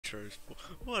intros for?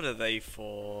 What are they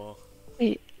for?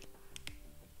 Wait.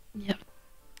 Yep.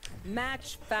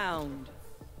 Match found.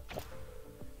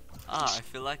 Ah, I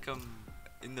feel like I'm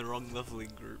in the wrong leveling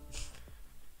group.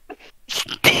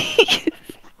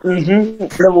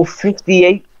 Level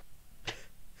 58.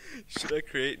 Should I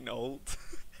create an alt?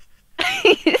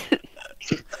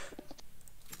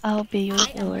 I'll be your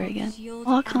healer again.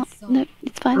 Oh, I can't. No,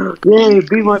 it's fine. Yeah,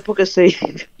 be my pocket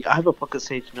sage. I have a pocket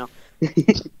sage now.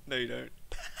 No, you don't.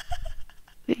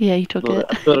 Yeah, you took No, it.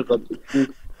 I swear to God.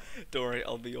 Don't worry,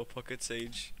 I'll be your pocket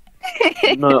sage.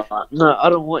 No, I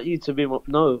don't want you to be my.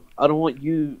 No, I don't want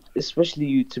you, especially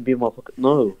you, to be my pocket.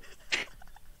 No.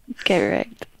 Get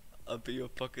wrecked. I'll be your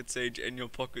pocket sage and your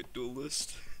pocket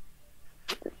duelist.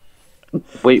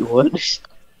 Wait, what?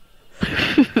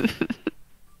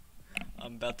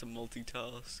 I'm about to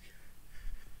multitask.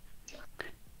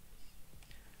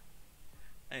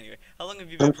 Anyway, how long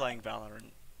have you been playing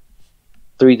Valorant?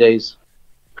 3 days.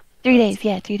 3 days,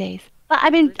 yeah, 3 days. But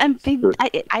I've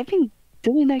been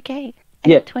doing okay. I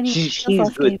Yeah, got 20 kills she's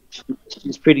last good. game.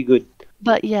 She's pretty good.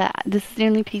 But yeah, this is the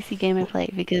only PC game I play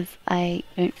because I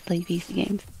don't play PC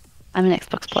games. I'm an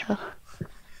Xbox player.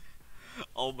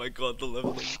 Oh my god, the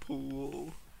leveling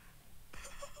pool.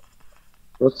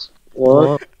 What?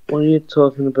 What are you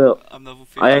talking about? I'm level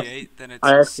I 58, then I it's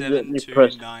accidentally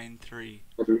pressed- 7293.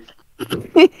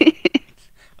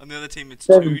 On the other team it's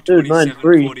 2,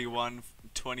 7293. 27, 41,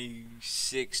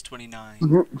 26,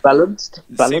 29. Balanced.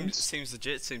 Seems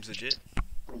legit, seems legit.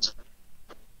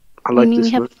 I You like mean we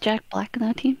this have one. Jack Black on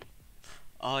our team?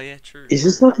 Oh yeah, true. Is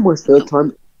this like my third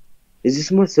time? Is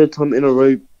this my third time in a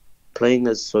row playing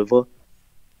as Sova? What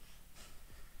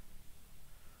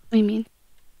do you mean?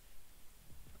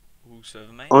 Ooh,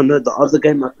 server main? Oh no, the other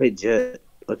game I played Jet.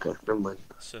 Okay, never mind.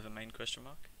 Server main question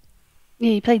mark? Yeah,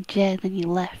 you played Jed, then you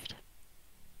left.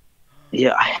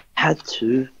 Yeah, I had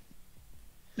to.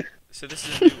 So this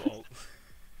is a new alt.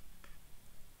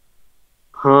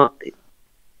 Huh?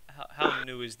 How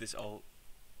new is this alt?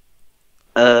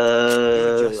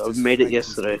 I made it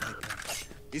yesterday.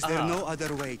 Is there no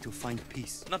other way to find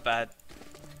peace? Not bad.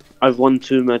 I've won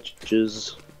 2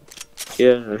 matches.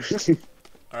 Yeah.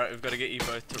 Alright, we've got to get you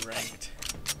both to ranked.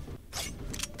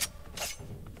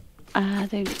 I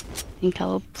don't think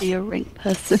I'll be a rank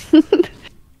person.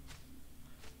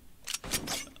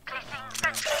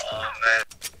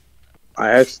 I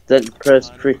accidentally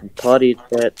pressed freaking party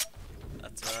chat.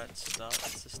 That's alright, start,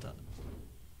 that's a start.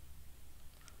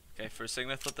 Okay, for a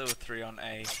second I thought there were 3 on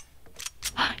A.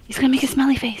 He's gonna make a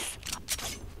smiley face.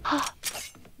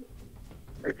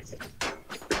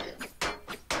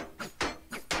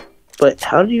 But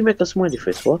how do you make a smiley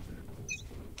face? What?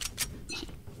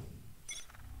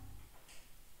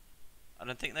 I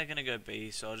don't think they're gonna go B,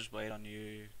 so I'll just wait on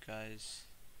you guys.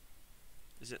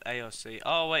 Is it A or C?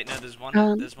 Oh wait, no, there's one.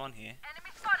 There's one here.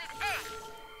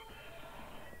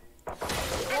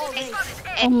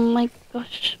 Oh my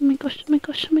gosh, oh my gosh, oh my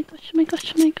gosh, oh my gosh, oh my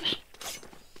gosh, oh my gosh.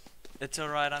 It's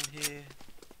alright, I'm here.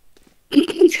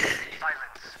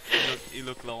 You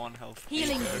look low on health.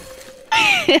 Healing.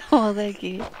 Oh, thank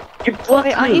you. You blocked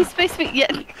Wait, aren't me! you supposed to be?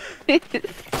 Yeah.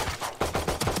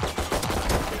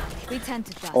 We tend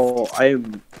to dust. Oh,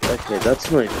 I'm... Okay,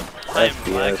 that's my I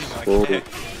am lagging FPS. like Oh. heck.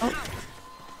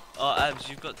 Oh, Abs,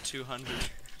 you've got 200.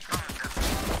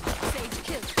 Sage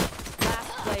kill. Last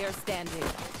player standing.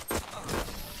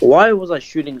 Why was I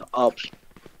shooting up?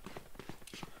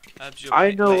 Abs, you're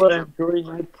I know what I'm doing,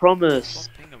 I promise. What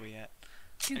ping are we at?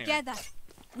 Together,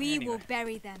 we will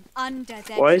bury them under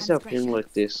their Why is that thing transgressions.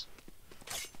 like this?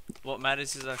 What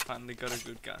matters is I finally got a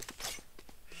good gun.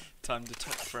 Time to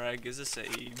top frag as a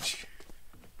sage.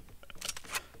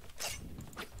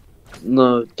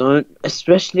 No, don't.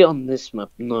 Especially on this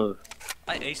map, no.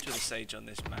 I aced with a sage on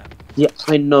this map. Yeah,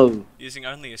 I know. Using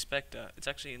only a spectre. It's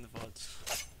actually in the VODs.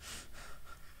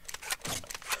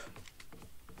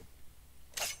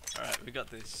 Alright, we got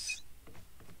this.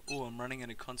 Oh, I'm running at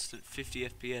a constant 50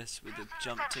 FPS with a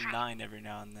jump to 9 every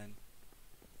now and then.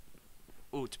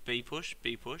 Oh, it's B push,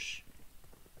 B push.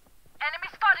 Enemy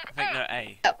spotted. I think no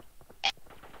A.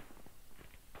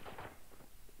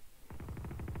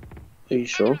 Are you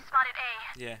sure? Enemy spotted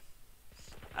A. Yeah.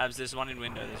 Abs, there's one in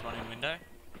window, there's one in window.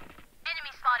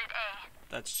 Enemy spotted A.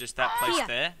 That's just that place Here.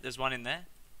 there. There's one in there.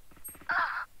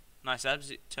 Nice,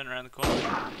 Abs. Turn around the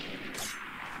corner.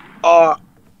 Oh,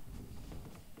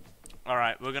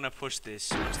 Alright, we're gonna push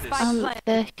this. What's this?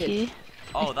 Thank you.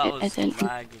 Oh, that was I don't-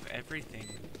 lag of everything.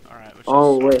 Alright, which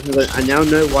oh is... wait, hold on. I now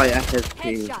know why I have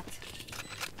ping. Headshot.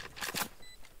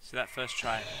 So that first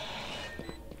try.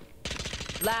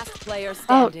 Last player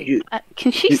Oh, standing. You,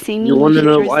 can she see me? you when want to she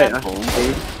know throws why I that ball? have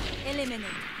ping? Eliminate.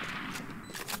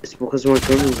 It's because my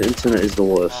grandma's internet is the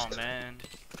worst. Oh man.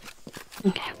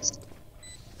 Okay.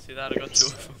 See that? I got 2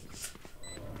 of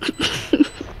them.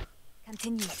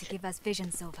 Continue to give us vision,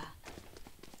 Sova.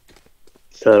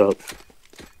 Shut up.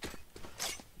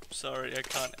 Sorry, I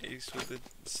can't ace with the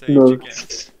sage No, again.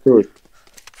 good.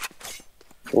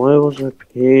 Why was I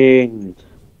pinged?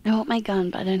 I want my gun,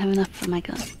 but I don't have enough for my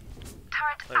gun.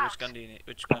 Wait, which gun do you need?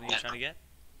 Which gun are you trying to get?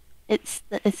 It's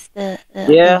the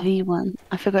Yeah. V one.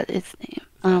 I forgot its name.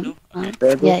 Vandal? Okay.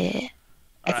 Vandal? Yeah.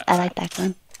 Alright, I like that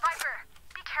gun. Viper,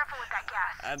 be careful with that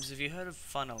gas. Abs, have you heard of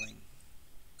funneling?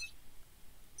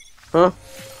 Huh?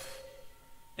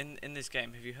 In this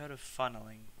game, have you heard of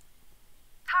funneling?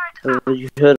 Have you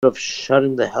heard of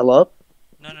shutting the hell up?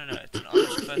 No, it's an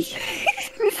honest question.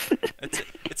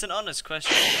 It's an honest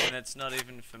question, and it's not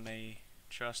even for me.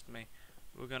 Trust me.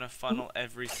 We're gonna funnel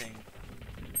everything.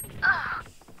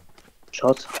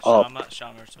 Shut up.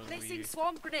 Sharma, it's over Placing you.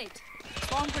 swarm grenade.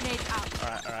 Swarm grenade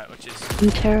out. Alright, which is I'm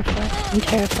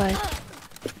terrified.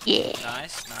 Yeah.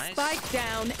 nice. Spike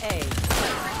down A.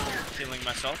 Healing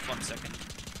myself, 1 second.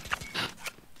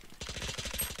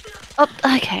 Oh,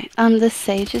 okay. The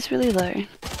sage is really low.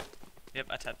 Yep,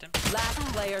 I tapped him. Last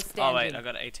player standing. Oh wait, I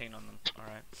got 18 on them.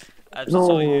 Alright. Abs, it's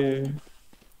all you. No.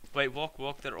 Wait,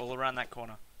 walk, they're all around that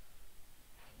corner.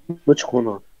 Which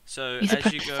corner? So, He's a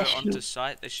as you go professional. onto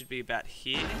site, they should be about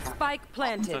here. Spike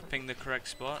planted. Flipping the correct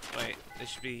spot. Wait, they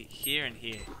should be here and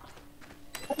here.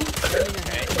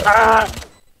 Okay.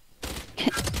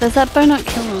 Does that bow not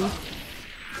kill him?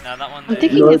 Now that one I'm there.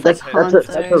 thinking No, it's like that's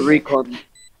a recon.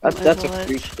 That's a Overwatch.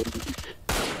 recon.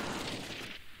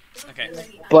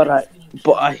 Okay.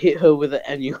 But I hit her with it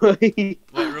anyway. Wait,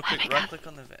 real quick. Right click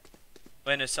on the vet.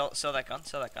 Wait, no. Sell that gun.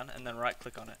 Sell that gun, and then right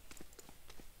click on it.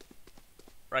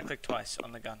 Right click twice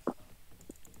on the gun.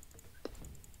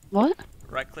 What?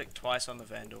 Right click twice on the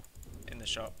vandal in the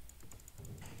shop.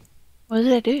 What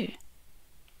did I do?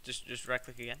 Just right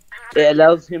click again. It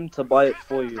allows him to buy it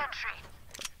for you.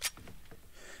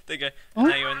 There you go. What? And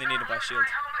now you only need to buy shield.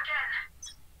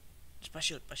 Just buy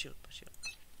shield.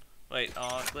 Wait, oh,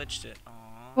 I glitched it. Aww.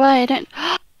 Why I don't?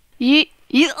 You.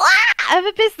 I have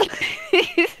a pistol.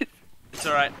 It's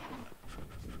alright.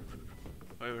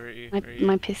 Wait, where are you?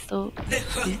 my pistol.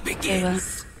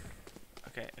 Is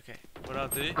Okay. What I'll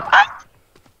do? I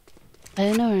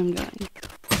don't know where I'm going.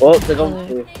 Oh, they're going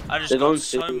to. I just They're got going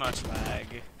so to. much lag.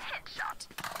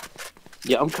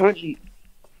 Yeah, I'm currently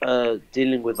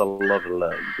dealing with a lot of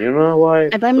lag. You know why?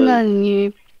 I blame it But- on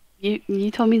you. You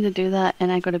told me to do that,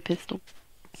 and I got a pistol.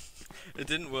 It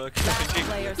didn't work. Last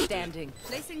player standing.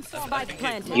 Placing swarm I Spike think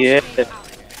planted. Yeah. grenade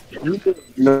out. You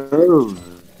don't know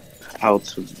how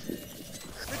to.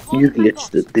 You glitched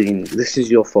the thing. This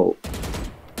is your fault.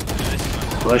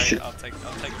 I should- I'll take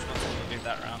responsibility of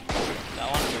that round. That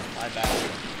one was my bad.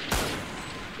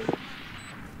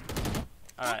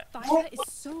 Alright, Viper is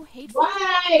so hateful.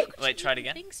 wait, try it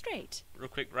again. Being straight. Real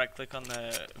quick, right click on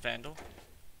the vandal.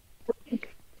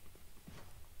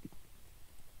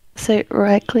 So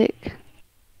right click.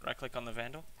 Right click on the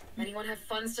vandal. Anyone have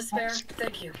funds to spare?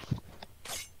 Thank you.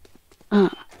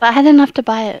 But I had enough to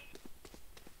buy it.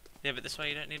 Yeah, but this way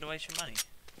you don't need to waste your money.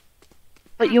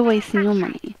 But you're wasting your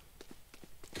money.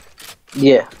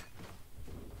 Yeah.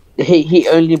 He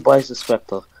only buys the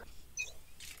Spectre.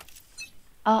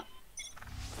 Oh.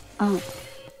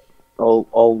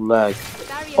 Oh lag.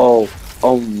 Barrier.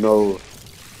 Oh no.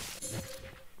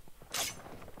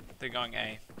 They're going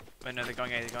A. Wait, no, they're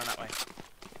going A, they're going that way.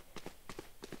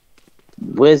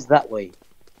 Where's that way?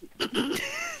 I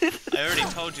already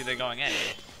told you they're going A.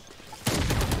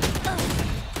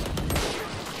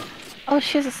 Oh,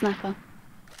 she's a sniper.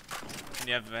 And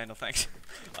you have a vandal, thanks.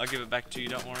 I'll give it back to you,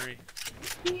 don't worry.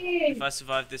 If I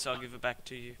survive this, I'll give it back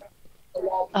to you.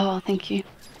 Oh, thank you.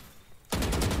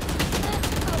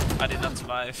 I did not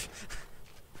survive.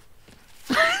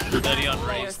 30 on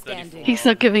raise, 34. He's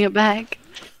not giving it back.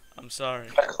 I'm sorry.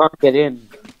 I can't get in.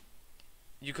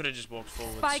 You could have just walked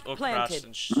forwards Spike or planted.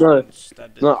 crouched and No, and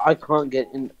stabbed it. No, I can't get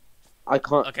in. I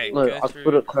can't. Okay, no, go I through.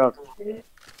 put it crouched.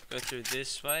 Go through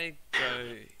this way,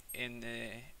 go in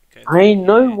there. Go I through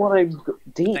know here, what I'm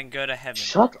doing. Then go to heaven.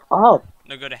 Shut up.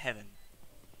 No, go to heaven.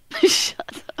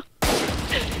 Shut up.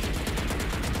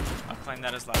 I'll claim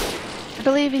that as luck. I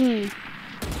believe in you.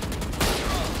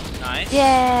 Nice.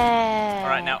 Yeah.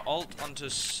 Alright, now alt onto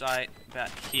site about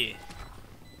here.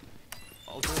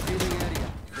 Alt.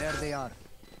 There they are.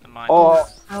 And mine. Oh,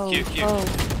 Oh. Cute. Oh.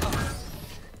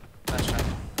 That's right.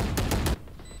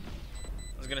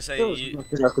 I was gonna say, there was you,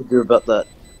 nothing I could do about that.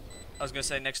 I was gonna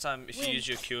say next time if you use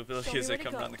your Q ability as they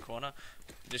come around the corner,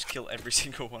 just kill every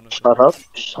single one of them. Shut up.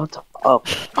 Shut up.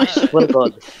 I swear to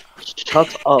God.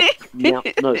 Shut up. Now,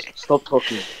 no, stop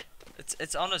talking.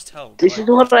 It's honest help. This like,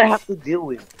 is what I have to deal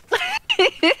with.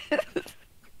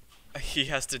 he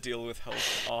has to deal with help.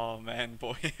 Oh man,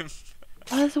 boy him.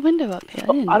 Oh, there's a window up here.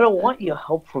 I don't want your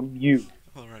help from you.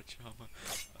 Alright, Sharma.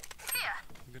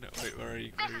 I'm gonna wait. Where are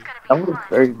you? That was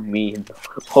very mean.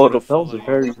 Hold up, that was follow you.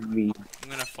 very mean. I'm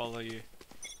gonna follow you.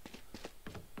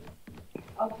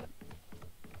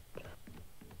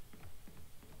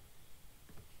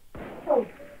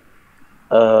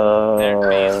 There,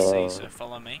 B and C. So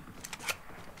follow me.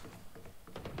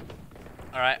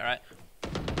 Alright.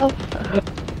 Oh,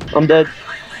 I'm dead.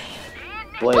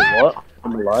 Wait, what?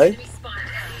 I'm alive?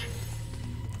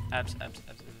 Abs.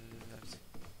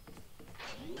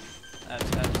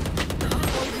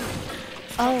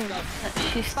 oh,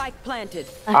 she's Spike planted.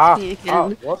 actually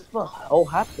again. What the hell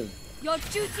happened? Your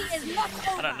duty is not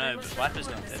over. I don't know, but Viper's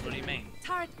not dead. What do you mean?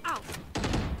 Turret out.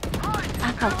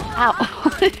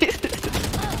 Ow.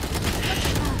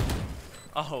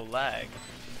 Oh, lag.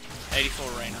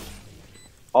 84 Reyna.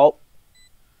 Oh,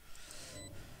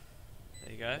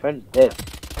 There you go. friend's dead.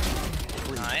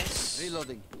 Nice.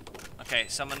 Reloading. Okay,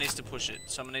 someone needs to push it.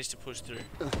 Someone needs to push through.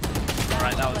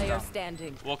 Alright, that was Player dumb.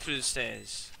 standing. Walk through the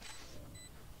stairs.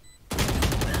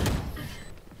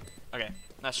 Okay,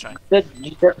 nice try.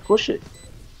 You can't push it.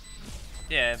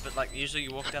 Yeah, but like usually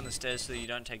you walk down the stairs so you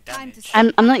don't take Time to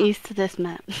damage. I'm not used to this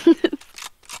map.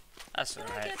 That's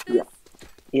alright.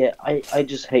 Yeah, I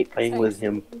just hate playing with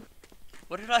him.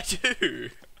 What did I do?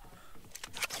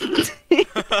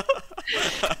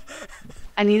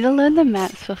 I need to learn the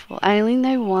maps before. I only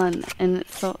know one, and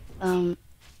it's so I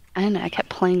don't know. I kept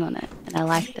playing on it, and I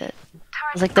liked it.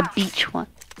 It was like the beach one.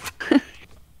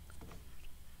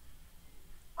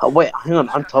 Oh, wait, hang on,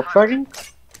 I'm top fragging?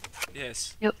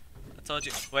 Yes. Yep. I told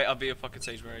you. Wait, I'll be a pocket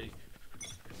sage. Where are you?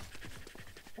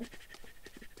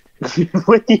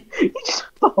 Wait, you just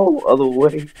the whole other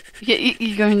way.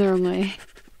 You're going the wrong way.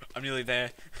 I'm nearly there.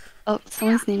 Oh,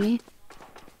 someone's near me.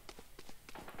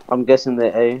 I'm guessing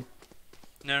they're A.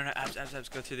 No, abs.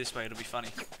 Go through this way. It'll be funny.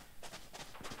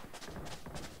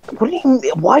 What do you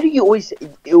mean? Why do you always say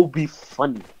it'll be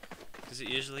funny? Because it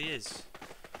usually is.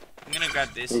 I'm gonna grab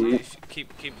this. You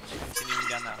keep continuing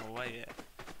down that hallway.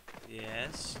 Yeah.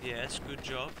 Yes. Good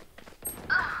job.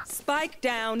 Spike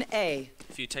down A.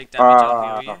 If you take damage,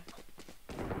 I'll heal you.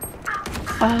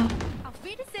 Oh, Auf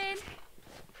Wiedersehen.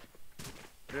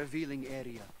 Revealing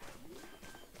area.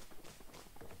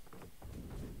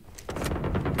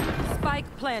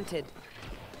 Spike planted.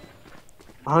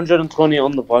 120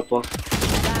 on the Viper.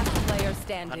 Last player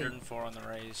standing. 104 on the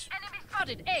raise. Enemy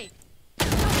spotted. A.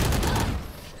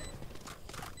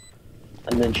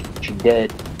 And then she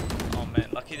dead. Oh man,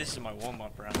 lucky this is my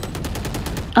warm-up round.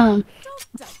 Don't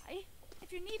die.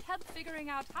 If you need help figuring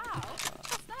out how,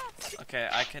 just ask. Okay,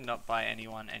 I cannot buy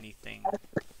anyone anything.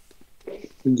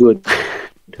 Good.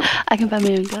 I can buy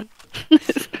my own gun.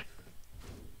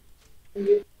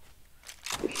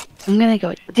 I'm gonna go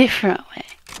a different way.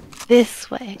 This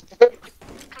way.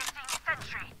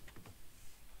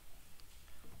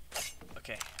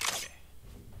 Okay.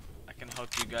 I can help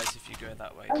you guys if you go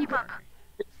that way. Don't worry.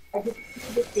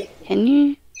 Can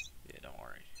you? Yeah, don't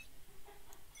worry.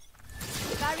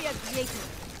 Barrier created.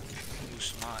 Ooh,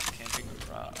 smart. Camping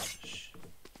garage.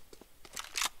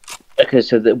 Okay,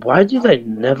 so why do they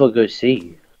never go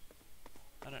C?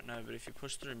 I don't know, but if you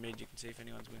push through mid, you can see if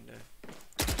anyone's window.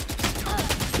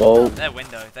 Well, They're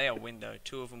window. They are window.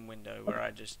 Two of them window, where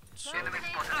I just saw them.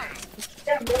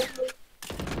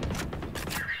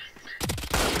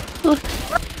 Oh,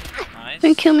 Nice.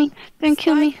 don't kill me. Don't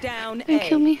kill me. Spike down Don't A.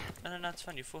 kill me. No, it's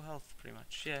fine. You're full health, pretty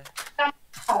much. Yeah.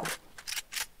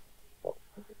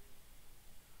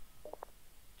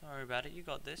 Don't worry about it. You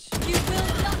got this. You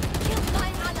will not kill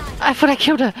my ally. I thought I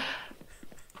killed her.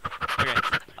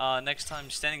 Okay. Next time,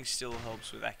 standing still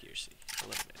helps with accuracy a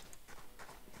little bit.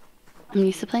 I'm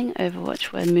used to playing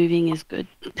Overwatch where moving is good.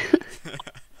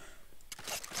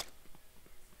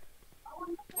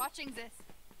 Watching this.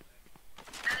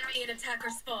 Enemy and attacker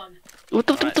spawn.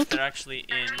 Alright, they're actually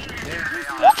in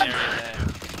that area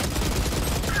Reload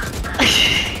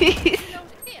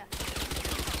here.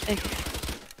 there.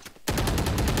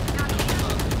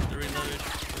 Reload.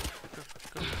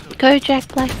 Go, Jack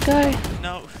Black, go.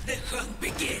 No.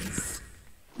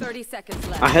 30 seconds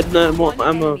left. I had no more One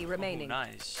ammo. enemy remaining.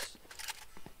 Nice.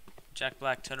 Jack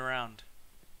Black, turn around.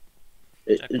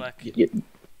 It- Jack Black. yeah, There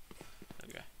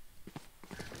we go.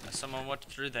 Someone watched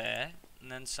through there,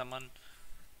 and then someone.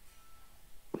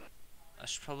 I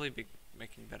should probably be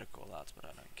making better call outs, but I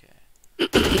don't care.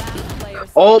 Last player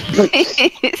Oh,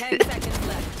 standing. 10 seconds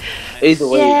left. either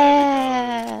way.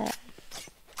 Yeah.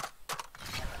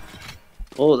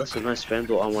 Oh, that's a nice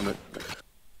vandal. I want it.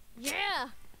 Yeah.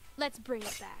 Let's bring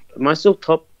it back. Am I still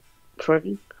top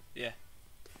tracking? Yeah.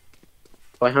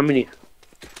 By how many? I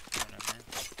don't know, man.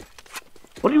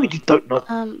 What do you mean you don't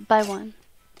know? By one.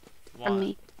 Why? From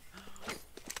me.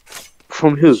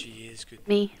 From who? She is good.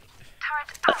 Me.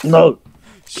 No.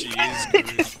 She is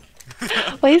good.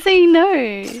 Why are you saying no?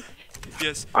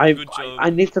 Yes, I good job. I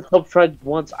need to top frag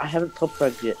once. I haven't top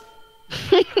fragged yet.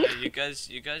 Yeah,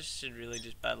 you guys should really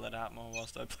just battle it out more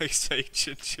whilst I play Sage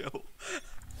and chill.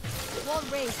 Wall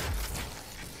raised.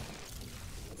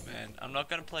 Man, I'm not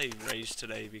gonna play Rage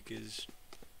today because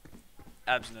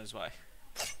Abs knows why.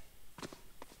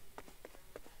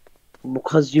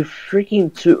 Because you're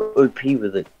freaking too OP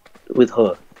with it. With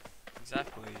her.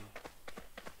 Exactly.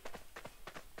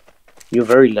 You're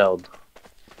very loud.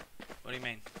 What do you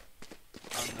mean?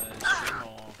 On the stream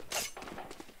or?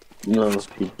 No,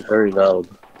 you're very loud.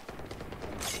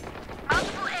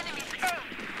 Multiple enemies A.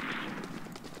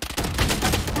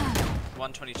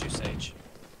 122 Sage.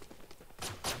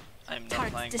 I'm not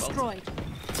Target playing destroyed.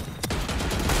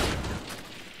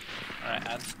 Alright,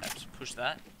 abs, push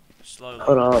that. Slowly.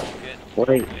 Hold up. Walk it,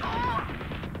 Wait. walk it.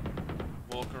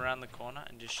 Walk around the corner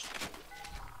and just...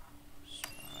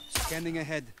 Scanning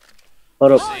ahead.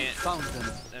 Hold up. See it. Found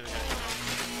them. There we go.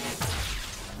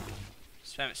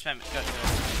 Spam it, go.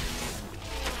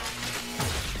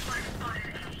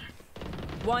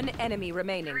 One enemy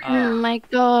remaining. Oh my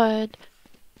god.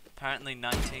 Apparently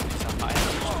 19 is a high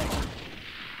average.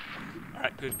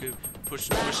 Alright, good. Push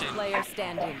Last in. player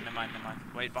standing. Never mind.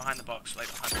 Wait behind the box,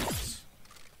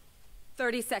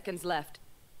 30 seconds left.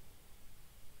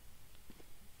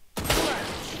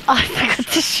 Oh, I forgot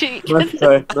to shoot. Nice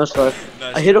try. Nice try.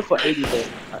 Nice. I hit her for 80 there.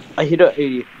 I hit her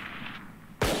 80.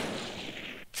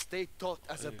 Stay taut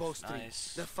as a Ooh, bowstring.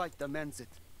 nice. The fight demands it.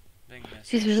 Bing message.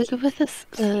 She's really good with this,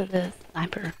 the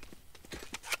sniper.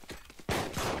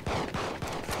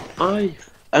 I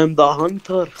am the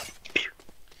hunter.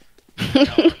 You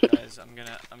know what, guys,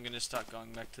 I'm gonna start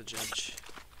going back to judge.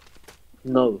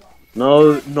 No.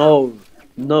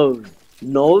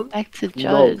 Back to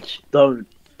judge. Don't.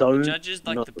 Judge is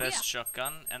like no. the best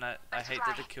shotgun, and I hate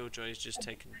that the Killjoy is just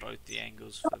taking both the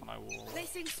angles for my wall.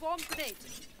 Placing swarm grenade.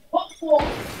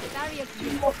 Barrier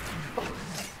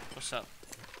What's up?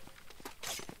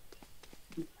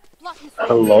 blocking.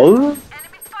 Hello? Enemy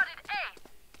spotted A.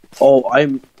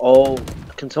 Oh,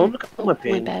 can someone look at my My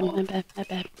ping? bad.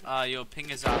 Your ping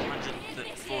is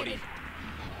 140.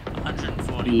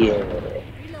 140. Yeah. Reloading.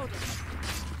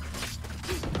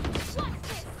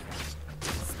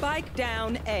 Spike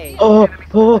down A. Oh.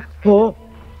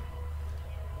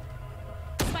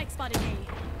 Spike spotted A.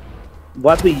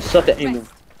 Why do you suck at aiming?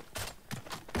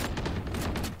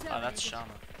 Oh, that's Sharna.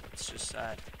 It's just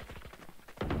sad.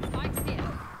 Spike's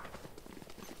here.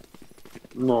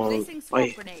 No. Placing swarm I.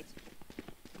 grenade.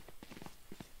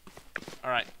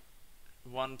 Alright.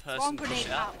 One Swarm person grenade push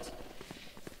out.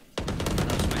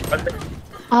 out.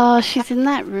 Oh, she's in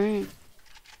that room.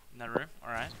 In that room?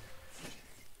 Alright.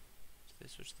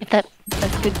 Switch this.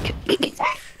 That's good.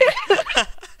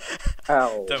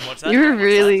 Ow. Don't watch that. You're don't watch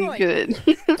really that. good.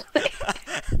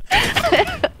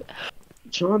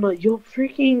 Jana, you're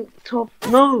freaking top.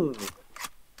 No.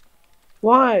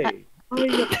 Why? Why are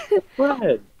you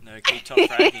bad? No, keep top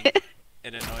fragging.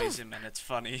 It annoys him and it's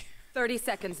funny. 30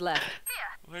 seconds left.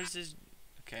 Where's his...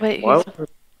 Okay. Wait, Why?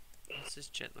 What's this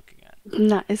jet looking at?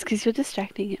 no, it's because you're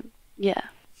distracting him. Yeah.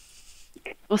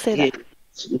 We'll say Yeah, that.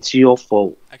 it's your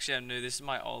fault. Actually, I'm new. This is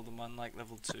my older one, like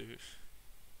level 2.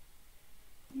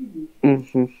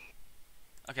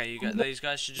 Okay, these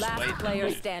guys should just Last wait. player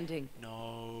and standing.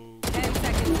 No. 10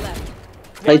 seconds left.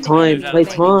 Play One time, enemy play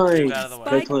remaining. time. Move out of the way.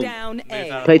 Play Spike time. down Move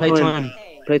A. out of Play the way. time.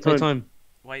 Play time.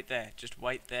 Wait there. Just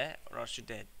wait there, or else you're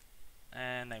dead.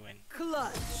 And they win.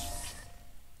 Clutch.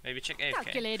 Maybe check AFK.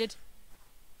 Calculated.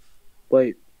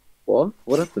 Wait, what?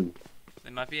 What happened?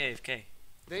 They might be AFK.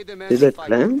 They demand Did the they fight.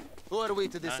 plan? Who are we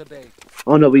to disobey?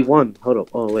 Oh no, we won. Hold up.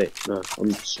 Oh wait, no,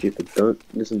 I'm stupid. Don't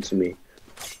listen to me.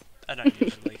 I don't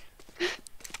usually.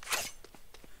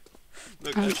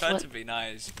 Look, I tried What? to be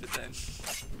nice, but then...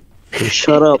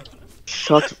 Shut up.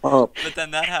 Shut up. But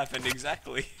then that happened,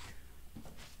 exactly.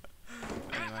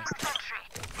 Anyway.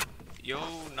 Yo,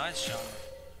 nice shot.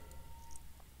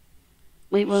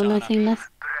 Wait, what am I Sharna. saying this?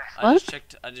 I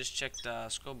What? just checked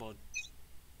scoreboard.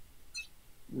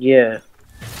 Yeah,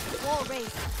 Wall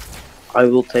raised. I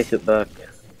will take it back.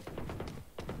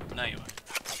 No, you won't.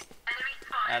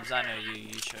 Abs, I know you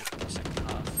choked in the second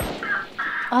half.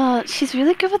 Oh, she's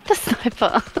really good with the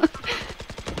sniper.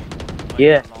 wait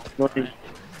Yeah, that long. not in-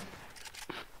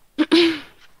 Alright.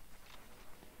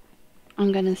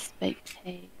 I'm gonna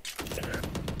spectate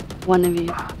one of you,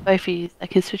 both of you. I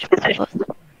can switch my boss.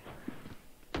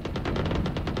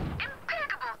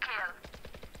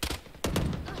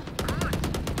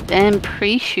 Damn,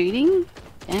 pre-shooting?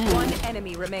 Damn. One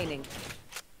enemy remaining.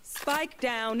 Spike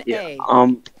down Yeah.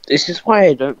 A. This is why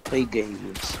I don't play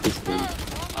games with him.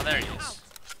 Oh, there he is.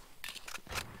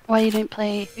 Why you don't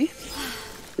play who?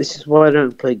 This is why I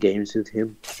don't play games with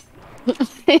him.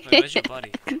 Wait, where's your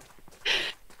buddy?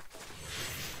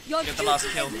 Your Get the last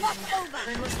kill.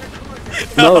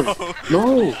 No,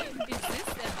 no. Is this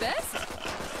the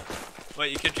best?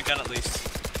 Wait, you kept your gun at least.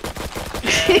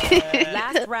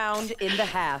 last round in the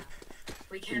half.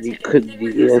 We can't You take could.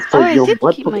 anything Yeah, I with Oh, thought I your did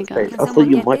butt keep my pocket gun. said. I thought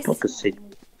your butt pocket said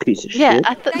piece of Yeah, shit.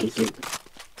 I thought.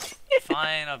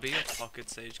 Fine, I'll be your pocket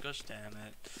sage. Gosh damn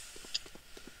it.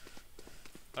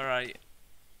 Alright.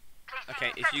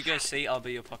 Okay, if you go C, I'll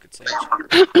be your pocket sage.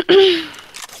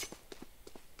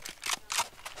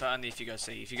 But only if you go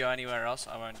C. If you go anywhere else,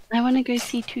 I won't. I want to go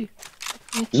C2.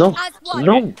 No,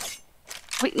 no.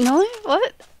 Wait, no?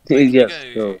 What? Yes,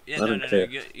 You no, go, yeah, I no, don't no, care.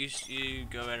 no. You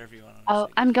go wherever you want. Oh,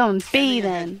 honestly. I'm going B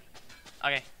then.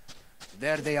 Okay.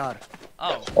 There they are.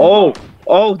 Oh,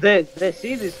 Oh, they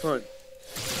see this one.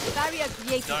 Barrier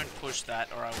created. don't push that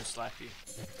or I will slap you.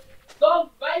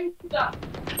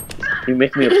 You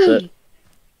make me upset.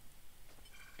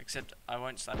 Except I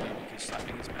won't slap you because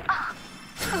slapping is bad.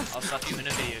 I'll slap you in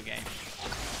a video game.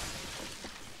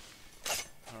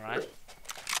 Alright?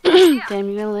 Damn,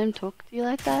 you gonna let him talk to you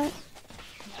like that?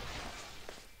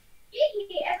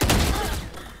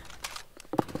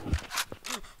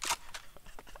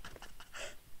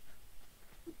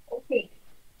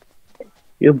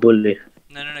 You bully.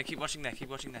 No, no, no, keep watching there, keep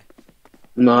watching there.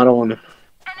 No, I don't wanna.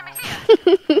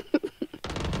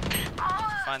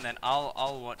 Fine then,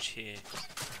 I'll watch here.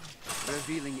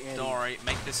 Revealing area. Don't worry,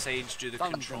 make the sage do the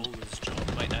Found them. controller's job.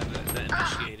 Wait, no, the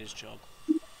initiator's job.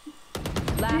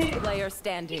 Last player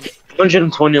standing.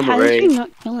 120 on the How did you raid not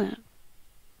kill him?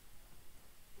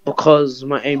 because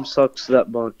my aim sucks that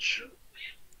much.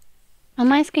 On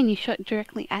my screen, you shot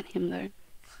directly at him though.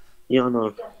 Yeah, I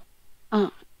know.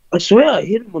 Oh. I swear I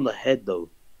hit him on the head though.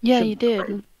 Yeah, you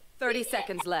did. 30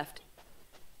 seconds left.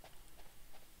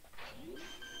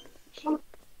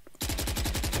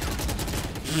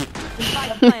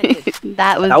 Spike planted.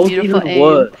 That was That was beautiful even aim.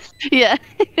 worse. Yeah.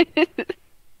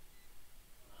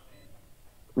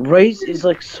 Raze is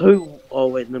like so. Oh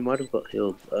wait, they might have got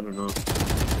healed. I don't know.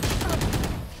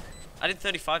 I did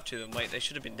 35 to them, wait, they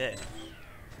should have been dead.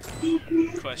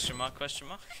 Question mark, question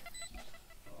mark?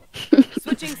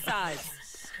 Switching sides.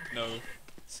 No.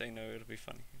 Say no, it'll be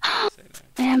funny. Say no.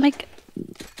 Damn, like.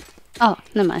 Oh,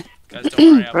 never mind. Guys,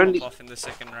 don't worry, I'll Randy- pop off in the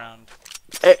second round.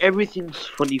 Everything's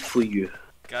funny for you.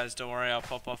 Guys, don't worry, I'll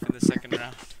pop off in the second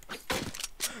round.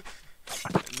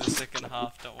 In the second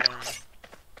half, don't worry.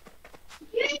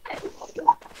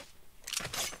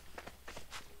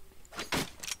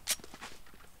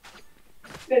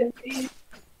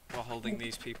 While holding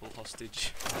these people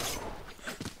hostage.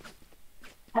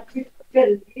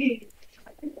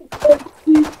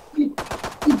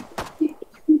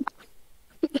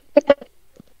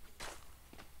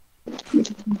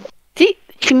 See,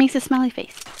 she makes a smiley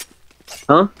face.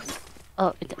 Huh?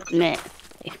 Oh, it's a meh.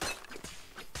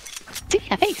 See,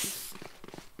 her face.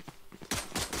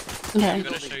 I'm Okay.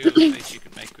 gonna show you the face you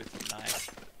can make with the knife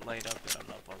later, but I'm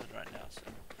not bothered right now, so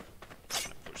I'm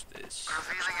gonna push this.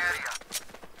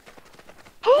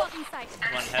 Got inside.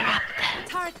 One heaven,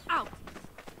 Turret out.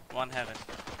 one heaven.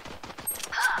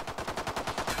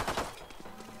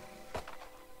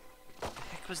 The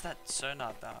heck was that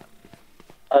sonar about?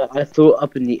 I threw it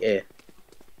up in the air.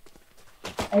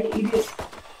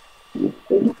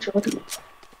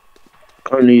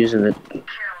 Currently using it.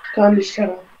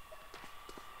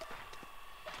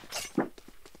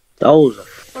 That was a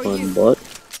fun butt.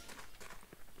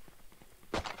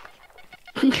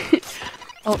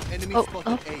 Enemy Oh,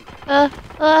 spotted oh.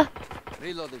 A.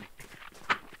 Reloading.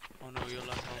 Oh no, you're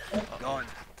like health. Gone.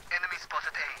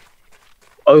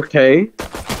 Okay.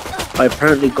 I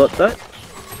apparently got that.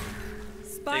 There you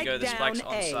Spike go, the down spike's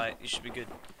on A. site. You should be good.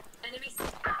 Enemy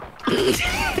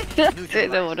I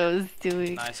don't know what I was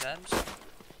doing. Nice, Adams.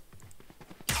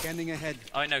 Scanning ahead.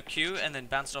 Oh no, Q and then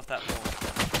bounced off that wall.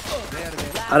 There.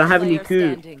 Last I don't have any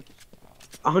player Q. standing.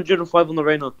 105 on the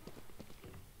Reyna.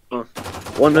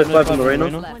 105 on the Reyna.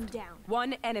 Left. One down.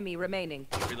 One enemy remaining.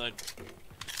 Reload.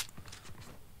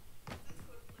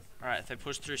 Alright, if they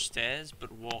push through stairs,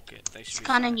 but walk it, they should be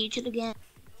Kind of fine. muted again.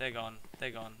 They're gone.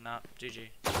 They're gone. Nah, GG.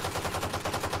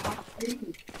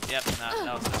 Yep, nah,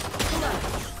 that was it.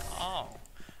 Oh.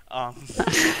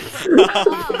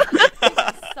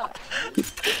 Suck.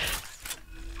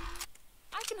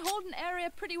 I can hold an area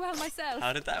pretty well myself.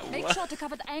 How did that Make work? sure to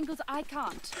cover the angles I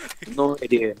can't. No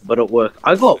idea, but it worked.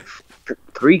 I got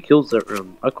 3 kills that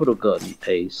round. I could have gotten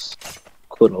ace.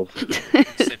 Could have.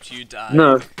 Except you died.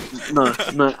 No.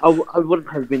 I wouldn't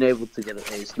have been able to get an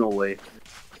ace. No way.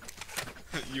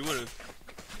 You would have,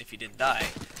 if you didn't die.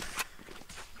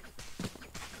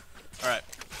 Alright.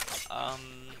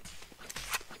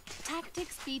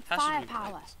 Tactics beat How should we play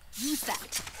firepower. Use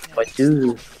that. I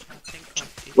do. I think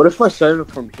What if I Sharna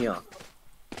from here?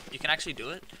 you can actually do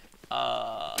it?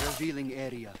 Revealing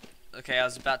area. Okay, I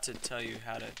was about to tell you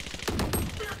how to.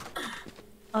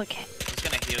 Okay. I was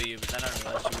gonna heal you, but then I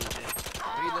realized you were dead.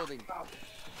 Reloading.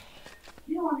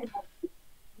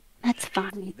 That's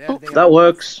fine. There Oh, they are. That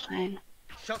works. fine.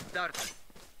 Shock dart.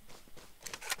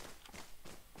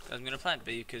 I'm gonna plant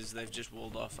B because they've just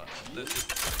walled off.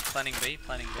 Planning B,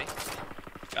 planning B.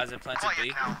 Guys, they planted B.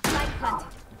 Light planted.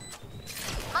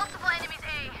 Multiple enemies A.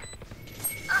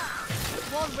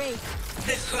 Wall raised.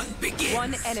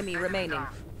 One enemy remaining.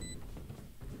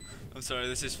 I'm sorry,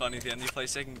 this is funny. The only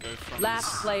place I can go from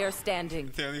Last is player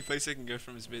standing. the only place I can go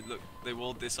from is mid. Look, they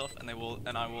walled this off, and I walled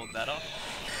that off.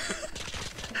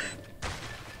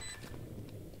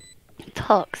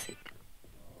 Toxic.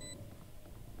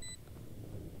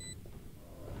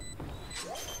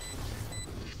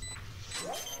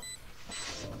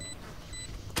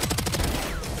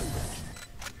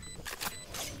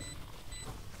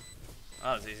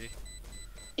 That was easy.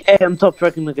 Yeah, I'm top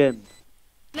tracking again.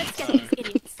 Let's get these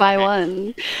idiots. By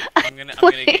one. I'm gonna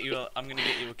get you a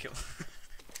kill.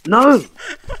 No!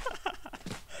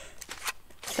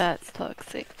 That's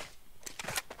toxic.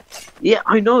 Yeah,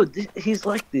 I know. He's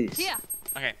like this. Here.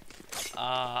 Okay.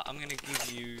 I'm gonna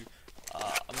give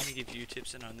you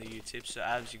tips and only you tips. So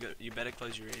Abs, you better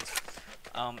close your ears.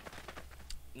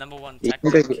 Number one Yeah,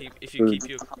 tactic okay.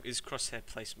 is crosshair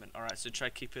placement. All right, so try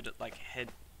keep it at like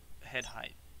head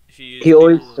height. If you use He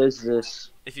always people- says this.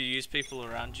 If you use people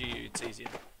around you, it's easier.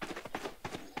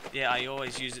 Yeah, I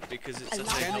always use it because it's such a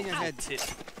Scanning helpful ahead. tip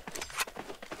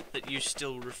that you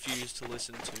still refuse to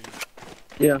listen to.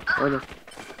 Yeah, I know.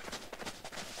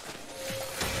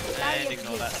 And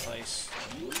ignore that place.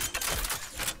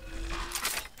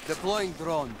 Deploying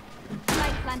drone.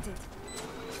 Light planted.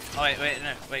 Oh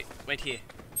wait here.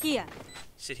 Here.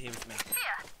 Sit here with me.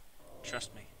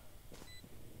 Trust me.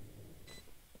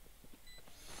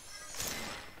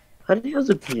 How do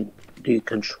you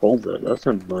control that? That's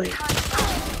annoying.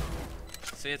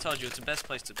 See, I told you, it's the best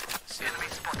place to sit.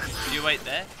 If you wait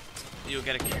there, you'll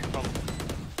get a kill, probably.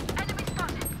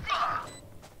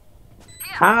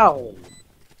 How?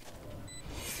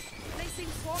 Placing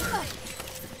swarm.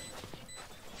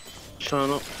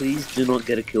 Sharna, please do not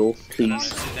get a kill.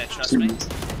 Please. Sit there, trust me.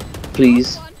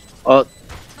 Please. One. Oh,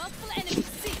 Multiple enemies.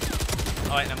 C.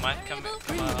 Oh wait, never mind. Come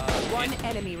One here.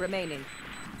 enemy remaining.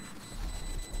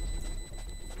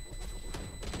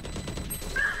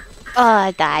 Oh,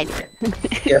 I died.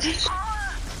 yes.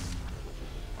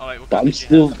 Oh wait, what But gun I'm did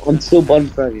you have? still bottom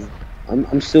fragging.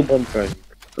 I'm still bottom fragging.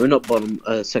 We're not bottom,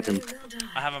 second.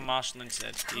 I have a Marshall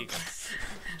instead. Here you go.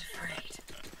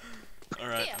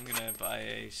 Alright, I'm gonna buy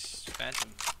a Phantom.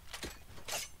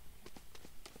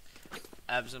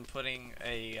 Abs, I'm putting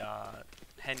a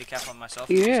handicap on myself.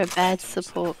 You're a using bad Phantoms.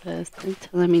 support person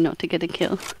telling me not to get a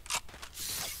kill.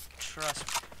 Trust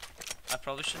me. I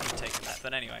probably shouldn't have taken that,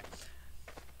 but anyway.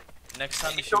 Next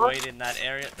time if you wait in that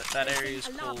area, that area is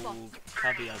called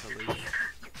Cubby, I believe.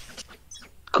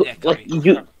 Yeah, Like, Cubby.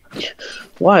 you.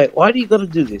 Why do you gotta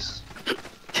do this?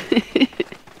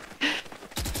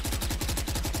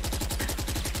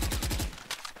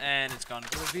 And it's gone.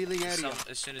 Revealing area.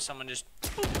 As soon as someone just...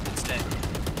 It's dead.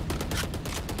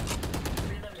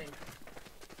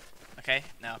 Okay,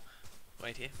 now.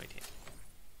 Wait here.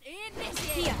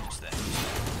 Here. It's there.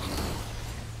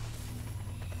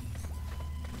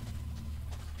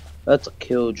 That's a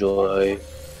killjoy.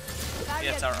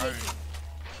 Yeah, it's our own.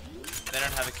 They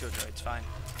don't have a killjoy, it's fine.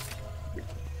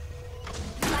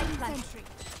 Light planted.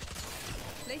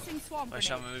 Placing swarm Wait,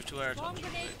 shall grenade. we move to where I told you?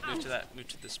 Bomb grenade Move to out. that, move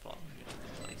to the spot, move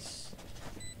to the place.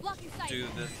 Blocking sight. Do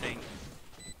the thing.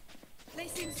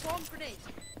 Placing swarm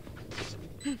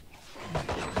grenade.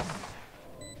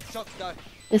 Shock dart.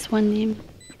 This one name.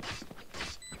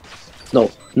 No.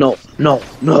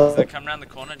 If they come around the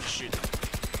corner, just shoot them.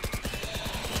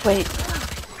 Wait.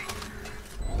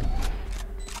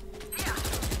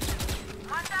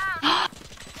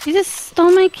 You just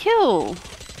stole my kill.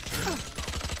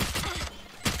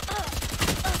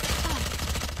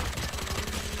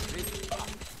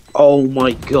 Oh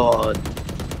my god.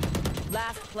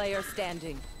 Last player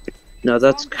standing. No,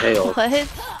 that's chaos. What?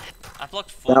 I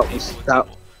blocked 4 That people was with that.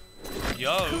 double.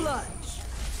 Yo! Nice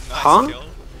Huh? kill.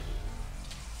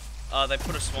 They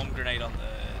put a swarm grenade on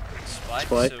the spike,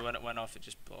 Spike? so when it went off, it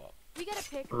just blew up. We gotta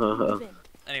pick. Uh-huh.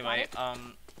 Anyway,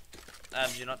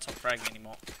 you're not top fragging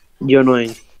anymore. You're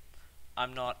annoying.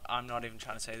 I'm not even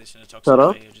trying to say this in a toxic Shut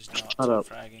up. way, you're just not Shut top up.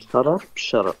 fragging. Shut up.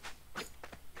 Shut up. You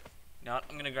know what?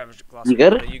 I'm gonna grab a glass You of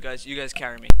get water. it? You guys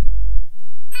carry me.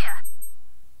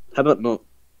 How about not?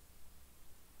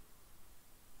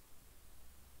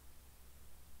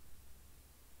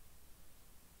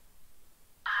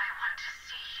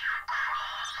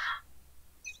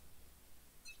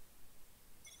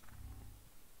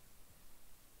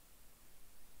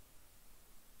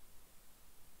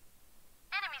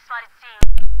 Enemy spotted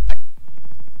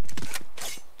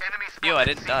C. Yo, I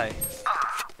didn't die.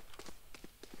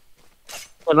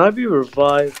 Can I be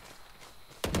revived?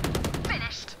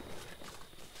 Finished.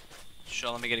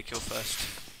 Sure, let me get a kill first.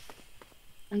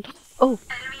 And, oh.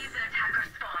 Enemies at attacker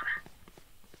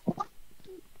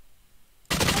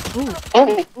spawn.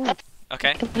 Ooh.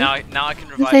 Okay, now I can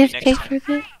Is revive you AFK next for a time.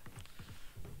 bit?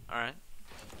 Alright.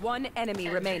 One enemy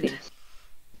remaining.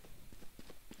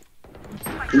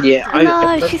 Yeah,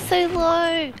 No, she's so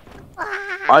low.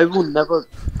 I will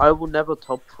never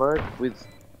top frag with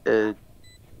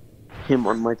him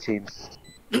on my team.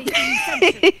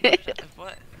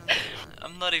 What?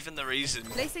 I'm not even the reason.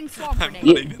 Placing swarm I'm grenade.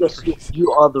 not even Yes, the you, reason.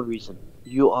 you are the reason.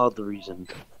 You are the reason.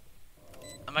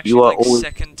 I'm actually You are like always-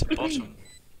 second to bottom.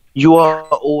 You are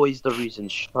always the reason.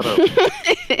 Shut up. I'm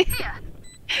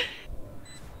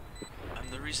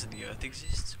the reason the earth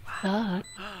exists. God.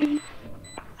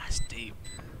 That's deep.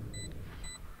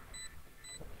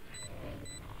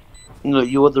 No,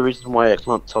 you are the reason why I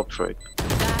can't top frag.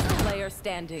 Last player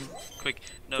standing. Quick,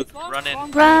 no, run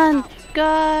in. Run!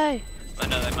 Go! Oh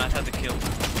no, they might have the kill.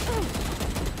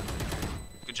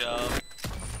 Good job.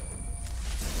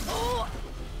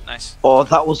 Nice. Oh,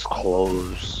 that was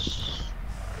close.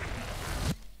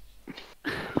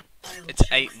 It's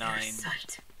 8-9.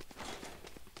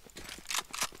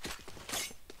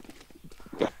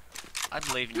 I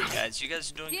believe in you guys. You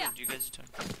guys are doing Yeah. good. You guys are doing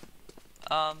good.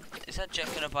 Is that Jet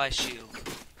gonna buy a shield?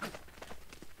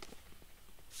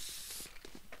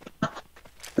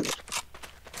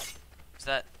 Is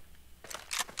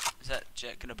that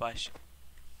Jet gonna buy shield?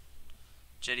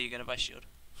 Jet, are you gonna buy shield?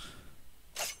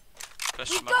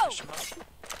 Question mark, question mark.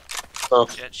 Oh,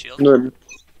 Jet, shield.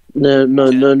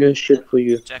 no shit for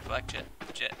you. Jack Black, Jet.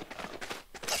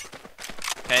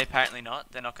 Okay, apparently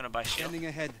not. They're not gonna buy shield. Standing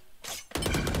ahead.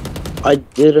 I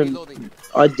didn't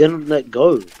Reloading. let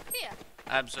go.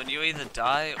 Abs, when you either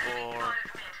die or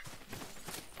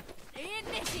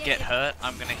Initiate. get hurt,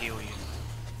 I'm gonna heal you.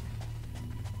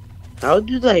 How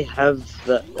do they have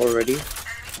that already?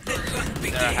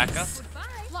 They're a hacker. Goodbye.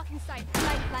 Blocking sight.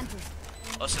 Light planted.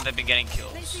 Also, they've been getting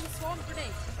kills. Placing swarm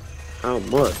grenade. How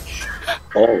much?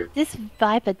 Oh, This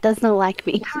Viper does not like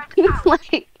me. Like,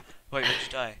 Wait, where'd you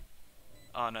die?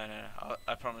 Oh, no.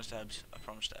 I promised Abs.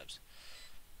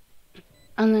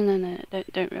 oh no,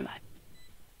 don't revive.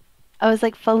 I was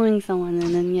like following someone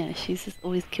and then yeah, she's just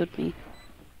always killed me.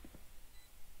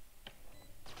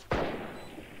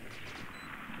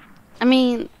 I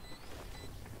mean,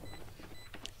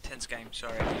 Tense game,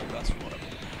 sorry, I need a glass of water.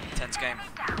 Tense game.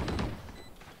 I'm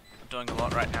doing a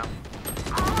lot right now.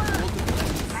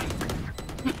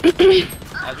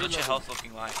 Abs, what's your health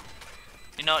looking like?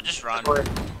 You know what, just run.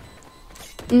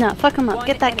 no, fuck him up. One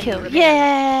Get that enemy kill. remaining.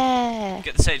 Yeah!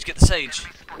 Get the sage.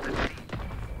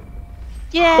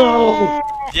 Yeah! No.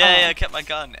 Yeah, I kept my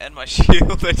gun and my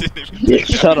shield. I didn't even yeah, take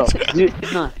shut up. damage.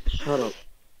 No, shut up.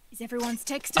 Is everyone's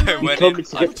text I aligned? You went told in, me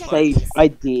to I get fucked. saved. I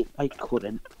did. I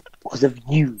couldn't. Because of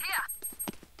you.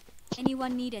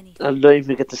 Anyone need anything? I don't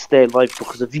even get to stay alive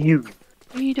because of you. What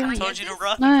are you I doing? told you to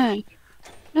run.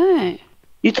 No.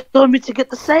 You told me to get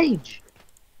the sage.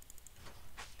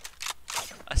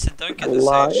 I said don't get the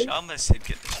Lie. sage. Sharma said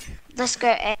get the sage. Let's go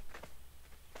A.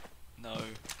 No.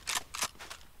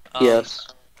 Yes.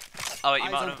 Oh, wait, you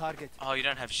Eyes might on not. target. Oh, you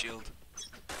don't have shield.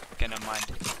 Okay, never mind.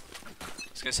 I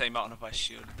was gonna say you might want to buy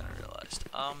shield, and then I realized.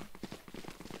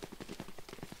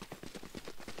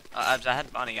 Abs, I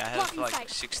had money. I had Blocking like sight.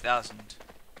 6,000.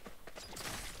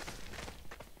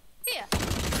 Here.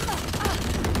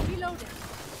 Reloading.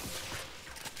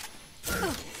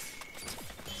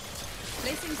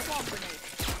 Placing swarm grenade.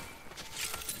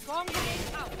 Swarm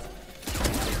grenade out.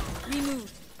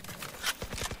 Remove.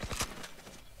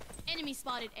 Enemy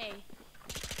spotted A.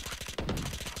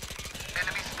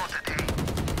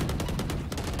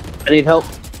 I need help.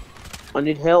 I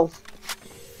need health.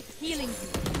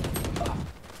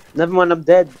 Never mind, I'm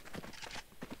dead.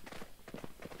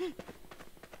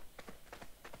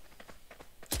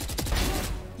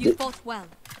 You fought well.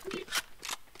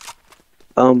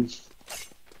 Enemy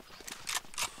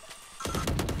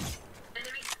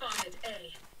spotted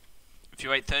A. If you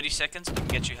wait 30 seconds, I can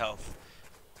get you health.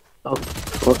 Oh,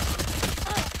 what?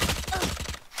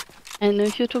 I don't know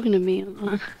if you're talking to me or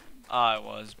not. I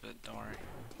was, but don't worry.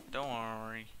 Don't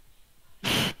worry.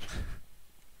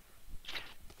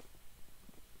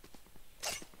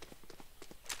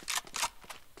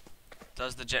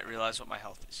 Does the jet realize what my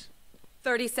health is?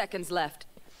 30 seconds left.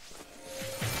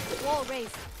 Wall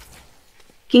raised.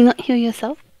 Can you not heal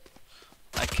yourself?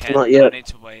 I can, Not but yet. I need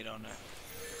to wait on it.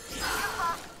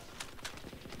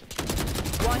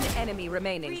 One enemy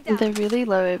remaining. They're really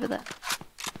low over there.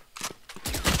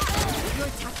 Your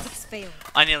tactics failed.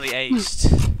 I nearly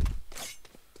aced.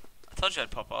 I told you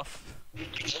I'd pop off.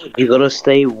 You gotta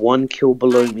stay 1 kill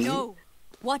below I me. know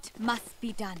what must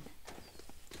be done.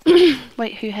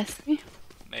 Wait, who has to be?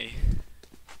 Me.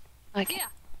 Okay.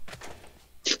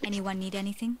 Here. Anyone need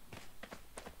anything?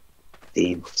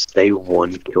 Dean, stay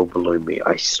 1 kill below me.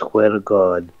 I swear to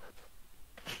God.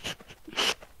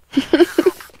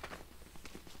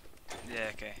 Yeah,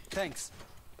 okay. Thanks.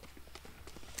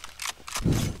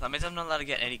 That means I'm not allowed to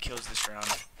get any kills this round.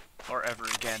 Or ever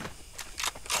again.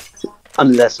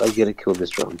 Unless I get a kill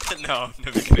this round. No, I'm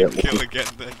never gonna Yeah. kill again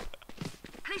then.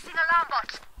 Placing alarm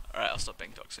bot. Alright, I'll stop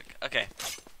being toxic. Okay.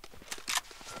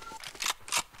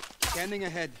 Scanning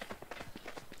ahead.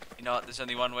 You know what? There's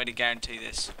only one way to guarantee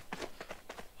this.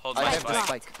 Hold I my have the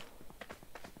spike. spike.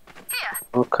 Here.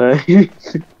 Okay.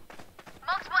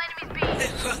 Multiple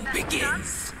enemies B.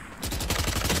 Begins.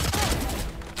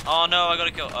 Oh no, I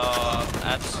gotta kill.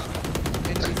 Abs.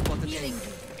 Enemy spotted Healing A. you.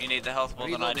 You need the health more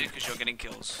than I do Reloading. because you're getting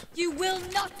kills. You will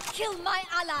not kill my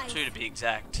allies. 2 to be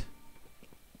exact.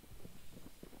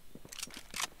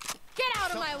 Get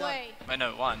out of my Shut down. way. Wait,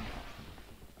 no, 1.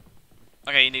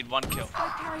 Okay, you need 1 kill.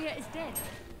 Spike carrier is dead.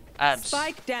 Abs.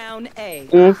 Spike down A.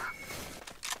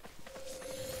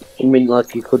 I mean,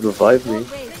 like, you could revive Wall me. raised.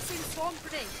 Placing swarm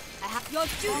grenade. I have your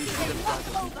duty is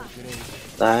not over.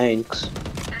 Thanks.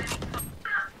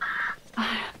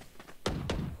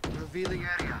 Revealing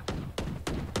area.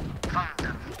 Found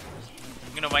them.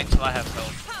 I'm gonna wait until I have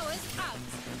health. Powers out.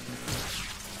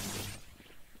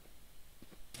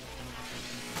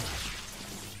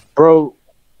 Bro,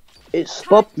 it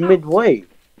stopped midway.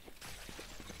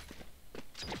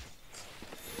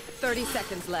 30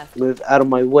 seconds left. Move out of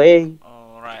my way.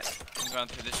 Alright, I'm going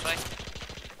through this way.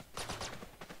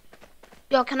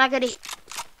 Yo, can I get it?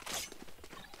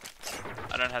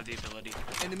 I don't have the ability.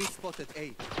 Enemy spotted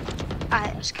A.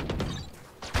 Alright, let's go.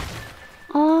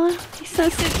 Oh, he's so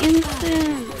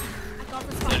innocent. I got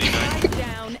the spike. 39. Spike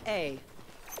down A.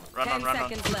 Run 10 on, run on.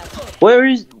 seconds left. Where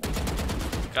is...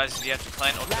 Guys, you have to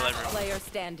plant or kill Last everyone. player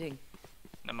standing.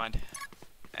 Never mind.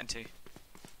 And 2.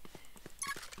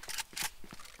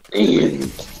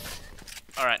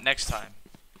 Alright, next time.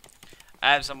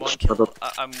 Abs, I'm 1 kill.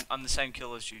 I'm the same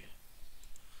kill as you.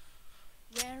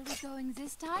 Where are we going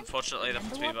this time? Unfortunately, it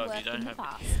happens to be Remember above what you. worked Don't in the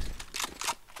have past.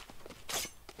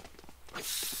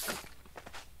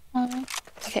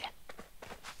 Okay.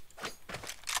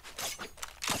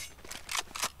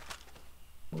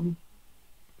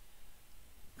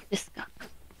 This guy.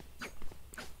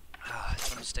 I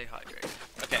just want to stay hydrated.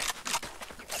 Okay.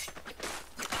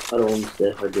 I don't want to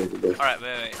stay hydrated. Alright,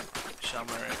 wait.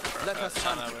 Sharna, Let us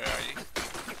Sharna, where are you?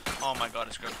 Oh my god,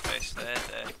 it's got a face. There.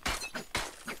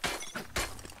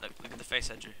 Look at the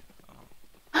face I drew.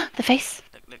 Oh, The face.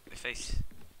 look, the face.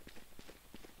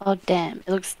 Oh damn, it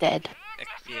looks dead.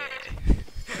 Yeah.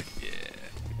 Yeah.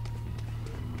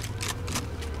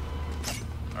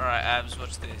 Alright, Abs,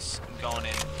 watch this. I'm going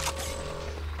in.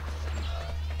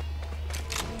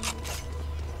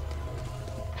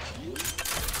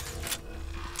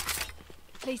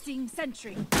 Placing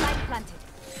sentry. Light planted.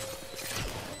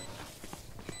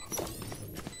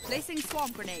 Placing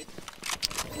swarm grenade.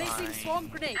 Placing Fine. swarm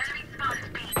grenade.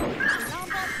 Alarm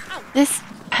bot out. This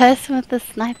person with the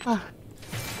sniper.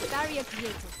 Barrier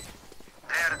created.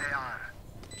 There they are.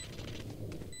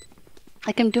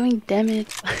 Like I'm doing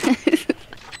damage.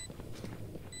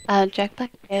 Jack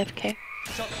Black AFK.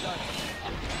 Shot down.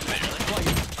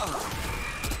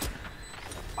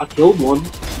 I killed one.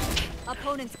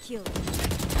 Opponents killed.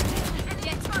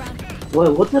 Jets grounded. Wait,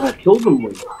 what did I kill them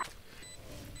with?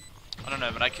 I don't know,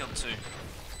 but I killed 2.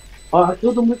 Oh, I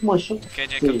killed them with my shot.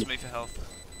 KJ, come to me for health.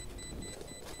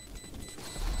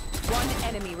 One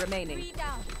enemy remaining. 3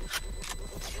 down.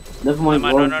 Never mind.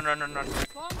 Run.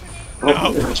 Swarm grenade. No.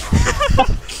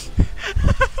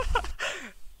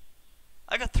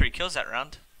 I got 3 kills that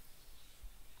round.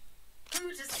 Who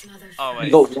just another Oh You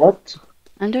wait, got what?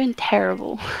 I'm doing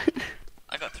terrible.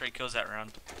 I got 3 kills that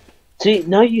round. See,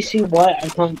 now you see why I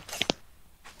can't.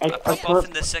 I I pop off in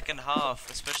can't. the second half,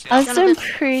 especially I was after. doing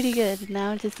pretty good. Now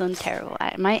I'm just doing terrible.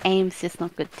 My aim's just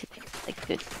not good. Like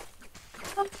good.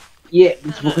 Yeah,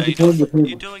 it's No, because you're you're playing with You're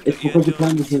him. doing It's good. You're because you're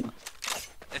playing doing. with him.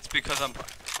 It's because I'm.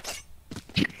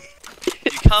 You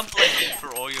can't blame me for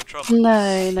all your troubles. No.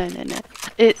 I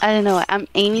don't know. I'm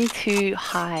aiming too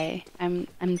high. I'm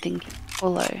thinking or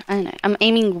low. I don't know. I'm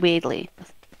aiming weirdly.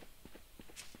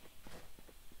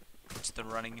 It's the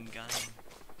running and gun.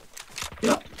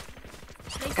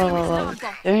 Oh,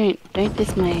 don't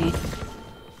diss my.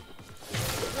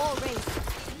 Wall raised.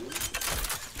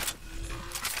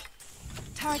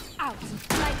 Turret out.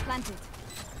 Light planted.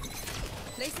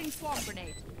 Placing swarm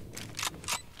grenade.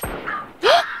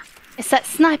 It's that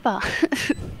sniper.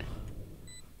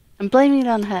 I'm blaming it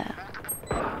on her.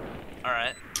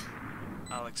 Alright.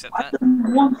 I'll accept that.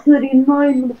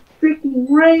 139 with a freaking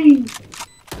range.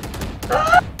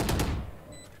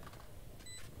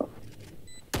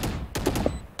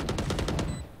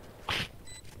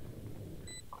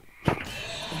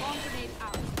 Swarm grenade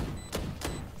out.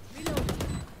 Reloading.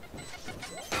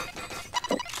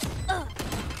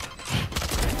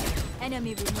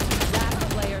 Enemy removed. Last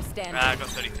player standing. I got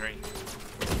 33.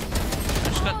 I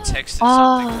just got texted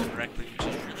Oh. something directly, which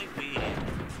is really weird.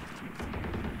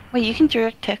 Wait, you can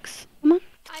direct text. Come on.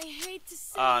 I hate to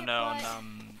say Oh it, no, but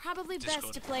on probably Discord.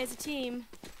 best to play as a team.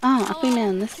 Oh, I've been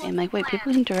in this game. Like, wait,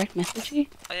 people can direct message you?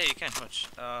 Oh yeah, you can. Watch.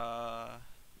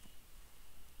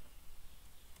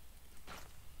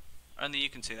 Only you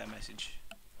can see that message.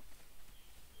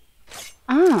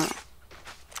 Ah.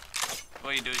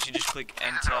 What you do is you just click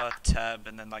enter, tab,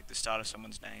 and then like the start of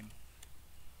someone's name.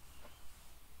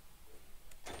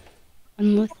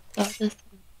 Unless this.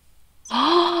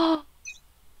 Oh.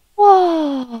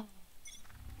 Whoa.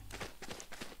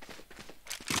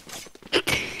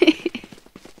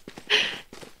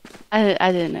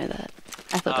 I didn't know that.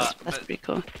 I thought that's but- pretty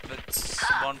cool. But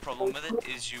one problem with it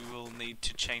is you will need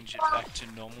to change it back to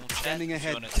normal chat Standing if you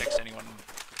ahead. want to text anyone.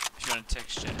 If you want to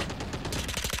text chat.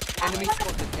 Enemy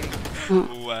spotted A.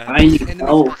 Ooh, I need Enemy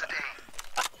help. spotted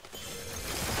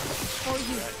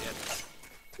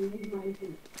For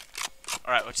you.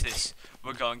 Alright, watch this.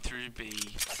 We're going through B.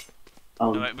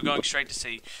 Oh, No, wait, we're going straight to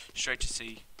C. Straight to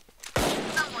C.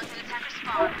 Someone's in attacker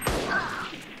spawn.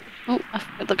 Oh, I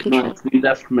forgot the control. no, you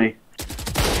left me.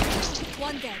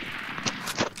 One dead.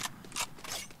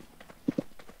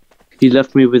 He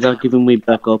left me without giving me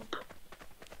back up.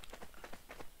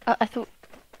 I thought.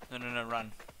 No,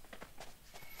 run.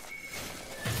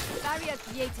 Barrier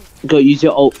created. Go use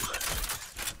your ult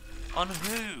On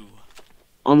who?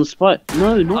 on the spike.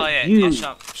 No, not Oh yeah, you. yeah,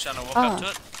 Sharna, walk up to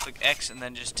it, click X, and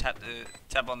then just tap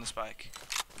on the spike.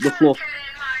 The floor.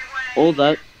 All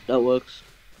that works.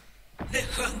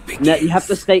 Now you have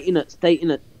to stay in it. Stay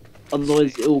in it.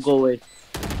 Otherwise, it will go away.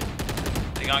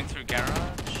 They're going through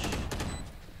garage.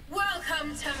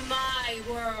 Welcome to my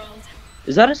world.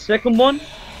 Is that a second one?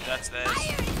 That's theirs.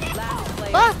 Last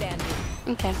player Ah. standing.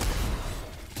 Okay.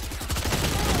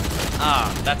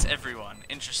 Ah, that's everyone.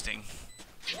 Interesting.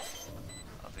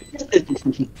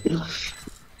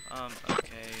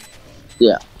 Okay.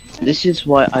 Yeah. This is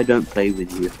why I don't play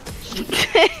with you.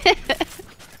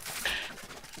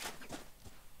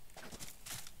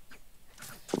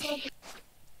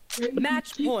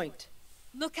 Match point.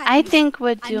 Look at I me. think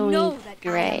we're I know doing that I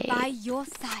great. am by your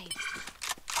side.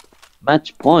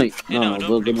 Match point. Hey, No, no,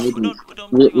 we're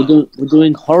we're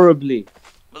doing horribly.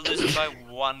 We're losing by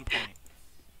 1 point.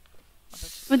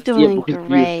 We're doing because you-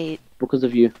 great. Because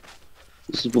of you.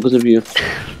 This is because of you.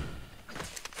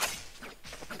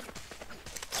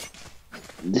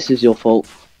 This is your fault.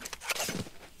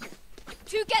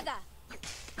 Together.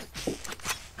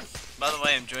 By the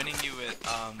way, I'm joining you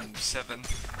at 7.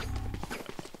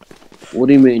 What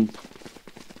do you mean?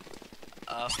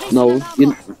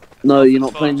 No, you're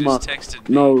not playing just Muck. texted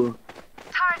me. No,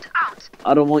 Turret out.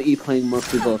 I don't want you playing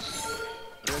Muck with us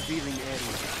revealing area.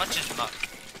 How much is Muck?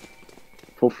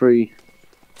 for free.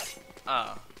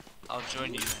 Ah, I'll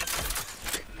join you then.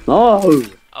 No.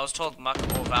 I was told Muck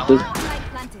or Valorant. Light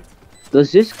planted.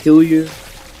 Does this kill you?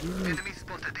 Enemy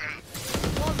spotted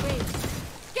A. Wall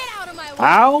raised. Get out of my way.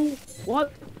 Ow!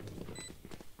 What?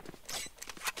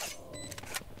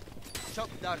 Shock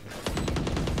dart.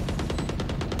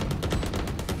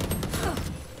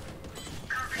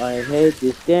 I hate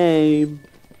this game.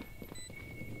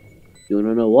 You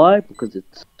wanna know why? Because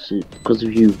it's because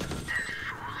of you.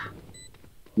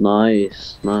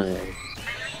 Nice.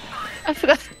 I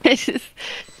forgot. I just.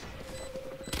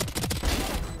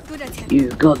 Good attempt. You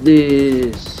got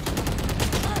this.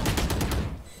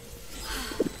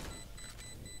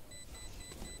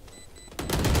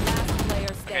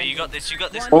 got this. You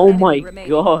got this. One Oh enemy my remaining.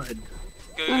 god.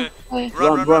 Go, go. Wait.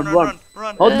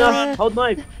 Run. Hold knife, hold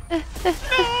knife.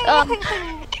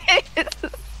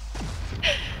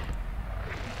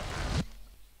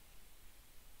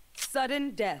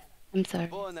 Sudden death. I'm sorry.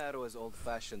 Bow and arrow is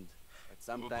old-fashioned, but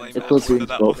sometimes blame It It was was his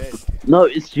that fault. one. No,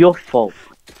 it's your fault.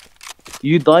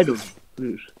 You died of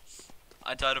it.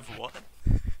 I died of what?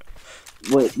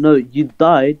 Wait, no, you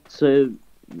died, so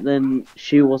then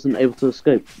she wasn't able to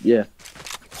escape. Yeah.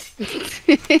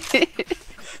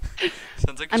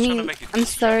 Sounds like I he's trying to mean, make a I'm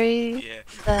diss track. sorry Yeah.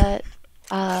 that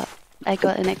I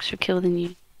got an extra kill than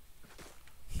you.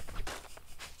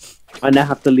 I now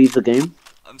have to leave the game.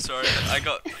 I'm sorry. I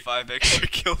got 5 extra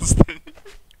kills than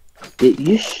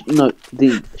you. No,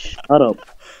 D, shut up.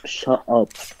 Shut up.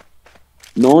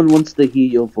 No one wants to hear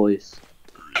your voice.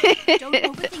 Don't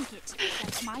overthink it.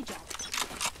 That's my job.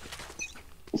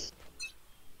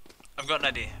 I've got an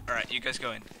idea. Alright, you guys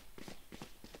go in.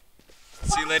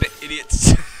 See you later,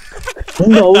 idiots.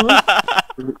 No.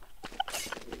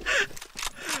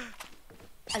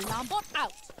 Alarm bot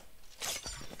out.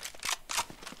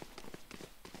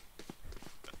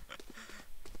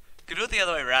 Could do it the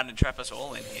other way around and trap us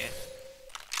all in here.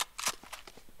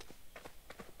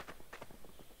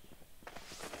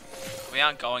 We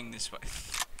aren't going this way.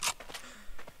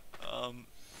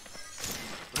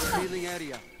 Revealing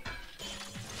area.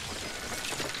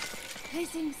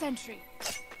 Placing sentry.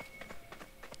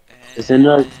 Is there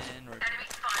no- and rotate.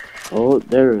 Oh,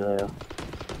 there they are.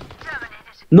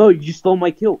 No, you stole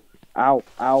my kill. Ow,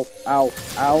 ow, ow,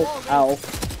 ow, ow.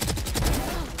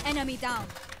 Enemy down.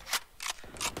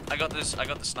 I got this. I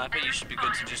got the sniper. You should be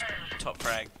good to just top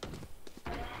frag.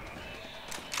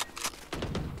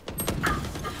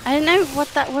 I don't know what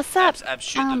that. What's that? Abs,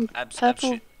 shoot them. Abs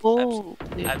purple shoot. ball.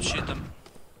 Abs shoot them.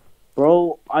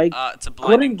 Bro, I It's a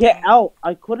blinding couldn't get thing. out.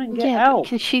 I couldn't get Yeah, but out.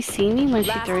 can she see me when she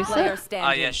Last throws player it?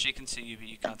 standing. Yeah, she can see you, but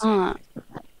you can't see.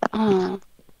 Oh.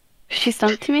 She's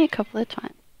done it to me a couple of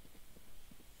times.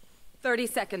 30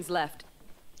 seconds left.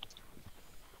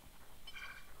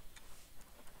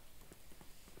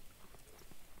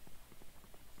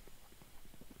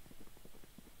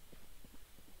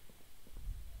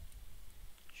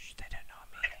 Shh, they don't know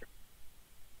I'm here.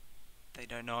 They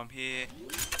don't know I'm here.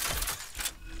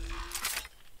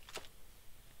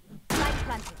 Light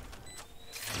planted.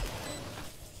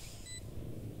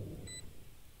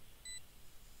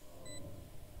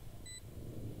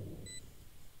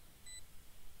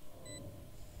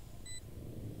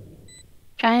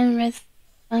 Try and res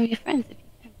one of your friends if you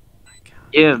can. I can't.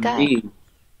 Yeah, Guy. me.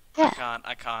 Yeah.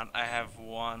 I can't. I have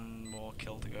one more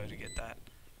kill to go to get that.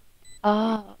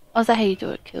 Oh, is that how you do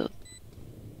it? Kills.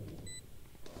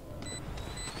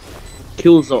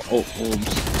 Kills are orbs.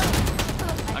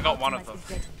 I got one of them.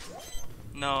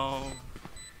 No.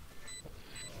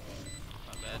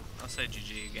 My bad. I'll say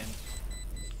GG again.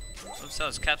 Oops, that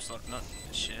was caps lock, not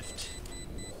shift.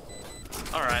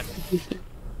 Alright.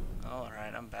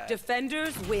 Alright, I'm back.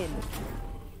 Defenders win.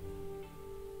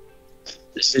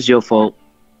 This is your fault.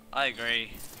 I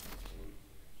agree.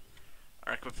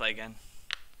 Alright, we play again.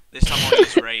 This time I'll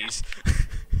use Raze.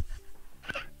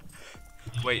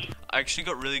 Wait, I actually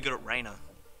got really good at Reyna.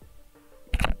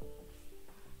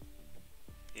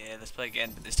 Yeah, let's play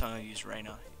again, but this time I'll use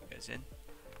Reyna. You guys in?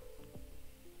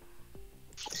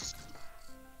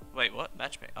 Wait, what?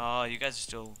 Matchmake? Oh, you guys are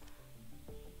still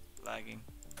lagging.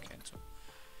 Cancel.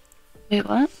 Wait,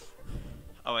 what?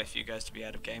 I'll wait for you guys to be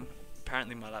out of game.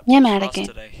 Apparently my laptop's Yeah, I'm out of fast game.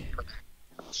 today.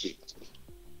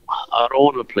 I don't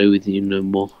want to play with you no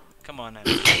more. Come on,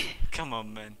 Abby. Come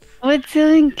on, man. We're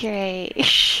doing great.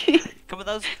 Come on,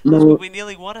 that No. was we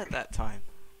nearly won at that time.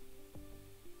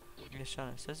 Yeah,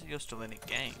 Sharna, it says that you're still in a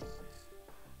game.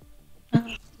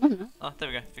 I don't know. Oh, there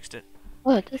we go. Fixed it.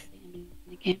 Oh, it does say in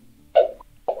the game.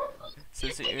 It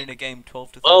says that you're in a game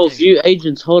 12 to 13. Oh, view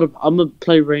agents, hold up. I'm gonna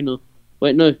play Reyna.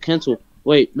 Wait, no, cancel.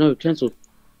 Wait, no, cancel.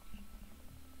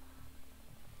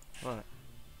 What?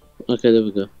 Okay, there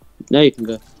we go. Now you can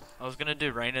go. I was gonna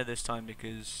do Reyna this time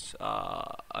because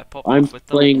I popped I'm off with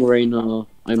them. playing Reyna.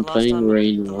 I'm The last playing time- The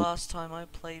Reyna. last time I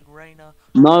played Reyna.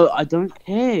 No, I don't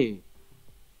care.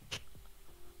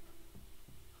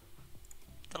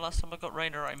 The last time I got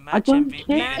Reyna, I I match don't MVP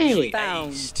care. and nearly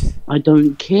Found. aced. I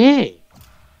don't care.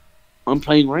 I'm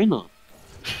playing Reyna.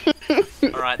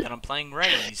 Alright, then I'm playing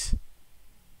Raze.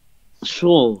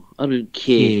 Sure, I don't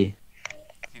care.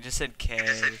 You just said care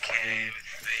with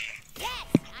V.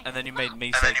 And then you made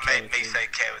me say care with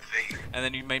V. And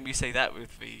then you made me say that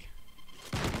with V.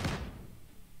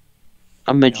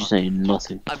 I meant you saying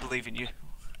nothing. I believe in you.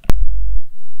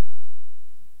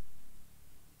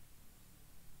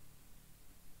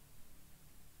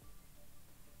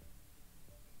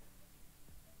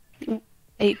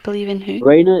 believe in who?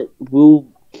 Reina will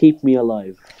keep me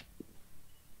alive.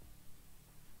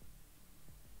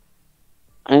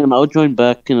 And I'll join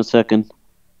back in a second.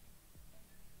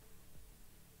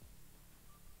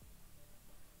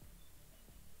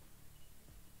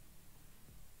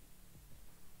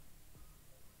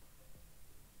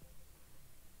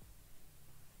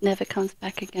 Never comes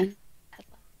back again.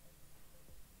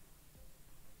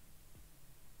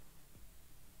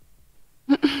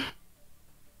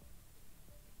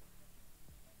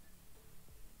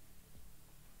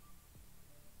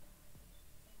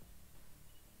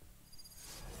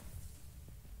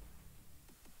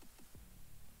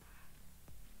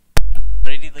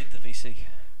 Where did he leave the VC?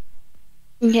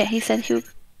 Yeah, he said he would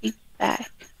be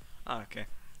back. Oh, okay.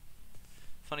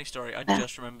 Funny story, I Yeah.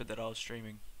 just remembered that I was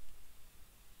streaming.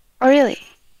 Oh, really?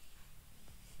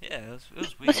 Yeah, it was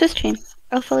weird. What's your stream?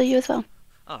 I'll follow you as well.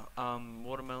 Oh,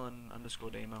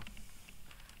 watermelon_demo.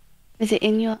 Is it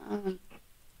in your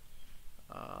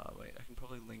Wait, I can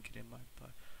probably link it in my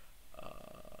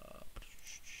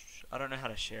I don't know how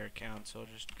to share accounts, so I'll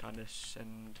just kind of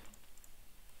send.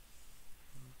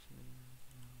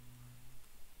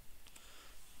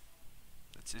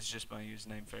 It's just my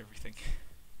username for everything.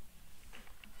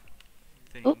 I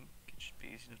think Oh. it should be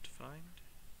easy enough to find.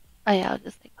 Oh yeah, I'll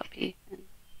just like copy.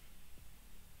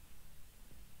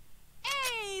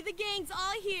 Hey, the gang's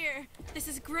all here. This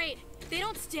is great. They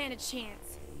don't stand a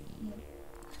chance.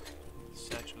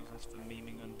 Satchels, that's for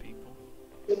memeing on people.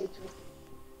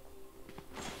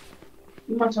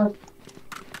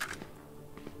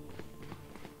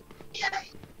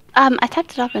 I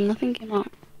tapped it up and nothing came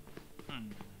up.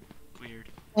 Weird.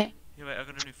 Wait. Yeah, wait, I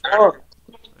got a new phone.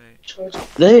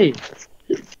 Wait.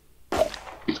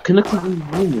 They connect with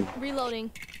me.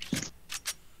 Reloading.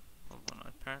 Hold on,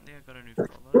 apparently I got a new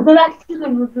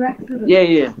follow.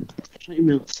 Yeah. Check your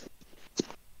mail.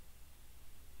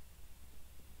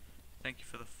 Thank you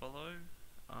for the follow.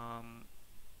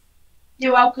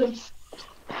 You're welcome.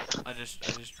 I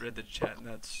just read the chat and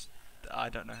I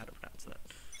don't know how to pronounce that.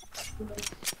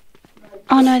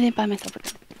 Oh no, I didn't buy myself a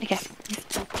gun. Okay.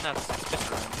 No, it's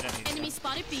just around. You don't need Enemy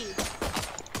spotted B.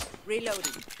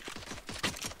 Reloading.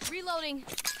 Reloading.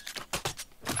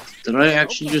 Did I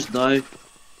actually just die?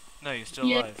 No, you're still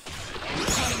alive.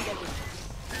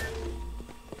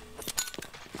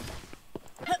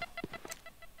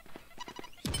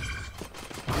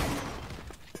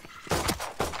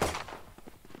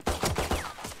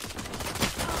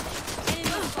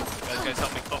 Guys,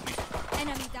 help me, help me.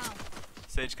 Enemy down.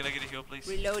 Sage, can I get a heal, please?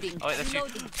 Reloading. Oh wait, that's you.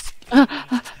 Reloading.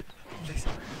 Please.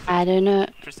 I don't know.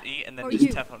 Press E and then Or just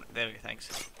you. tap on it. There we go, thanks.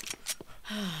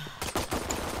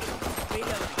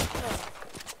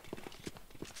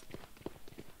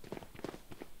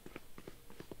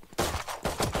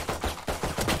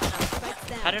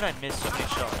 How did I miss so many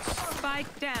shots?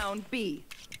 Spike down B.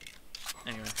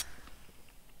 Anyway.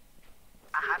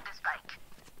 I have the spike.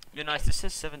 You're nice, this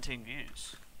says 17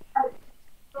 views.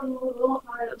 Hello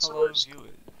viewers.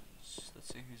 Let's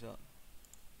see who's up.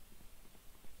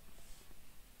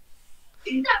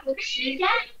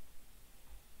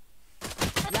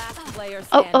 Last player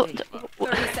Oh, standing. oh,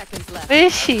 30 seconds left. where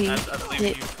is she? I believe in Yeah,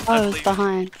 you. I was believe in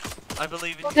behind. you. I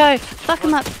believe in you. Go, Just fuck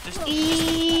him up. Just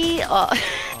Oh.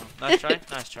 Oh, nice try,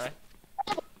 nice try.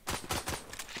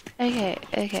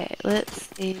 Okay,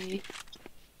 let's see.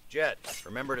 Jet,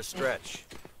 remember to stretch.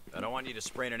 I don't want you to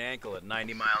sprain an ankle at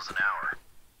 90 miles an hour.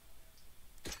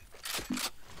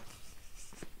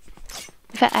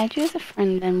 If I add you as a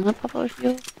friend, then will it pop up with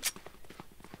yours?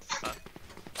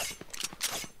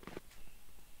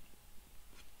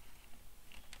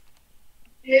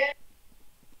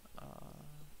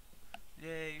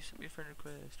 Yeah, you sent me a friend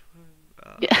request. Woo.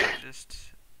 Yeah. Just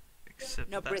accept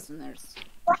No that. prisoners.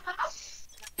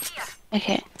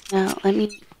 Okay, now let me.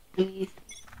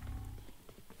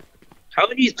 How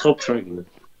are you top triangle?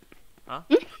 Huh?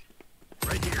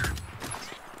 Right here.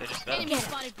 They just better. Enemy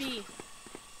spotted B.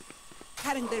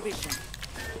 Cutting their vision.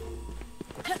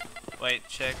 Wait,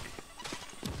 check.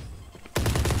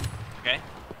 Okay.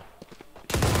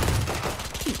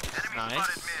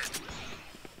 Nice.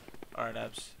 Alright,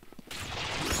 Abs.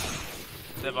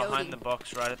 They're behind the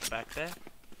box right at the back there.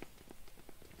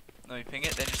 Let me ping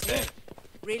it, they're just there.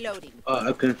 Reloading. Oh,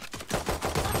 okay.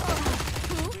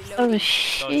 Oh Reloading.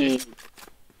 shit.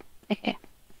 Okay.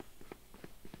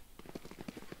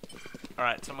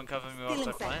 Alright, someone cover me whilst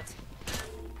I plant.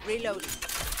 Reloading.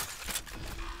 Spike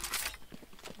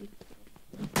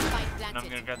And I'm planted.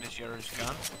 gonna grab this Yoru's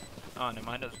gun. Oh, never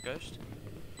mind, that was a ghost.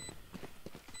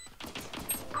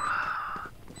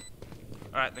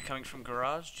 Alright, they're coming from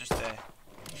garage, just there.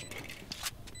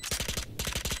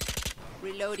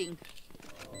 Reloading.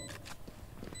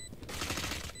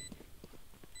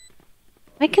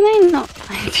 Why can I not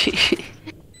find you?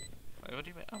 Wait, what do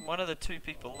you mean? I'm one of the 2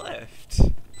 people left.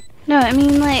 No, I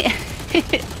mean like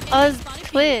on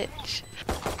Twitch.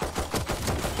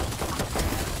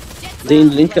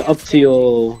 Dean, link it up to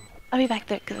your. I'll be back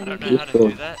there because I I don't need know to. how to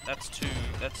do that. That's too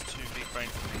big brain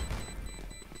for me.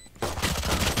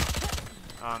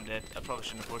 Oh, I'm dead. I probably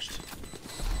shouldn't have pushed.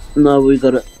 No, we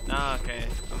got it. Ah, okay.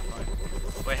 I'm fine.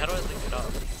 Wait, how do I link it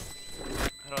up?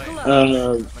 How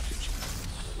do I...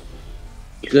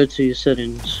 Go to your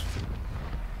settings.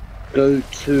 Go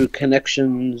to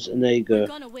connections, and there you We're go.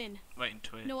 gonna win. Wait in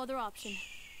Twitch. No other option.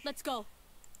 Let's go.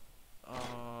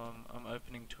 I'm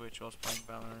opening Twitch whilst playing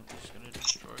Valorant. It's gonna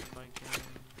destroy my game.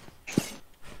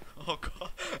 Oh god.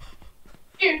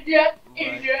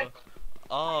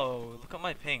 Oh, look at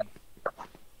my ping. I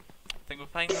think we're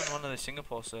playing on one of the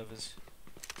Singapore servers.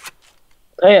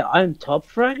 Hey, I'm top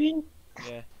fragging?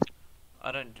 Yeah.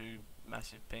 I don't do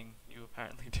massive ping. You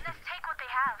apparently do. Take what they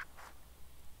have.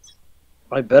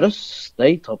 I better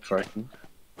stay top fragging.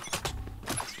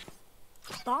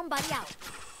 Bomb buddy out.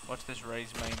 Watch this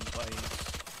Raze main plays.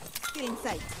 Feeling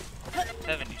sight.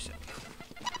 Heaven, you said.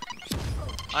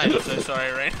 I am so sorry,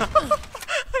 Raina.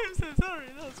 I'm so sorry.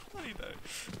 That was funny though.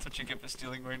 That's what you get for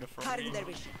stealing Raina from Cutting me. their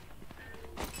vision.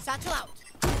 Satchel out.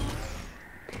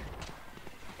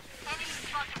 Enemy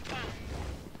spotted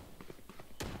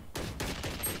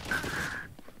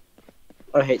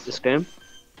A. I hate this game.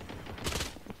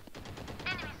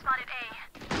 Enemy spotted A.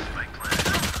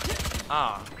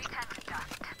 Ah. Return to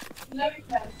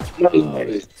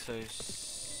dust. So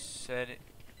set it.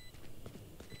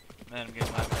 Man, I'm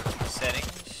getting my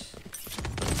settings.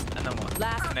 And then what?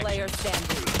 Last player Connections.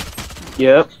 standing.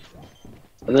 Yep.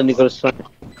 And then you gotta sign.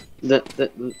 There.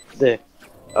 Those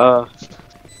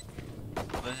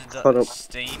Hold are up.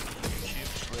 Steam,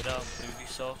 YouTube, Twitter,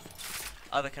 Ubisoft,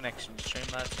 other connections,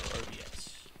 Streamlabs or OBS.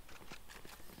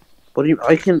 What do you?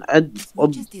 I can add As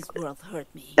much as this world hurt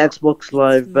me, Xbox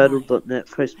Live, mine. Battle.net, and I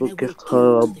Facebook will Gift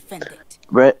kill to Hub, defend it.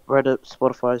 Reddit,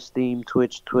 Spotify, Steam,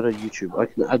 Twitch, Twitter, YouTube. I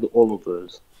can add all of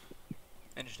those.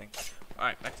 Interesting.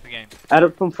 Alright, back to the game. Add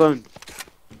it from phone.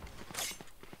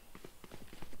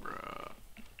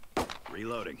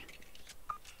 Reloading.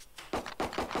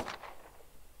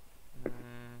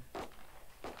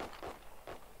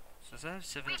 So I have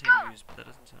 17 views, but that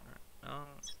doesn't sound right.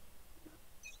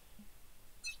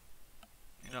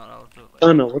 You know what, I'll do it later.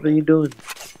 Anna, what are you doing?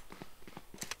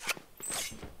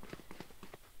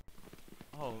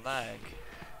 Oh, lag.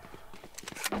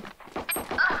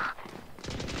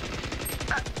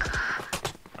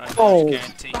 Right, Oh.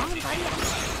 guaranteed.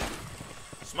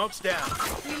 Smoke's down.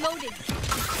 Reloading.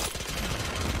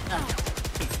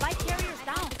 Spike carriers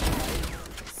down.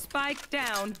 Spike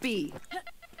down B.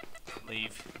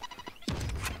 Leave.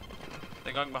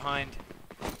 They're going behind.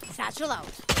 Satchel out.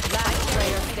 Last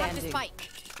player Have the standing. spike.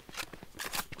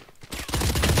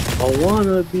 I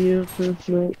wanna be a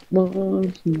perfect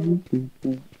one.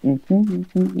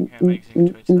 Can't make Twitch,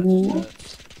 that just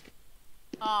hurts.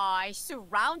 Oh,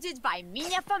 surrounded by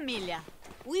minha família.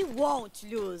 We won't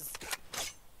lose.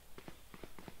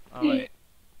 Oh wait,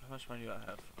 how much money do I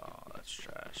have? Oh, that's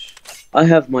trash. I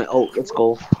have my ult. Let's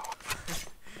go.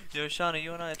 Yo, Sharna,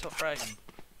 you and I are top fragging.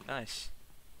 Nice.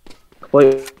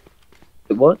 Wait,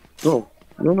 what? No.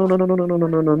 No.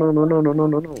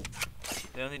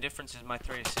 The only difference is my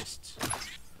 3 assists.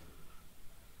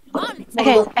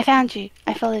 Okay, I found you.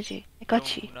 I followed you. I got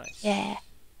Oh, you. nice. Yeah.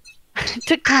 It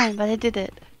took time, but I did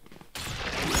it.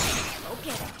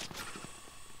 Okay.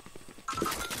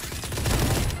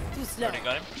 Too slow. Already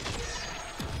got him.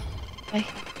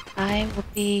 I will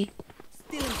be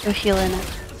Still in your healer now.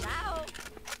 Ciao.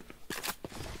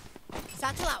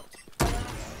 Satchel out.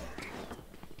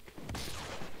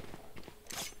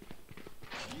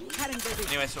 Cutting their vision.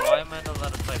 Anyway, so why am I not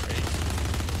allowed to play Raze?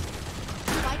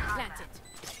 Spike planted.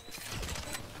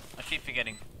 I keep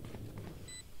forgetting.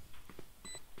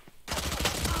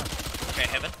 Okay,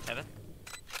 Heaven.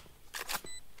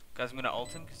 Guys, I'm gonna ult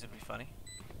him because it'd be funny.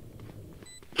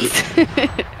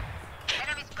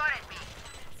 Enemy spotted me.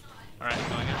 Alright,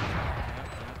 going up.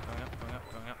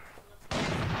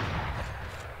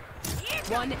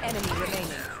 One enemy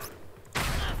remaining.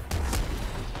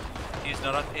 He's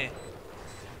not up here.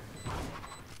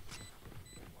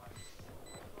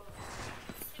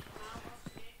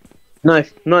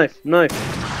 Knife. Dude, they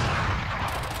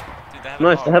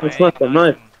Nice, they have a sniper,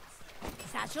 knife.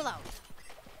 Satchel out.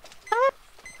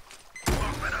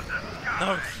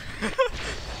 No!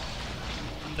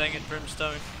 Dang it,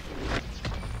 Brimstone.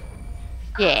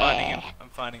 Yeah. I'm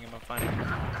finding him.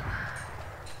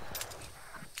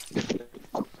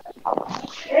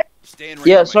 Stay in range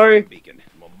Yeah, of my sorry. beacon.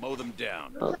 We'll mow them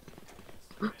down.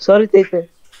 Sorry, Tete.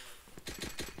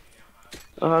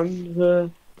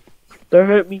 Don't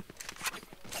hurt me.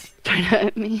 Don't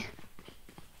hurt me.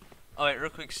 Oh wait, real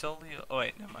quick, sell the. Oh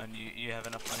wait, never mind. You have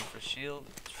enough money for a shield.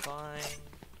 It's fine.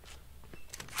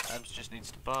 Abs just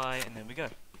needs to buy, and then we go.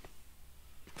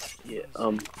 Yeah.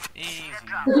 Easy.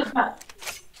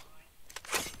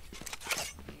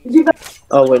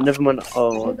 Oh wait, never mind.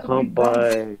 Oh, I can't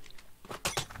buy.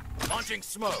 Launching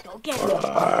smoke. Go get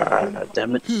it.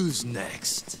 Damn it. Who's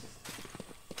next?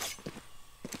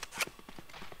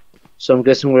 So I'm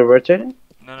guessing we're rotating.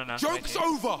 No. Joke's wait,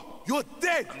 over. You're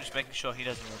dead. I'm just making sure he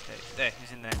doesn't rotate. There,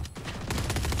 he's in there.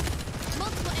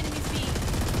 Multiple enemies B.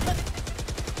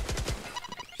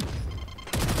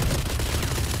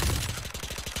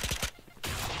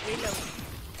 Reload.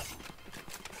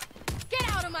 Get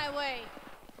out of my way.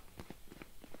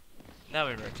 Now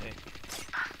we rotate.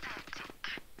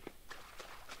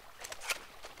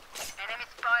 Enemy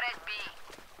spotted B.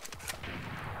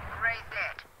 Raise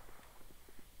dead.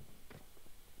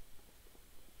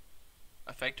 I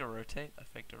faked a rotate.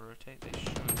 They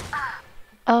should.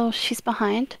 Oh, she's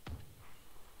behind.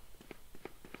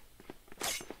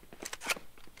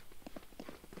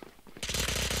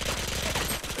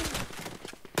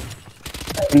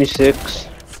 $26.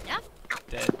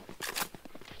 Dead.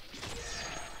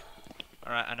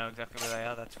 Alright, I know exactly where they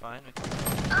are, that's fine.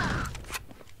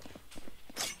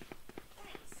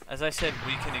 As I said,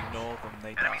 we can ignore them,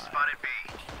 they die.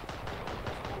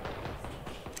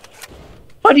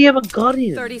 Why do you have a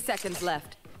guardian? 30 seconds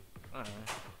left. I don't know.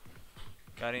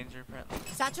 Guardians are apparently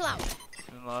Satchel out.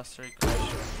 in the last 3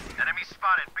 questions. Enemy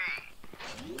spotted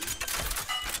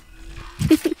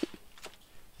B.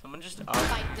 Someone just asked.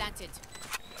 Fight planted.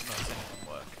 I'm not saying it can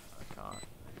work. I can't.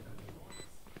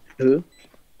 Who?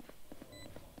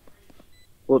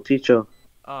 What teacher?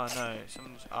 Oh no,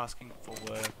 someone's asking for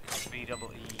work.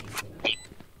 B-double-E.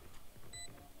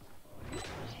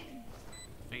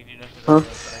 But you do know who Huh?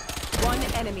 that is, right? One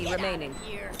enemy remaining.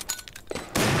 Here.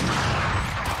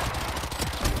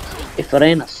 If it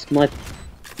ain't a sniper,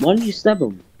 why don't you stab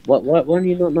him? Why do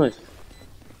you not know?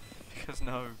 Because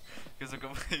no. Because I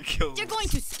got my kills. You're going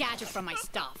to scatter from my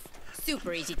stuff.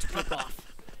 Super easy to pick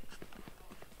off.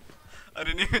 I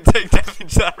didn't even take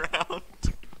damage that round.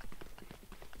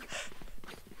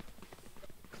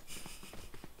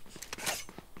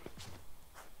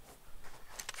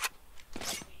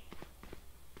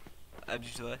 Are you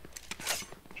still there?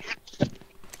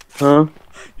 Huh?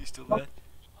 You still there?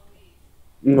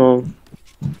 No.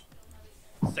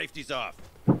 Safety's off.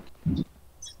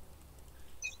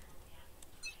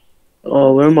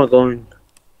 Oh, where am I going?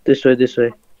 This way.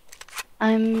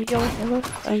 I'm your hero.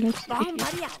 I'm going to Bomb you.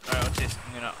 buddy out. Alright, what's this?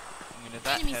 I'm gonna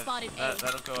that Enemy have, spotted A.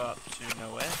 that'll go up to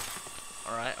nowhere.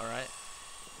 Alright.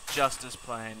 Just as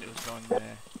planned, it was going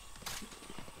there.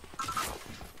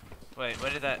 Wait,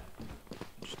 where did that...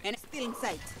 And it's still in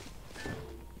sight.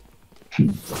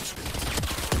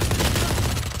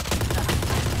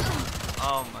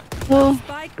 Oh my... Oh,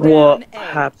 Spike What down A.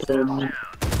 happened?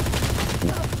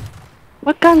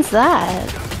 what gun's that?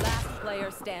 Last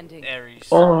player standing. Aries.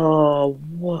 Oh,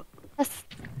 what? That's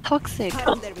toxic.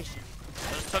 Cutting their vision.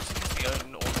 Those toxic is the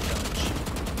own all damage.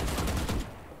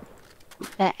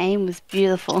 That aim was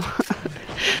beautiful.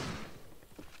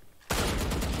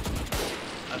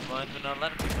 I've learned we're not allowed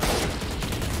to pick up.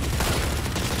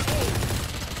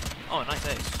 Oh, nice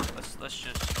ace.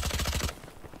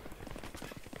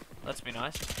 Let's be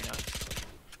nice.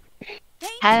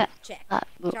 Had, Check.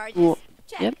 well,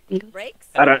 yep. Breaks.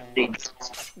 I don't need.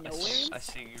 Nowhere. I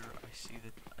see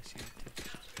the text.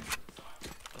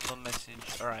 The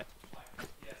message. Alright.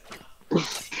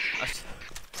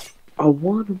 I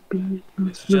wanna be.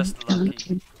 It's just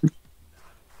lucky.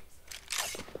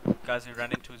 Guys, we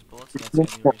ran into his bullets, and that's the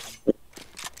only reason.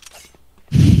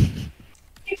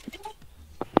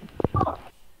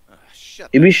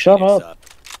 Maybe shut up.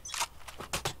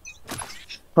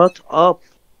 Shut up.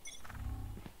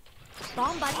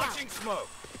 Bomb buddy out. Launching smoke.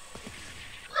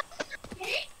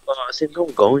 Oh, I think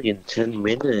I'm going in 10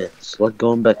 minutes. Like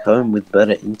going back home with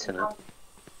better internet.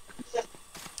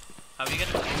 How are you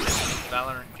gonna do this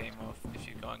Valorant game off if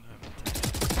you're going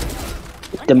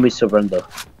home? Then we surrender.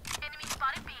 Enemy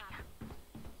spotted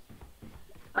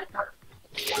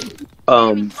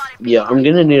B. Yeah, I'm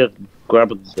gonna need to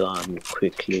grab a gun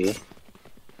quickly.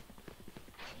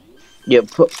 Yeah,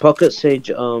 pocket sage,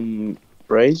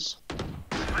 raise.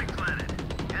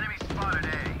 Enemy spotted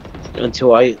A.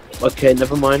 Until okay,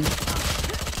 never mind.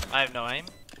 I have no aim.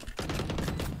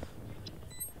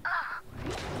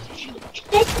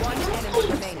 One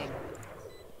enemy remaining.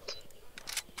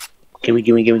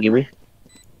 Gimme.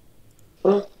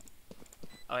 Oh,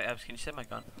 wait, James, can you set my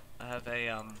gun? I have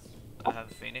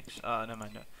a Phoenix. Never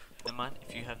mind. No. Never mind.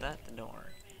 If you have that, then don't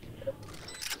worry.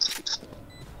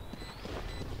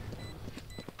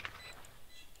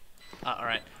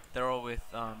 Alright. They're all with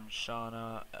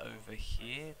Sharna over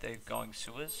here. They're going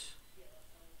sewers.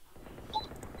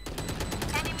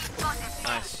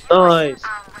 Nice. Nice.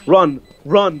 Run,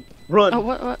 run, run. Oh,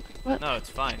 what? No, it's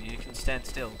fine. You can stand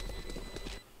still.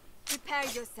 Prepare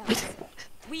yourselves.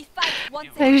 We fight once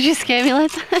You've Why would you scare me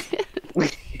like that?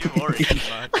 You worry too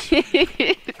much.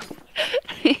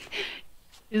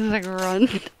 He's like, run.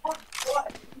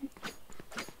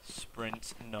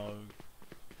 Sprint, no.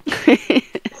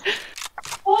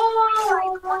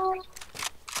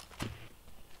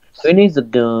 Who needs a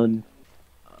gun?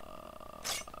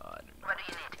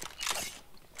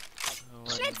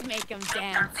 Let's make them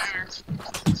dance.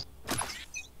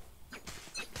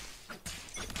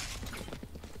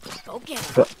 Go get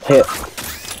him. Hit.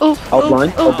 Oh,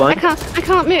 Outline, oh, outline. I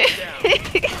can't move.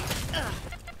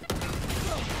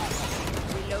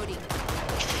 Reloading.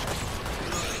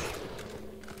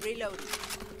 Reloading.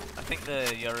 I think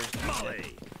the Yoru's dead.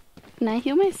 Can I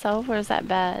heal myself, or is that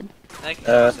bad? They can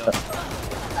kill themselves.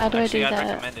 How do Actually, I I'd do that?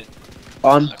 recommend it.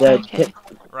 I'm dead. Okay.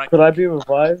 Right Could click. I be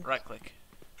revived? Right click.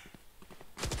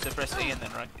 So press E and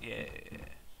then right. Yeah.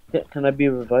 Yeah, can I be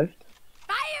revived?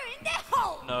 Fire in the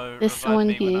hole. No, This revive one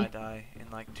me when here. I die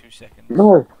in like 2 seconds.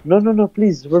 No,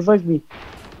 please revive me.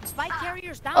 Spike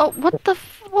carriers down. Oh, what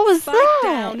was Spike that?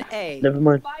 down A. Never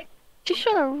mind. She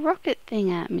shot a rocket thing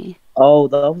at me. Oh,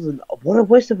 that was what a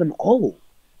waste of an ult.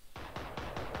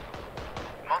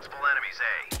 Multiple enemies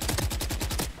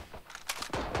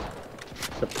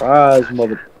A. Surprise,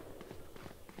 mother.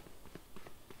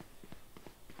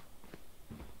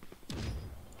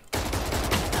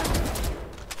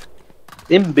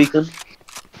 Dim beacon.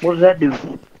 What does that do?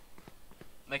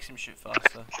 Makes him shoot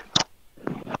faster.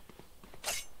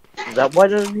 Is that why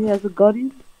the enemy has a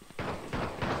guardian?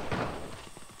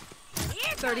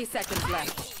 30 seconds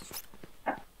left.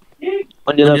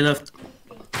 On your left.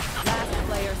 Last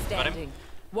player standing.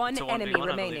 One It's a enemy 1v1, I believe in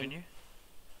remaining. you.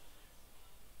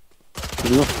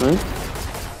 You look nice.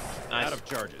 Nice. Out of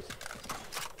charges.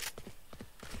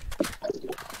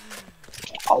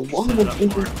 I wanna Set it up be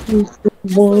for the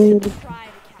one. try to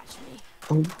catch me.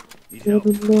 Need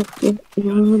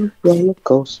help. Roller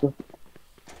coaster.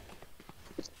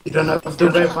 You don't have to do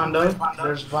Vandal.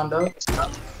 There's Vandal.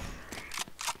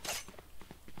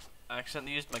 I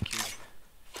accidentally used my cube.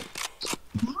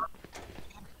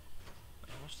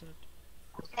 What's that?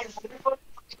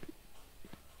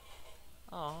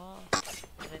 Aww,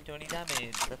 I didn't do any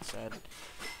damage. That's sad.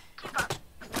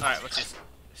 Alright, let's just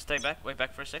stay back. Wait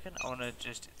back for a second. I want to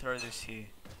just throw this here.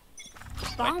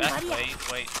 Wait back. Wait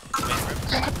for it.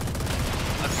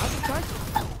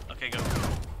 Okay, go.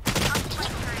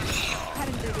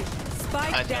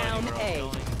 Spike down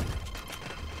A.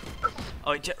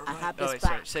 Oh, Jet I have revive. this Oh, wait,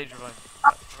 sorry. back. Sage revive.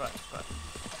 Right.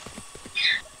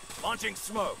 Launching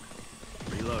smoke.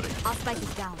 Reloading. Our spike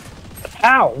is down.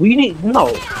 Ow, we need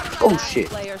no. Oh Last shit.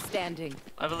 player standing.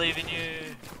 I believe in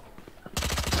you.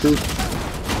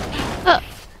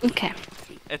 Okay.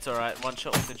 It's alright. One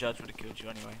shot with the judge would have killed you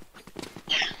anyway.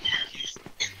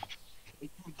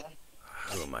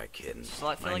 Who am I kidding? It's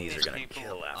like My feeling knees are these gonna people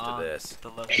kill after aren't this. the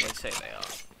level they say they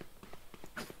are.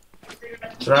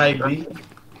 Try B.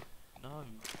 No.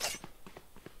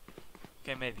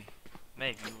 Okay, maybe.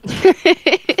 Maybe.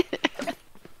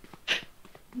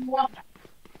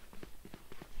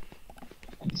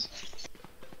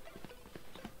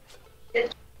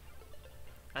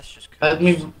 That's just cool. Let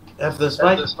me have the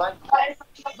spike.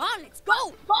 Come on, let's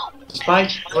go.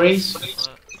 Spike, raise.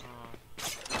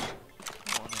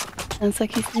 Sounds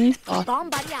like he's in his boss. Bomb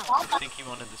buddy out. I think he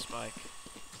wanted the spike.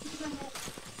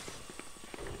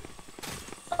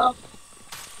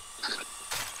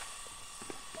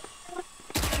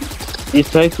 You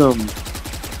take them.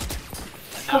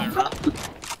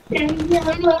 And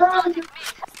now we run.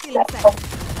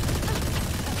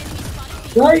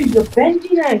 Why is the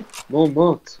benching it? No, I'm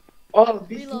not. Oh,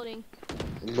 Reloading.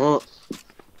 I'm not.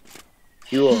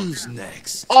 You are. Who's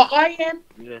next? Oh, I am.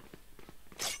 Yeah.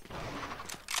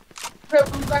 Yeah,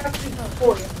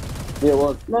 it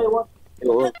was. No, it was. It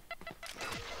was.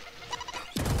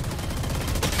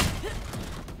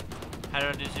 How do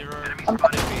I do 0?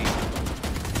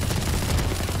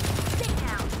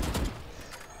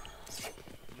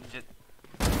 Jet.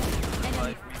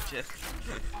 Revive me, Jet.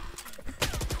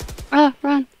 Ah,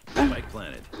 run. Spike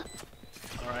planted.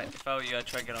 Alright, if I were you, I'd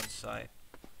try to get on site.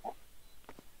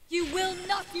 You will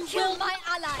not kill my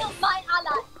ally.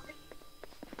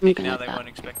 We're gonna Now they die. won't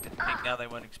expect it. Now they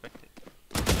won't expect it.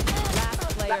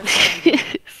 Last player standing.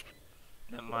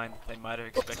 Never mind, they might have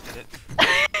expected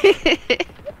it.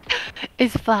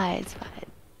 It's fine, it's fine.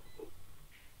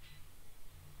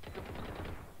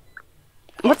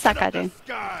 What's that guy doing?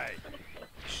 You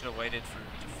should have waited for it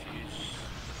to defuse.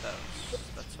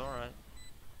 That's alright.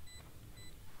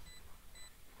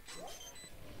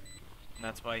 And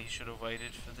that's why he should have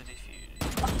waited for the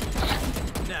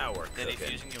defuse. Now we're They're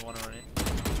cooking. defusing, you wanna run in?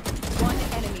 One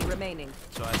enemy remaining.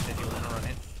 So I said you wanna run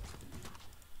in.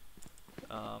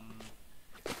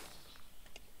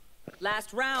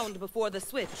 Last round before the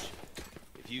switch.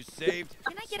 If you saved,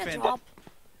 Can I get a spend drop?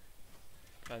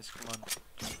 Guys, come on.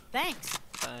 Thanks.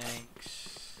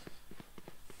 Thanks.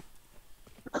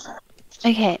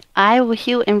 Okay, I will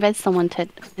heal and red someone to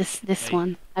this Hey.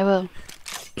 one. I will.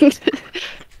 I'm just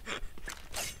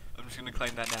gonna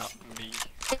claim that now. Me.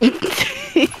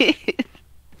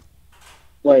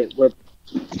 Wait, what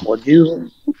do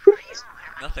you...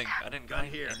 Nothing. I didn't Gun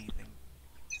claim here. anything.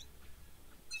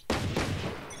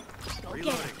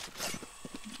 Reloading.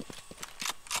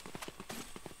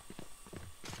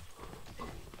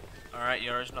 Alright,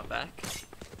 Yoro's not back.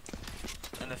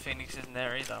 And the Phoenix isn't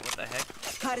there either. What the heck?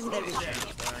 Cutting their These vision.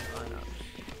 dudes, they're in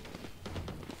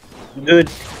lineups. Good.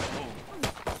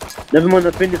 Oh, Never mind,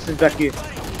 the Phoenix is back here.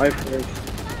 Hopefully.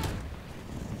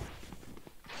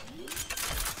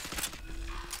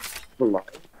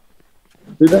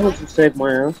 Who the hell just saved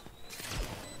my ass?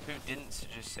 who didn't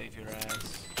just save your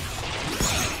ass?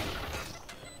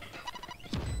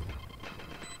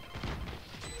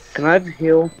 Can I have a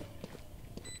heal?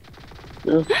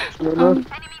 No? No?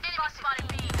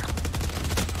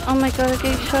 Oh my god,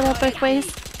 okay, shut up both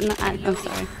ways. No, I'm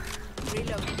sorry.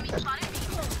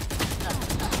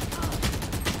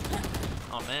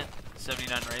 Oh man,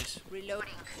 79 race.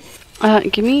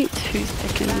 Give me 2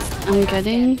 seconds. I'm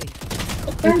getting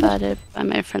invited by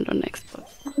my friend on Xbox.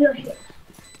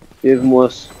 Even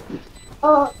worse.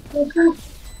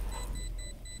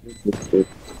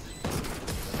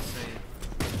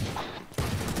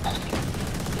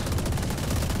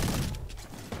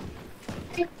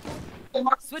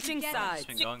 Switching sides. It's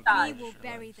been going We good, will just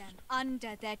bury them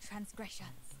under their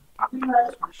transgressions.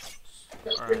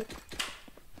 Alright.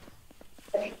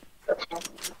 Hang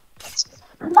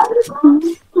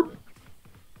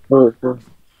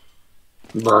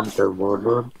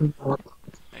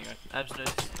on. Abs knows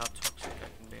how toxic I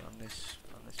can be on this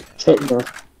map. Check now.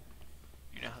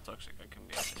 You know how toxic I can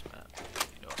be on this map.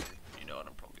 You know what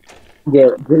I'm probably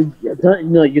gonna do. Yeah,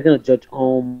 no, you're gonna judge.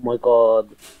 Oh my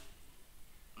god.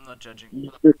 I'm not judging.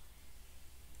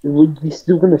 You're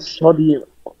still gonna shoddy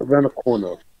around the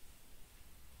corner.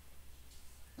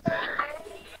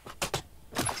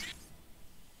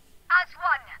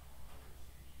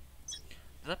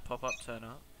 Does that pop-up turn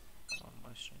up on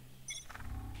my stream?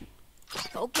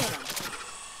 Go get him.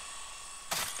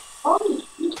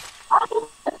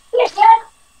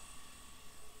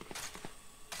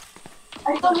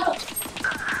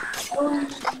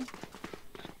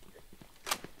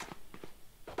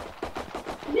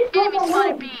 Enemy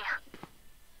spotted B.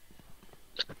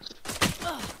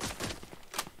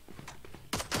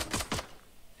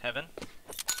 Heaven?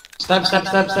 Step.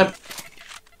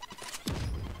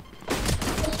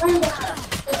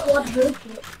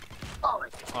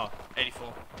 Oh,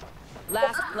 84.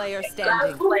 Last player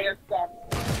standing.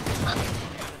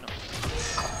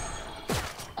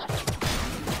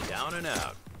 Down and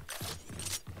out.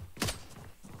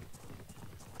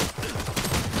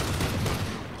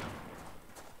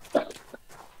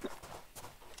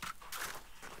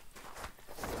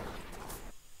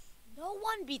 No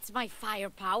one beats my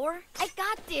firepower. I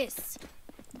got this.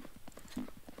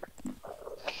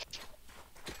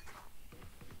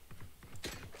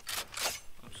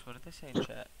 Oops, what did they say in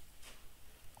chat?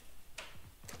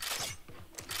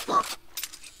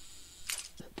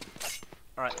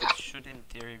 Alright, it should in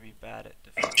theory be bad at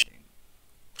defending.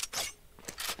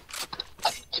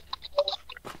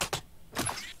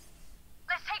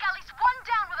 Let's take at least one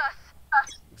down with us.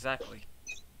 Exactly.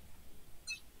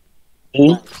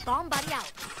 Bomb buddy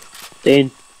out. Dane.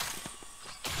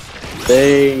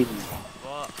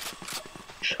 What?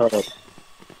 Shut up.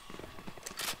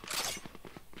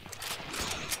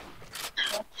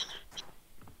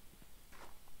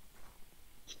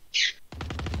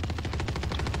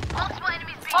 Multiple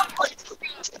enemies B.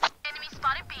 Enemy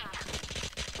spotted B.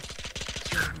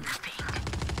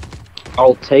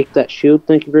 I'll take that shield,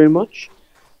 thank you very much.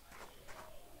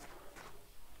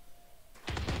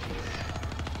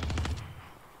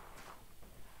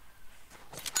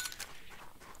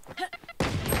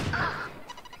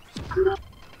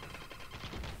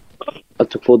 I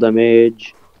took full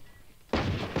damage.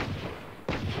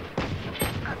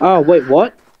 Oh, wait,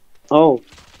 what? Oh,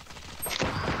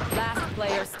 Last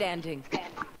player standing.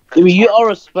 I mean, you are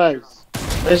a spaz.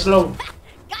 It's low.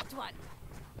 Got one.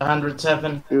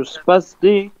 107. You're a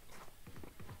spastic.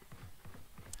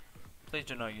 Please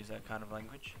do not use that kind of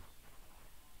language.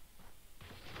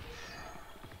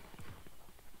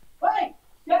 Spike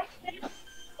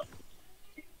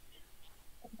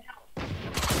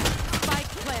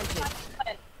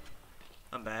planted.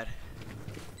 I'm bad.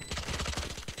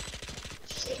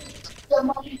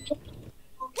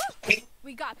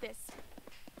 We got this.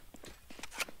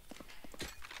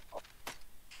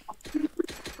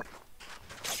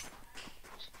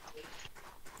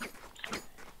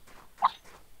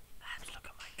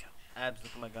 Abs,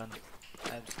 look at my gun.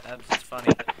 Abs, it's funny.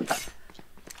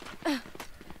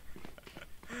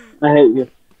 I hate you.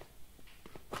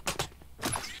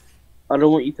 I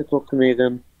don't want you to talk to me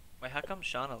again. Wait, how come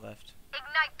Sharna left?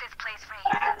 Ignite this place for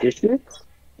you. Did you?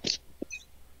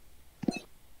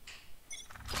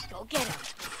 Go get him.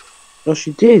 No,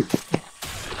 she did.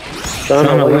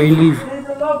 Sharna, why you leave?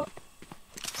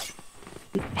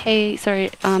 Hey, sorry,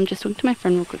 just talking to my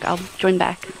friend real quick. I'll join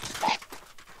back.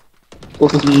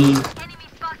 Okay. Enemy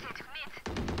spotted mid.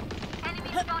 Enemy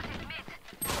spotted mid.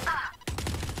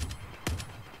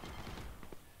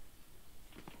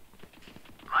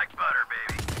 Like butter,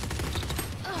 baby.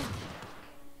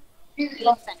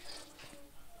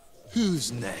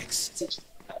 Who's next?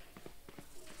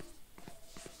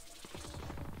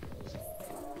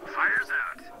 Fire's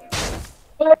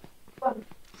out.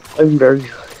 I'm very,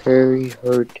 very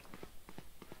hurt.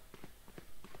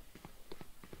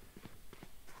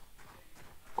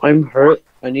 I'm hurt.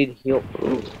 I need heal.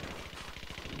 Ooh.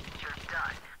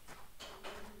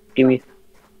 Give me.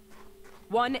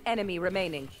 One enemy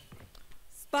remaining.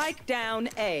 Spike down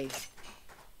A.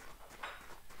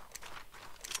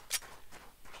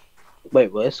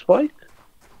 Wait, where's Spike?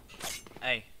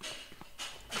 Hey.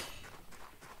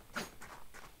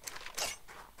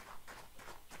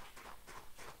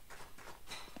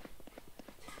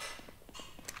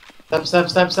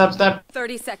 Step.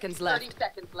 30 seconds left.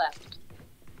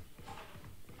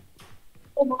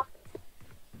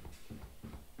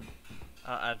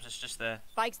 Abs is just there.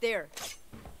 Spike's there.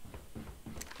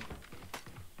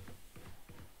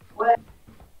 What?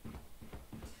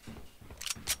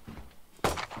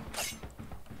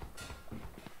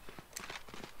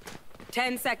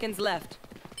 10 seconds left.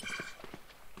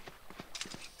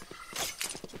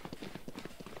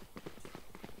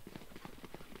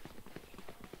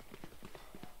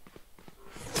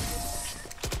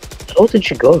 How did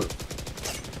she go?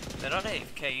 They're not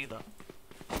AFK either.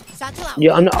 Satchel out.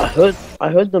 Yeah, I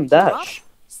heard them dash.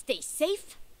 Stay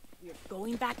safe. We're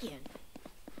going back in.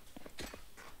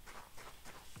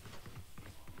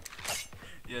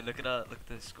 Yeah, look at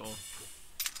the score.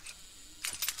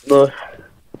 No.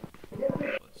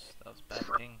 That was bad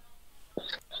ping.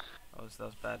 That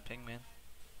was bad ping, man.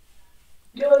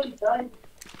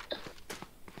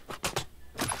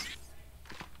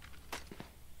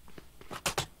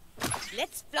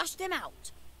 Let's flush them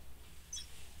out.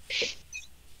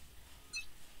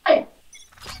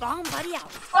 Bomb buddy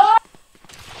out.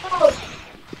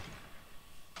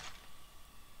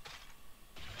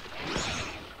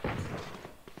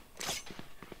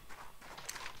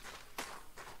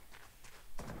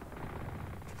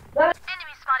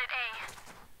 Enemy spotted A.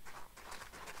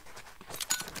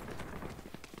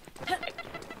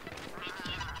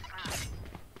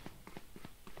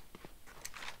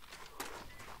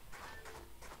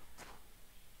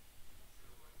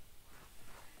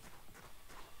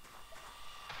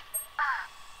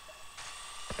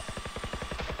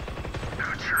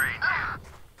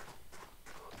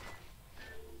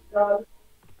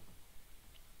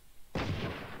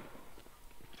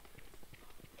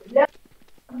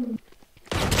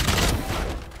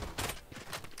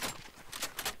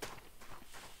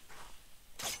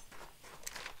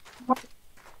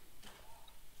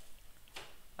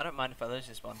 I don't mind if I lose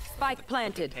this one. Spike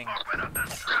planted. Ping.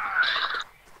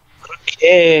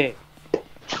 Okay.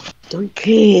 Don't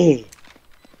care.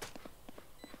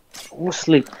 Go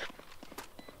sleep.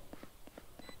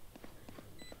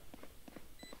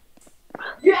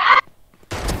 Yeah.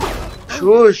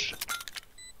 Shush.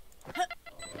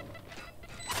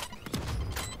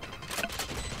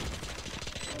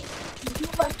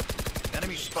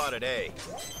 Enemy spotted A.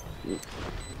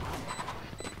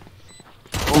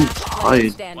 I'm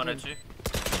tired. 102.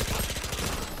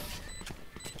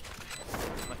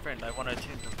 My friend, I 102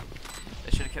 them.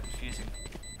 They should have kept defusing.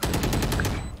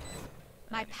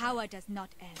 My power does not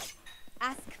end.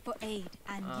 Ask for aid,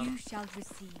 and you shall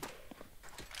receive.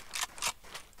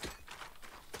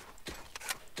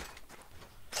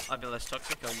 I'll be less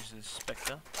toxic, I'll use this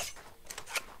Spectre.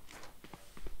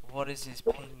 What is his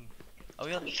ping? Are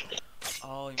we on...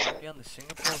 Oh, he might be on the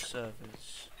Singapore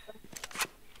servers.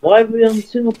 Why are we on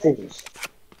Singapore?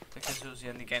 Because it was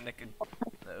the only game that could...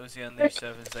 It was the only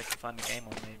servers they could find the game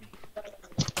on, maybe.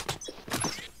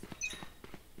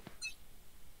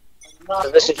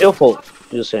 So this is your fault,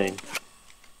 you're saying?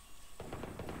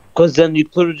 Because then you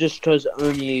could have just chose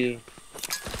only...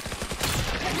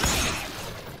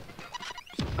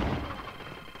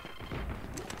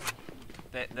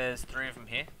 There's 3 of them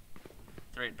here.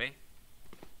 3 at B.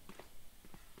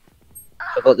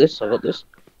 I got this, I got this.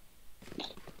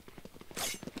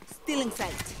 Still in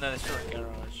sight. No, there's still a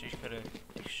garage. You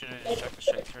should have just chucked it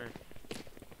straight through.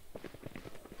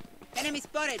 Enemy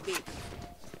spotted, B.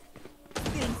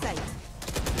 Still in sight.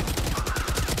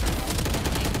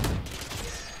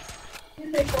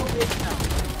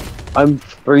 I'm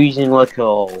freezing like a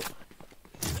hole.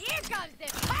 Here comes the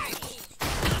party.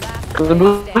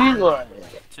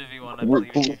 2v1, I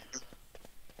believe.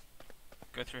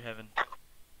 Go through heaven.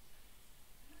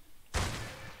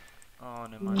 Oh,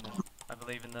 never mind. I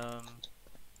believe in them.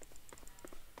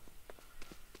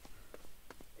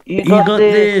 You got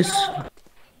this.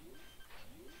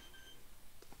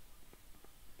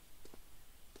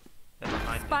 They're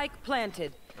behind. Spike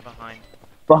planted. They're behind.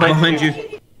 Behind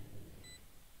you.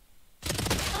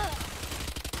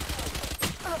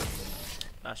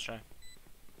 Nice try.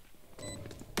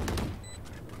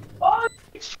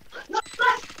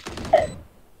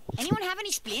 Anyone have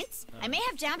any splints? No. I may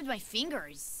have jammed my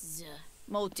fingers.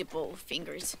 Multiple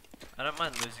fingers. I don't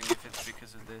mind losing if it's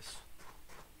because of this.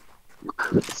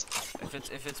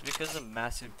 If it's because of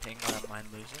massive ping, I don't mind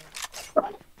losing.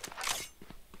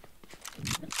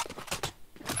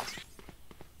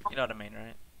 You know what I mean,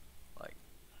 right? Like,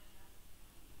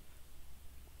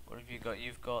 what have you got?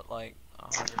 You've got like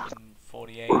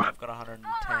 148. I've got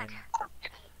 110.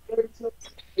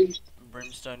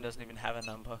 Brimstone doesn't even have a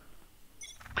number.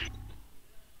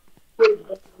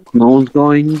 No one's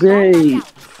going big.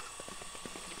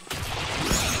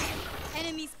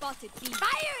 Enemy spotted.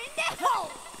 Fire in the hole!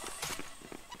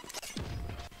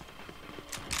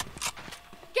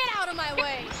 Get out of my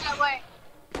way!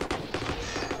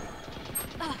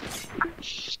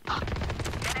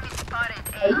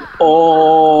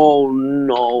 Oh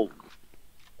no.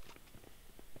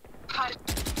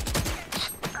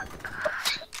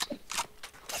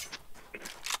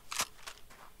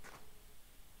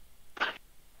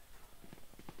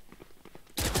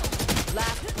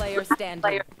 Last player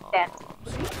standing. Oh, that's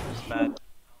bad.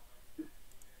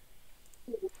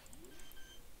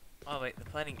 Oh wait, they're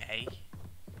planning A?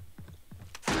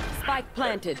 Spike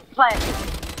planted.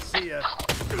 See ya.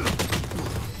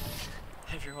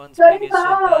 Everyone's ping is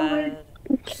so bad.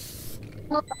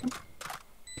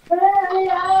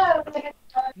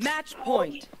 Match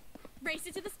point. Race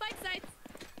it to the spike sites.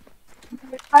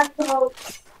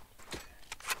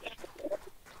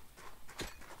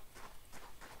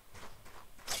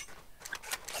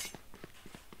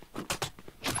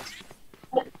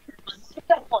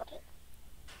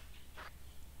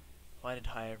 Why did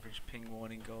high average ping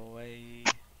warning go away?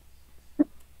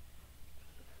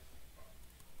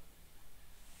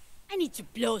 I need to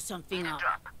blow something up.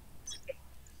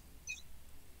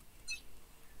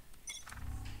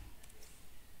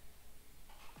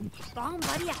 Bomb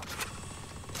buddy out.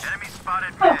 Enemy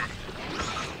spotted mid.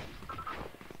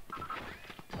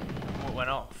 What went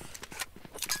off?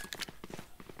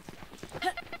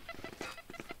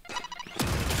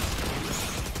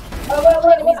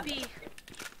 Enemies B.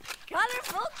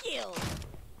 Colorful kill.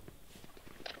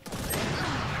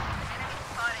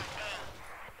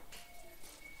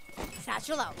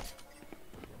 Satchel out.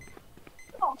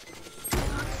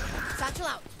 Satchel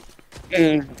out.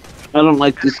 I don't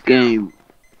like this game.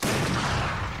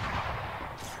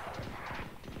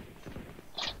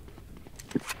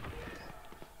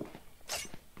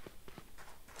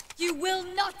 You will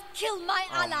not kill my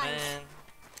Oh allies. man.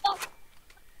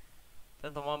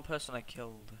 They're the one person I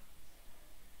killed.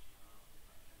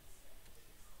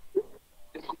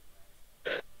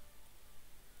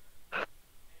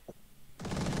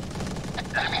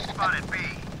 Spotted B.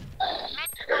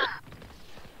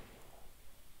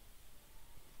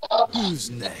 Who's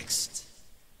next?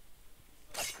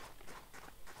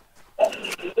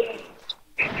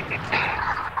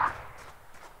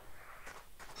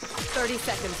 30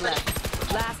 seconds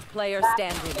left. Last player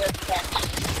standing.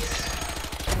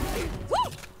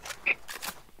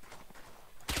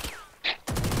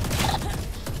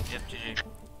 Yep, GG.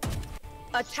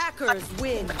 Attackers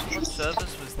win. What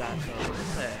service was that though?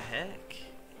 What the heck?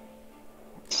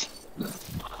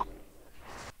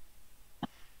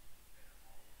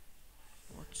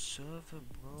 whatever,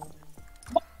 bro.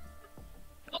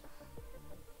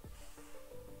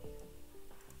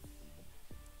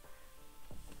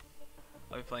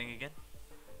 Are we playing again?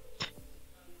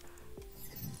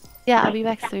 Yeah, I'll be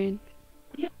back soon.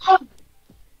 Was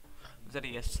that a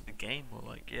yes to the game or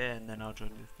like yeah, and then I'll join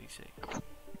the PC?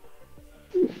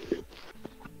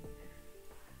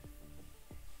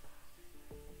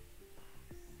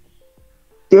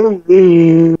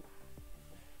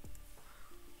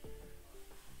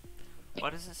 Why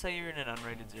does it say you're in an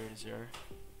unrated 0-0?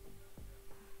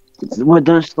 Well,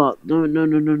 don't start.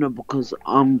 No, because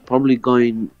I'm probably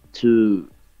going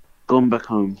back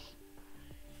home.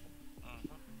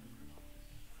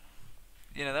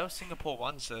 You know, that was Singapore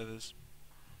 1 servers.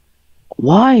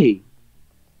 Why?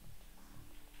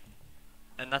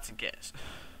 And that's a guess.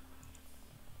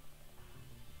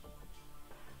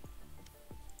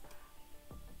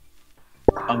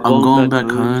 I'm going back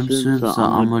home soon, so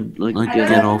I'm gonna like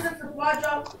get off.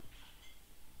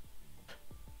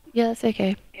 Yeah, that's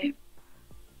okay. I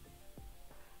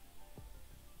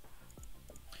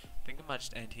think I might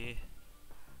just end here.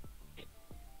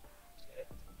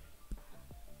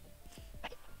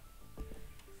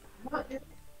 Do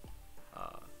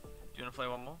you wanna play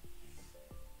one more?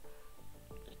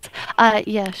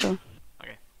 Yeah, sure.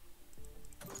 Okay.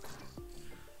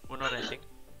 We're not ending.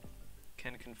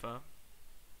 Can confirm.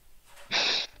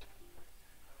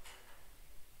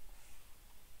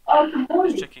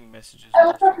 Just checking messages.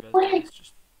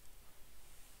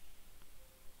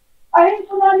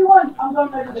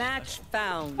 Match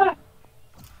found.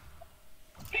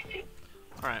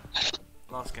 Alright,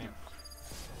 last game.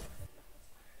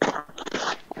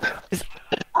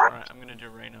 Alright, I'm gonna do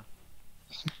Reyna.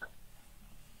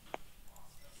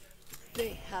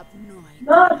 They have no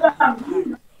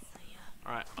idea.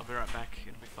 Alright, I'll be right back.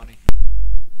 It'll be funny.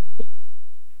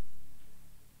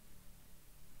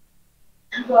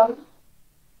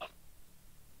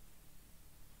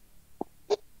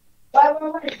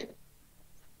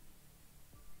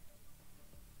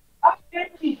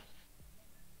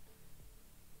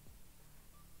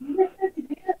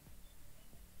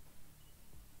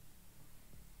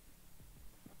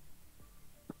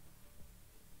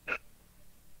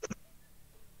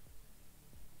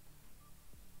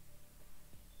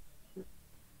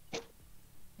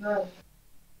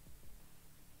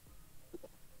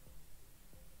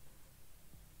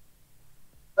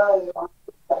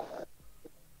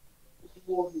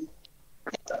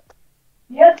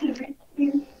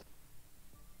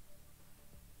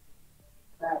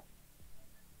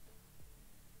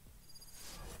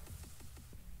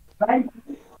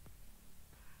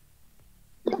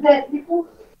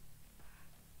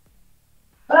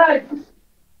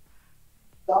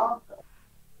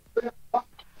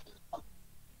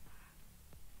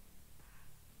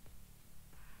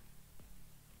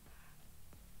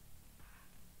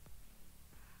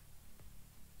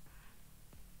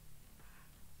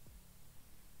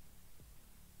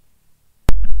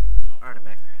 Alright, I'm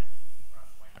back.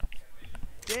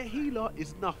 Their healer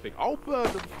is nothing. I'll burn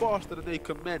them faster than they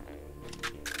can mend.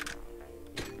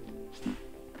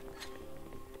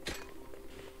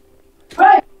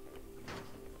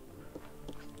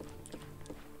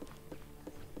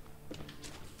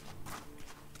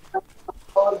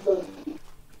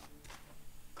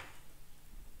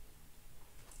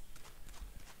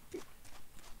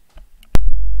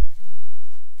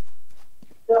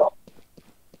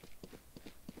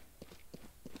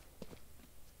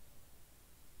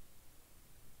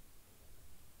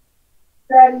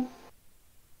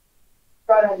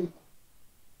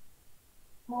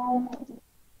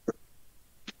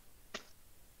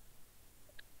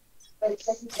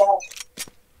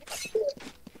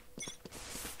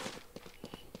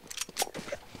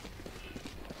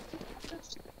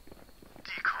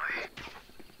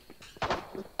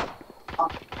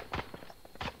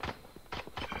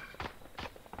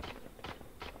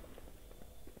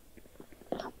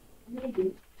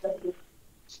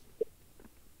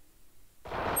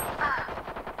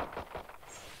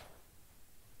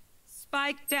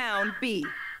 Spike down B.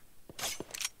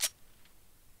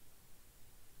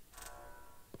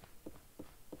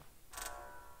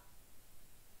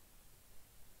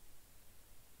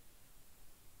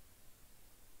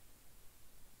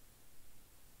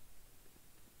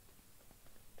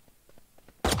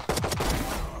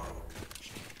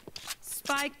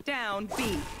 Spike down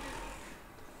B.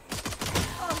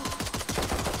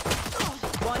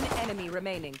 One enemy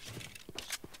remaining.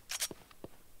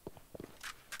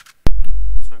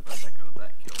 So glad that got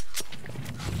that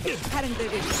kill. Cutting the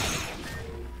vision.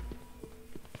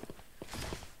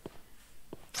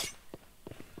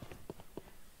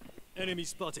 Enemy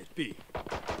spotted. B.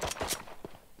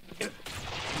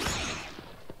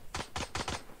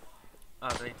 Oh,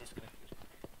 they disconnected.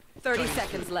 30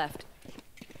 seconds left.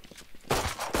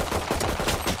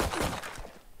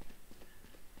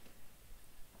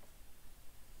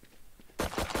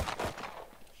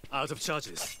 Out of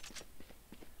charges.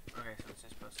 Okay, so it's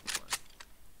this person's line.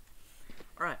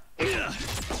 Alright.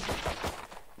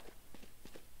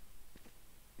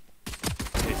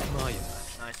 It's mine.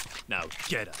 Nice. Now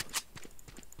get out.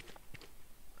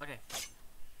 Okay.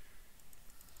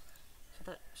 So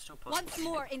that still possible. Once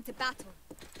more into battle.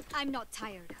 I'm not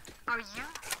tired. Are you?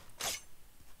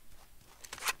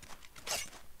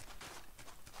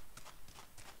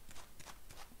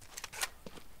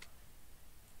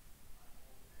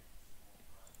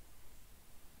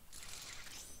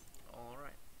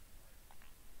 Alright.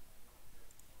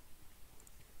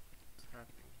 What's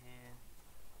happening here?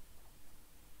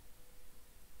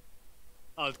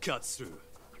 I'll cut through.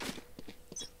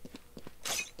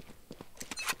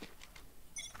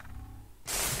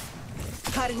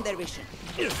 Cutting their vision.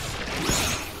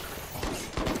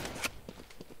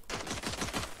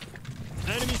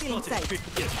 Enemy Still spotted. inside.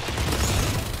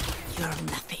 You're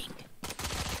nothing.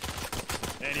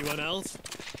 Anyone else?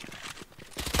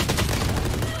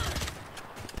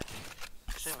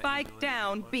 Spike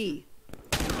down B.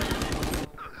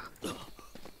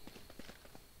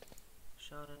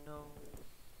 Sharna, no.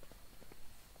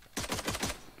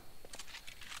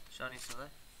 Shawnee's still there?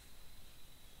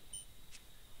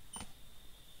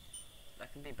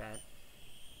 That can be bad.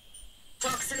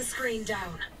 Toxin screen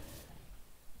down.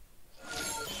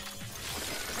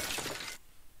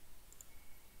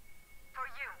 For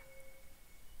you.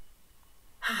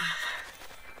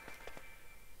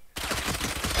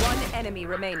 One enemy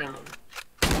remaining.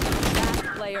 Last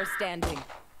player standing.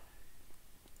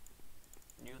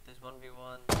 You with this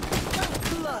 1v1.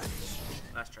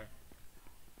 Last try.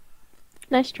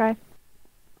 Nice try.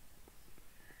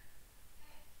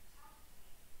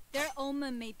 Their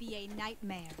omen may be a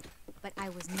nightmare, but I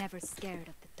was never scared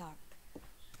of the dark.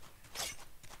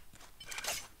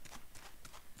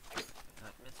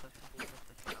 That mid left to be with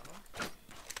the tower.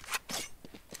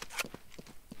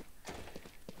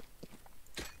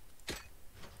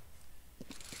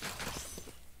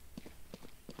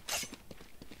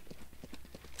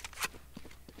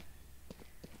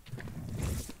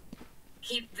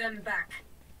 Keep them back.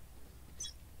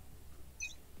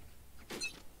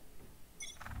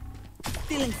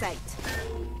 Still in sight.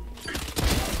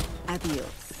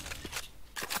 Adios.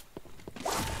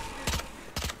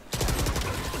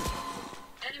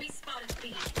 Enemy spotted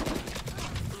B.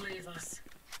 Leave us.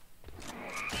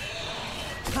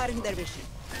 Cutting their vision.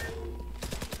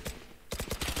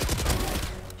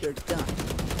 You're done.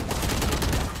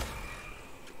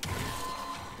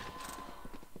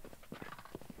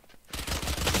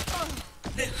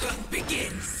 The hunt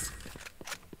begins.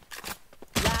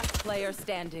 Last player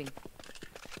standing.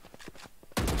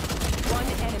 One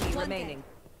enemy remaining.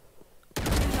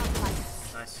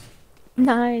 Nice.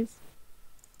 Nice.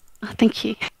 Oh, thank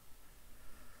you.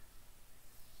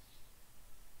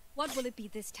 What will it be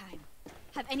this time?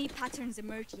 Have any patterns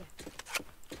emerged yet?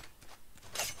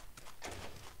 That's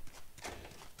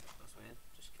weird.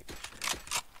 Just keep it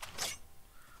straight.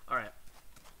 Alright.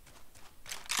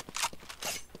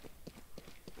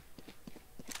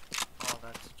 Oh,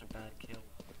 that's such a bad kill.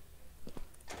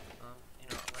 You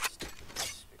know what, let's do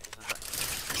this because of that.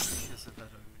 Because of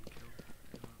that omen kill.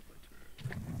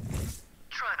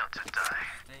 Try not to die.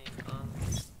 Stay on.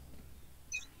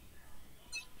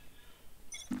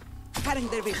 Cutting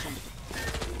their vision.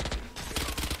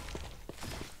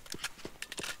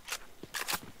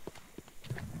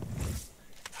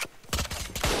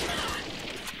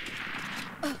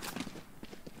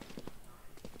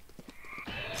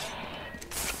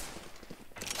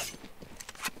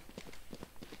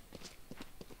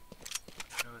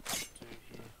 Know what to do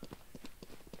here.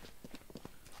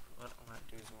 What I might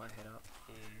do is I might head up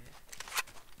here.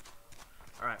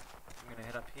 Alright, I'm gonna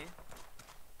head up here.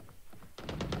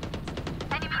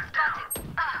 Enemy spotted.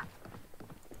 Ah.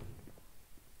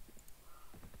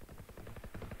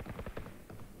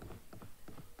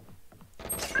 I'm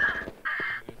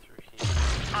gonna go through here.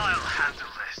 I'll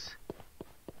handle this.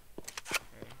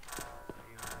 Okay.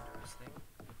 You wanna do this thing?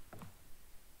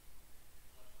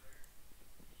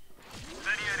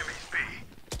 Many enemies B.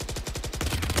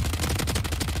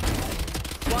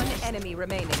 One enemy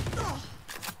remaining.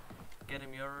 Get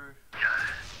him, Yoru.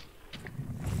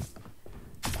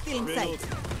 Still in sight.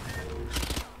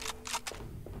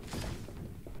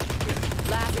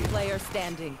 Last player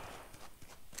standing.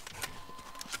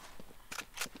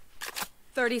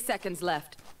 30 seconds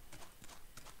left.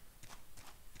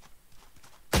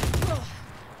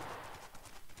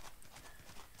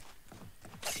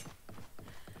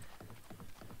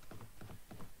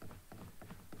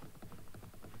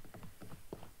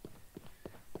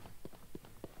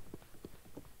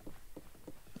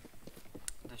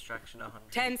 Extraction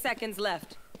 100. 10 seconds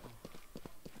left.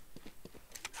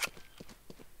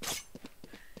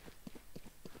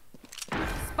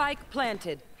 Spike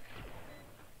planted.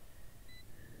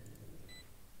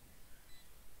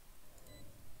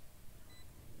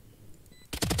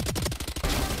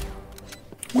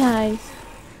 Nice.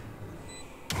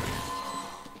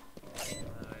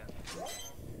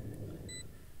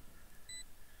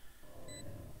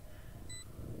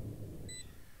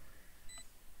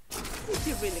 Did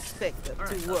you really expect that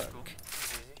to work? Cool.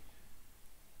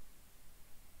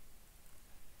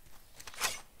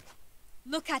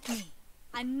 Look at me.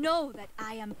 I know that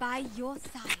I am by your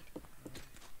side.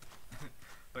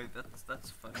 Wait,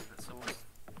 that's funny that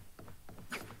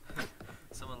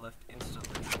someone left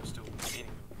instantly. I'm still eating.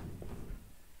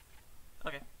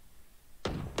 Okay.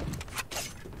 I've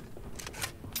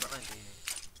got an idea.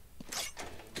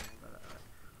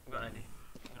 I've got an idea.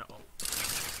 I'm gonna ult.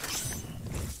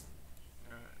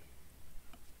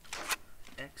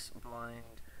 X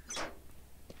blind.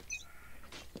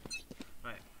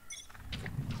 Right.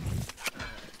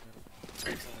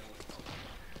 Sorry.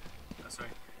 Let's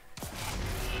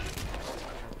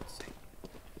see.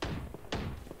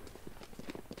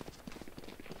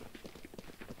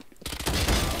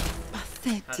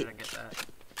 Pathetic. How did I get that?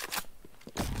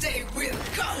 They will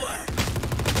cower!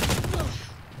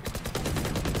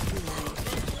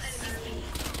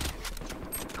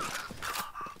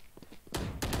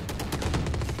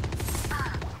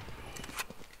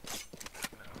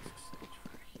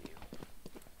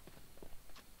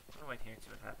 Wait here and see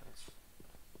what happens.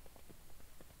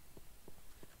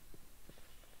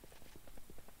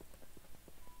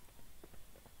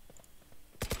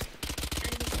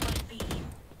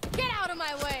 Get out of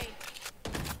my way!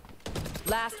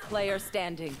 Last player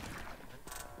standing.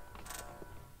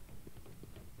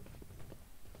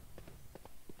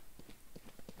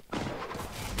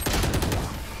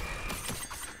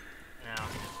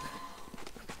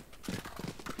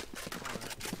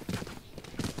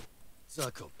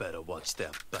 Zucko better watch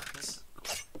their backs.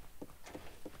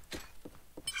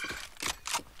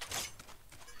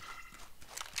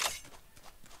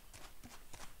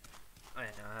 Oh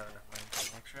yeah, no, I have enough money for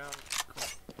the next round. Cool.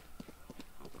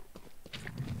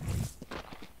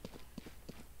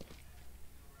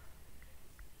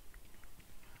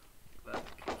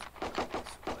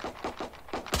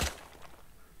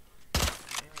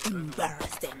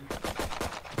 Embarrassing.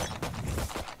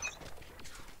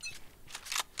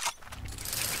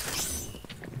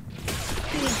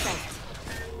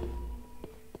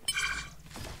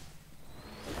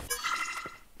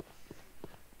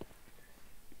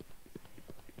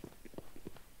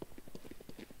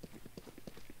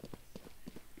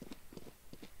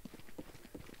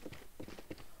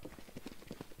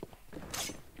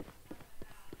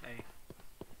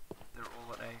 They're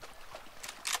all at A.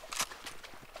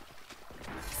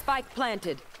 Spike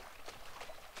planted.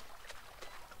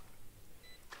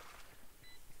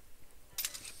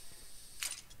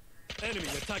 Enemy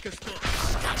attacker spot.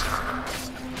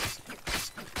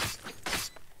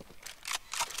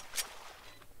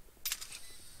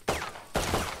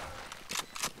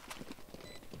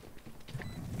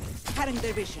 Cutting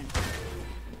their vision.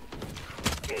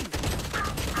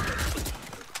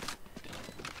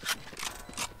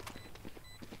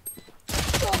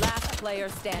 Last player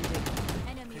standing.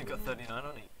 You got 39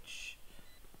 on each.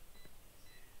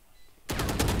 Is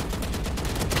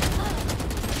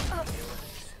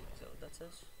that what that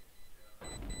says?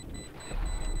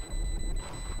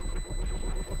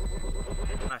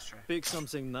 Nice try. Pick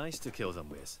something nice to kill them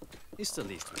with. It's the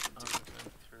least we can do. I'm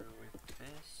going through with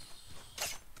this.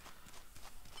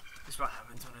 This is what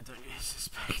happens when I don't use the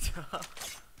Spectre.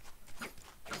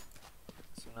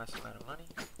 That's a nice amount of money.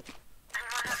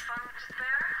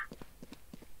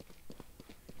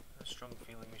 A strong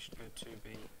feeling we should go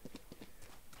 2B.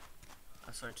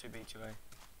 Sorry, 2B, 2A.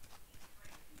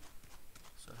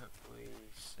 So hopefully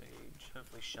Sage,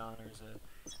 hopefully Sharna is a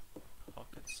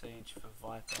pocket Sage for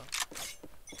Viper.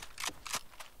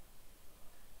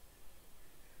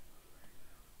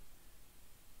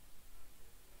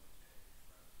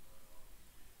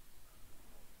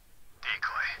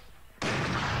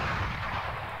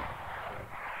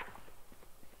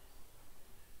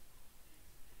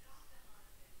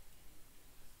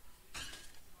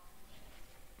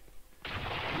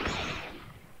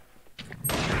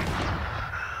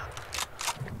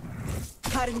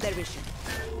 Cutting their vision.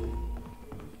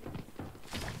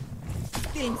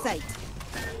 Still in sight.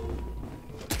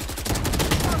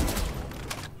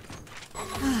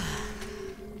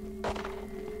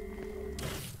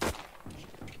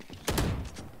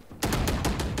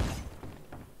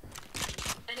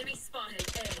 Enemy spotted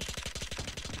A.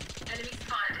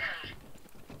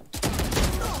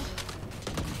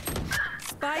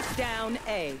 down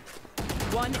A.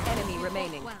 One enemy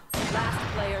remaining.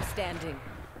 Last player standing.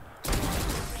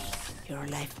 Your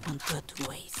life won't go to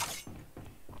waste.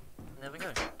 There we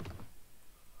go.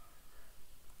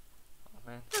 Oh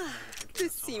man. The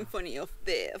symphony of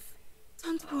death.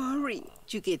 Don't worry,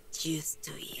 you get used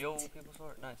to it. Yo, people saw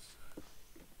it. Nice.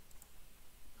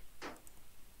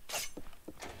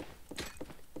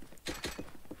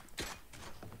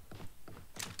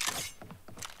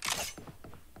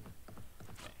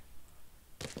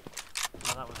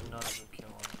 Oh, that was not a good kill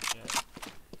on Jet.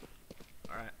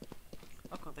 Alright.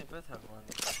 Oh cool, they both have one.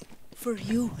 For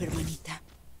you, hermanita.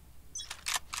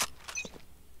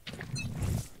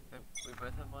 We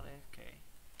both have one AFK.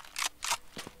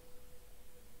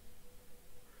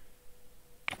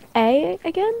 A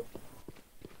again?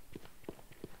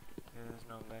 Yeah, there's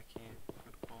no one back here.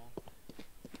 Good call.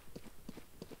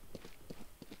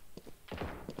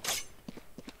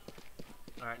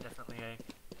 Alright, definitely A.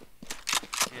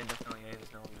 Yeah, definitely A,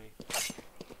 there's no one B.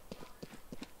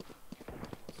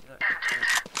 See that?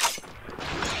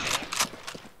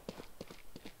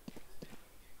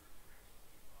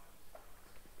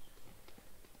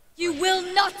 You will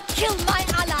not kill my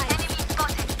ally!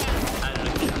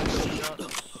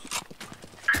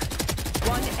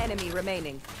 One enemy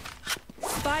remaining.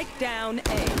 Spike down A.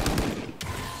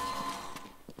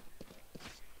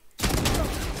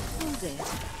 Hold it.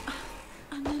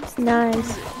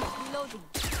 Nice.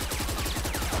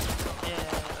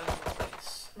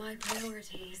 My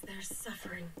priority is their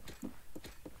suffering.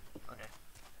 Okay.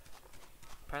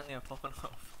 Apparently I'm popping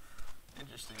off.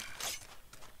 Interesting.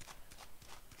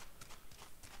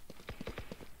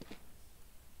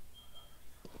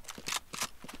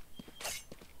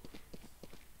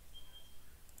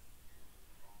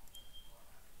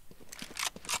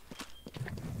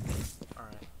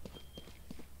 Alright.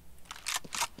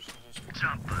 So just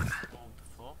jump hold the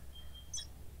floor.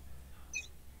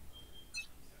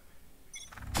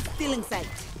 Still in sight.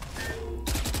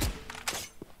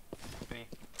 B.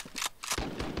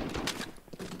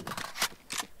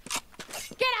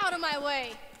 Get out of my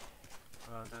way!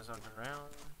 There's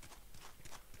underground.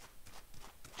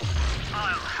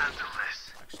 I'll handle this.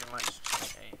 Actually, I might just check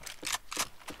A.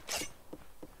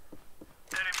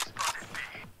 Enemy spotted B.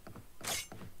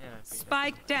 Yeah, B.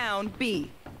 Spike down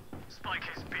B. Spike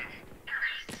is B.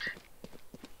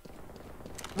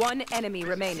 One enemy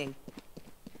remaining.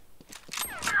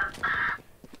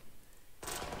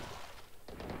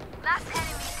 Last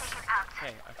enemy taken out.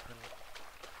 Hey, I couldn't.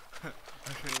 I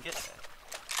couldn't get there.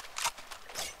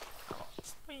 Oh,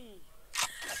 whee.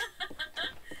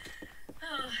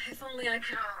 Oh, if only I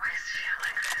could always feel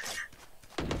like this.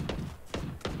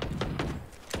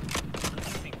 I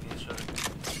think these are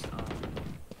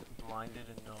blinded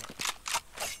and not.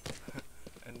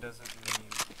 And doesn't mean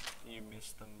you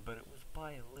missed them, but it was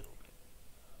by a little bit.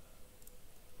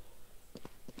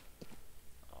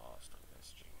 Oh, stop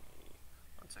messaging me.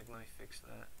 One second, let me fix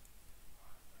that.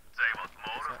 They want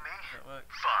more of me? Does that work?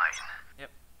 Fine.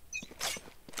 Yep.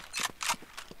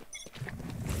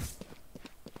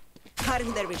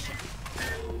 Cutting their vision.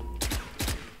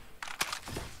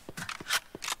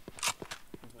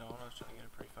 No, I was trying to get a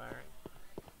pre-firing.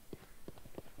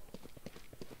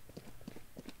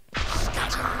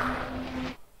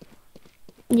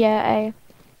 Yeah, A.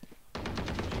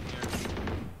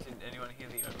 Did anyone hear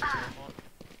the overkill bot?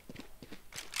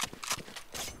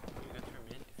 You go through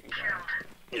mid if you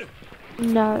die.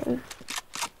 No.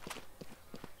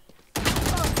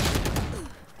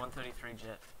 133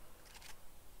 jet.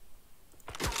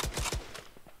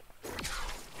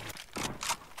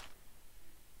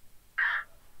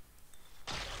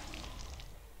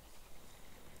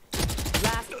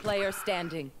 Last player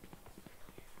standing.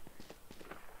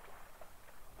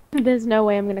 There's no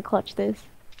way I'm gonna clutch this.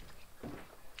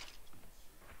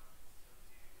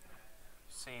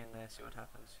 See in there, see what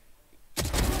happens.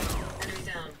 Enemy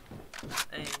down.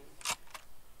 Hey.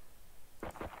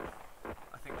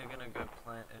 I think they're gonna go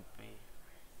plant at B.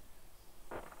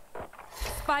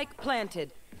 Spike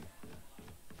planted.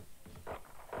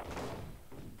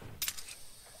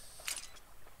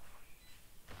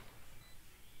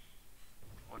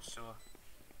 Watch sewer.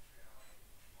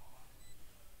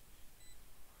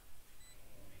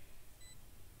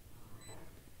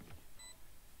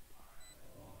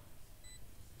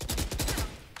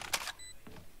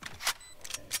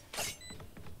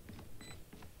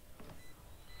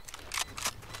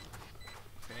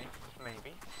 Okay,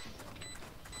 maybe.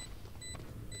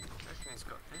 I reckon he's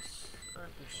got this. I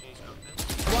reckon she's got this.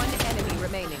 One enemy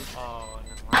remaining. Oh,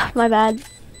 never mind. My bad.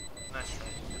 Nice try.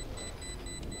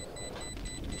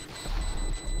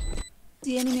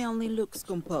 The enemy only looks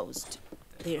composed.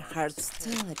 Their hearts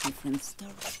tell a different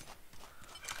story.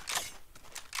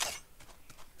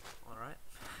 Alright.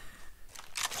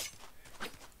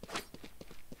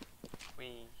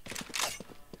 We.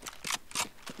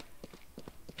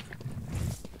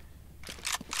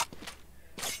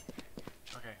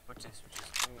 Okay, watch this.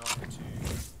 I'm going to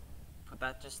put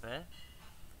that just there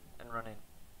and run in.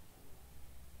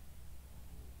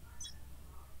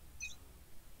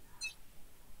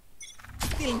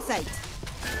 Still in sight.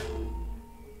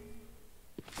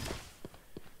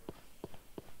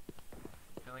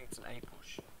 Feeling it's an A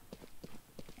push.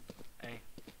 A.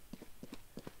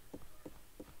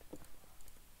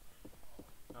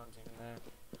 No one's even there.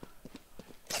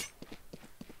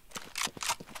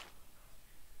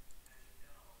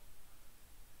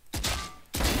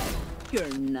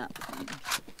 You're not.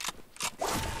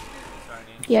 Sorry,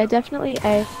 Yeah, definitely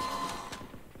A. I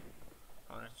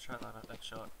wanted to try and line up that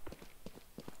shot.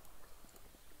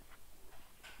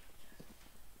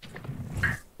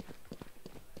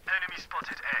 Enemy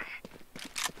spotted A.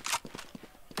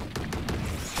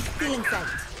 Still in sight.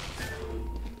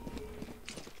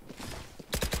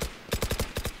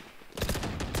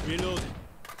 Reloading.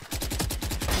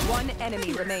 One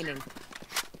enemy remaining.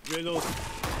 Reloading.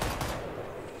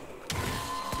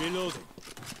 Reloading.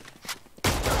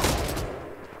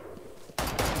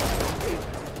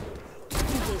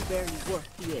 You were very worth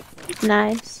the effort.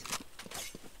 Nice.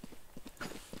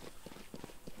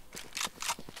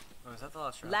 Oh, is that the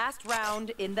last round? Last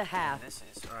round in the half. This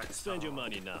is alright. Spend your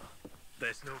money now.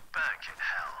 There's no bank in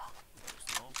hell.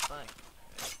 There's no bank.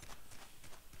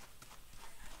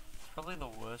 Probably the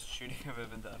worst shooting I've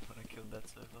ever done when I killed that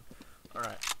server.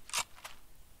 Alright.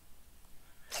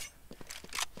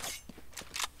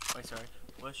 Wait, sorry.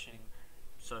 Worst shooting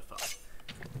so far.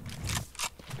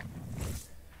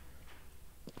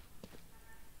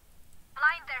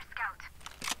 Blind there, Scout.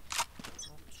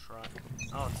 I'll try.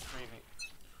 Oh, it's 3v.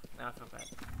 Now I feel bad.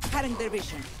 Cutting their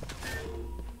vision.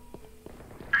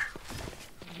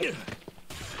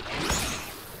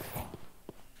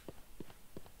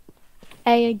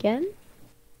 A again?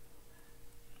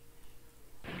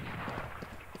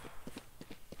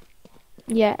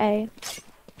 Yeah, A.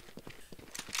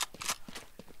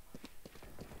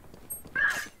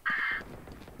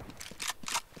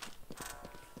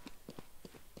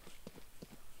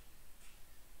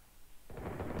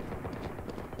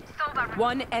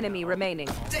 One enemy remaining.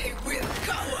 They will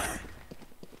cower.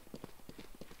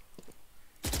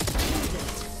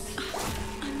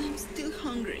 And I'm still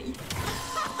hungry.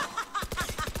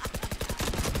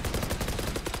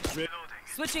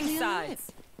 Switching Still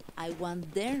sides. alive. I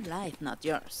want their life, not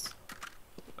yours.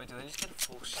 Wait, do they just get a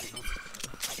full shield?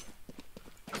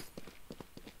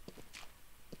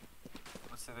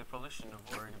 Let's say they probably shouldn't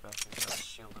have worried about things like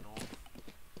shield and all.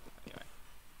 Anyway.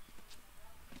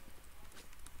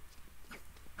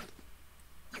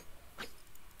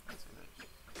 Let's do this.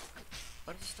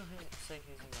 Why did you still say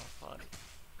he's in our party?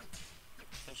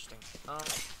 Interesting.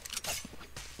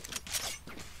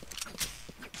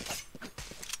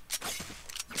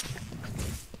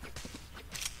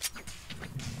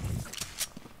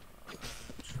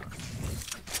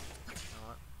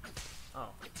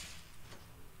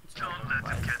 Don't let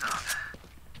them get up.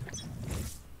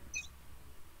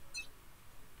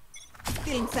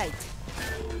 Still in sight.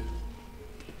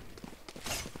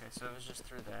 Okay, so it was just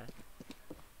through there.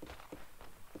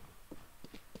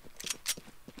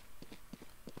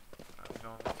 I'm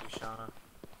going with you, Sharna.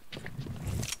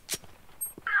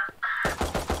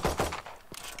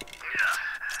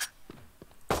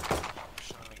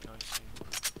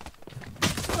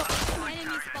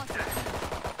 Enemy spotted.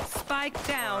 Spike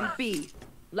down B.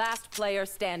 Last player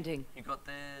standing. You got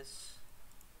this.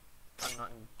 I'm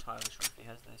not entirely sure if he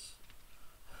has this.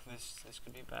 This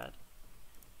could be bad.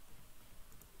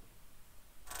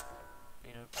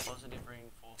 You know, positive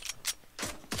reinforcement.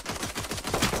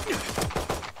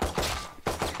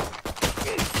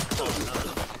 Oh no.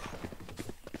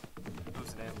 It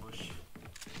was an ambush.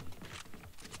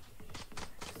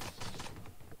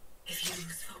 If you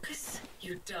lose focus,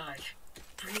 you die.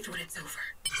 Breathe when it's over.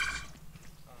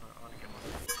 I want to get one.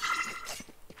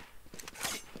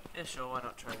 Yeah, sure, why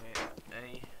not try A? I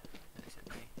said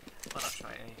B. Why not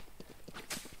try A?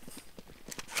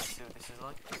 Let's see what this is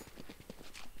like. Let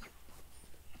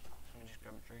me just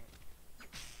grab a drink.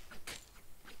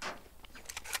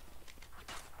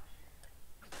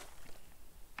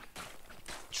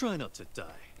 Try not to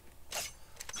die.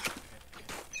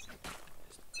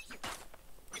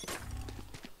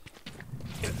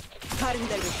 Cutting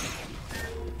their vision.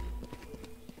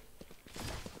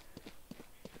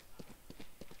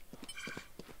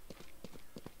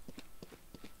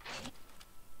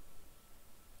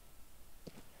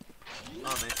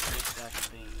 Oh, they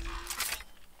 3-stacked B.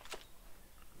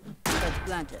 That's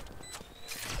planted.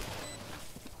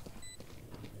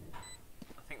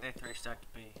 I think they 3-stacked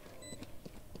B.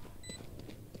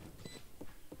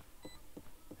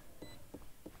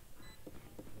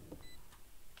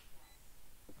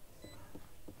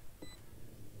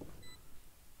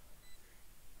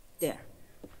 There.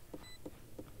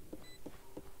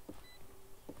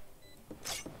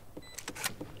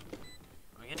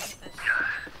 Are we gonna get this?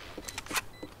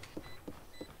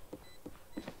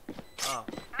 Oh.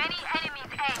 Many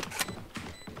enemies A.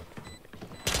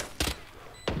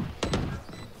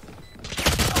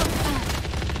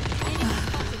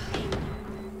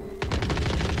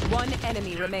 One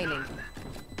enemy remaining.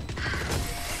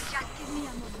 Just give me a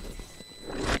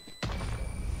moment.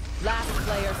 Last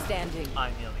player standing.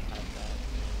 I nearly had that.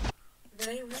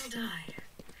 They will die.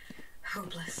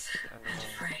 Hopeless and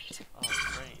afraid. Oh,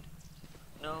 afraid.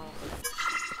 No.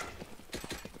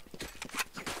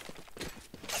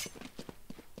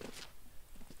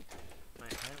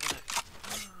 Wait, how would it...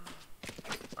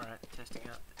 Alright, testing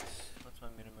out this. What's my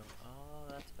minimum? Oh,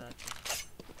 that's bad.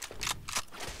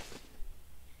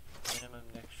 Minimum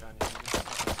next round is...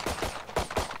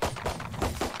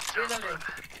 Reloading.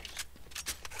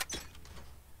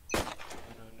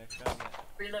 Minimum next round, yeah.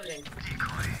 Reloading.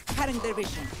 Cutting their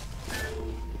vision.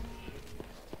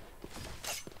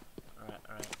 Alright,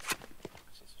 alright.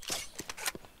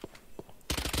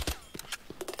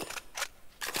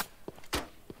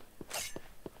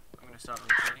 I'm gonna start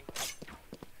rotating.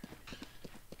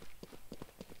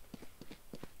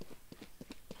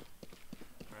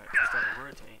 Alright, start to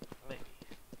rotate, maybe.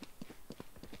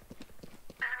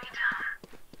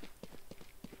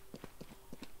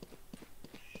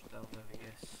 That'll never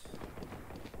guess.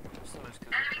 It's almost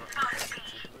because I've got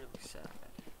which is really sad.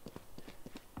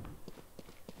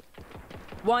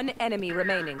 One enemy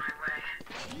remaining.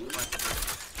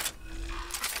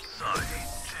 Sorry,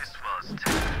 this was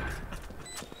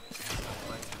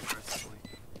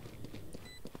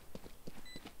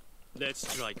Let's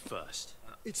strike first.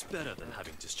 It's better than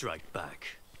having to strike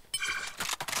back.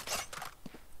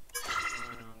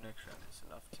 Minimum next round is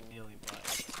enough to nearly buy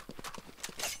it.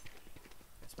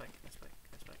 Let's back.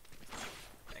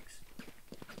 Thanks.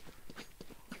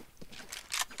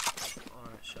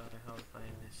 Alright, Sharna, how are we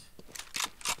playing this?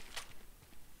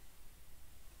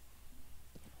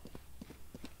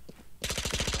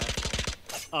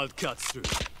 I'll cut through.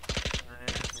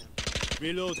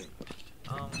 Reloading.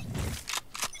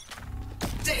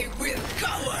 They will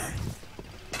cover.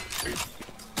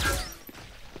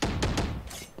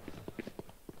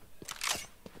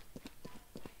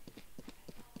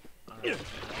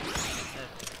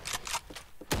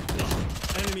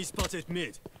 Enemy spotted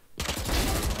mid.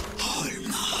 All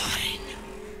mine.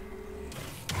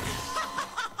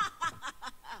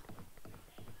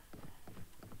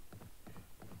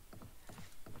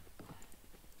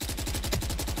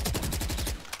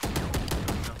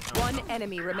 One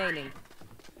enemy remaining.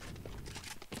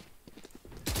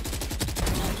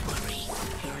 Don't worry,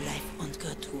 your life won't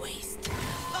go to waste.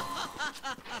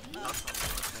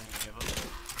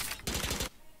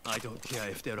 I don't care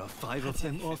if there are 5 of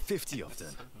them or 50 of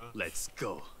them. Let's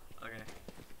go. Okay.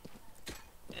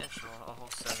 Yeah, sure, I'll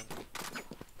hold 7.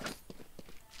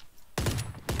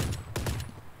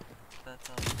 That's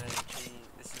unfair, G.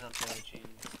 This is unfair, G.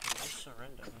 Just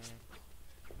surrender, man.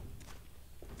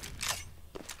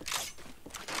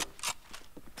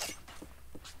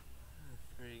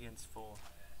 Three against 4.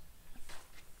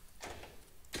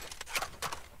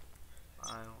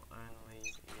 I'll only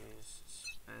use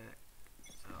spec.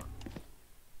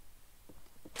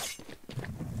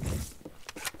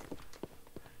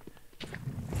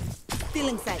 Still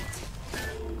in sight.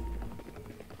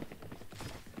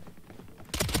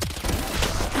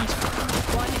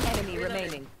 One enemy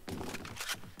remaining.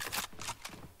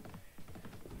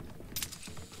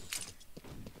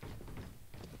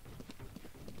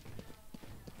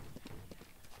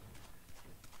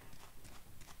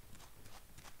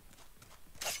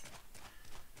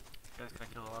 Guys, can I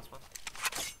kill the last one?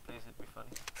 Please, it'd be funny.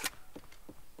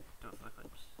 Do it for the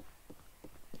clips.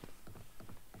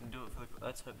 Do it for the.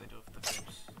 Let's hope they do it for the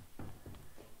clips.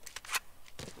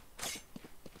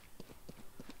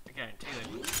 I guarantee they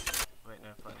will. Wait, no,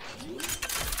 fine.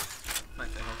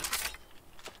 Like they have it.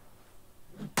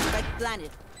 Like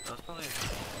planet. That was probably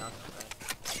not so bad.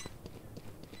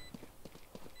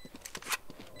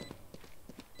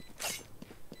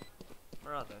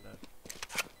 Where are they though?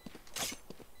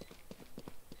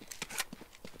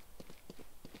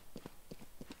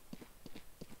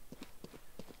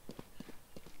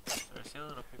 So I see a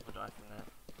lot of people die from that.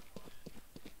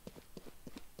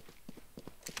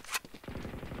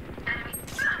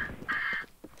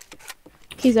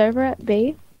 He's over at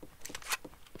B.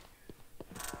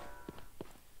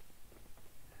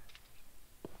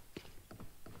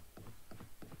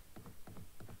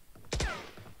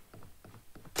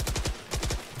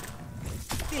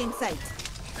 Still in sight.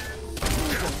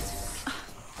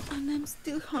 And I'm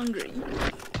still hungry.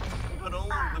 But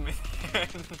all of them in.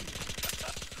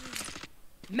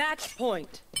 Match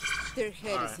point. Their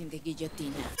head is in the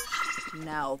guillotine.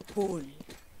 Now pull.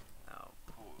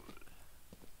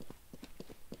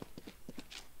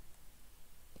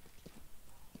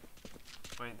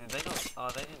 Wait, did they go? Oh,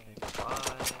 they didn't even buy.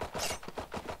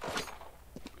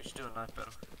 We should do a knife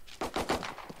battle.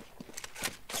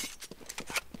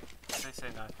 They say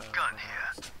knife battle. Gun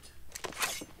here.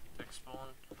 Take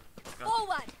spawn.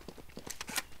 Forward.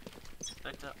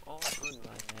 Spectre, all good,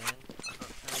 my man. I got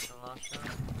killed the last shot.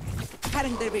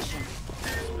 Cutting their vision.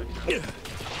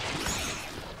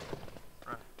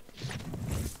 Right.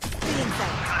 Still in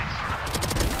sight.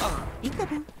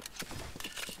 Peekaboo.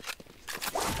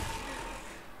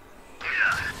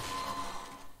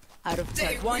 Out of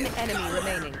touch. One enemy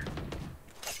remaining.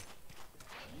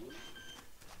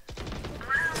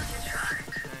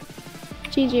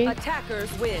 GG.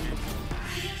 Attackers win.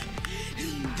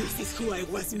 This is who I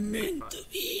was meant to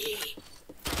be.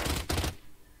 I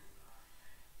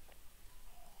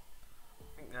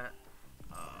think that.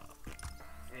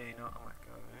 Yeah, you know what? I might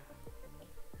go there.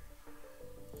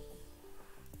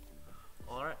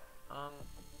 Alright,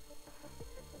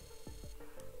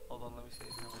 hold on, let me see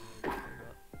how many I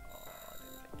got. Oh, I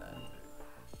didn't take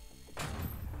that.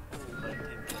 But I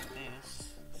did get this.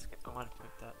 I might have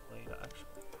picked that later, actually.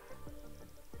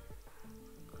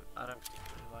 I don't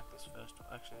particularly like this first one.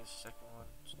 Actually, this second one,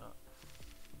 it's not.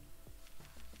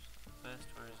 First,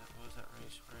 where is it? What was that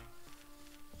respray?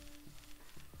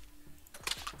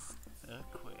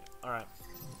 Quit. Alright.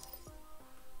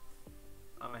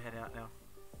 I'm gonna head out now.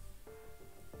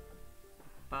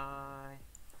 Bye.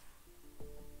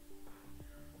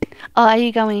 Oh, are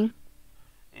you going?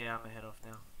 Yeah, I'm gonna head off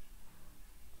now.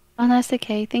 Oh, that's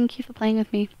okay. Thank you for playing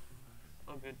with me.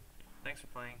 Oh, good. Thanks for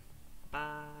playing.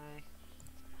 Bye.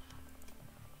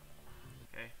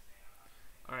 Okay.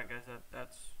 Alright, guys,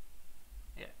 that's.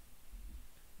 Yeah.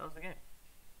 That was the game.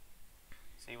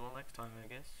 See you all next time, I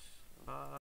guess.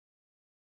 Bye.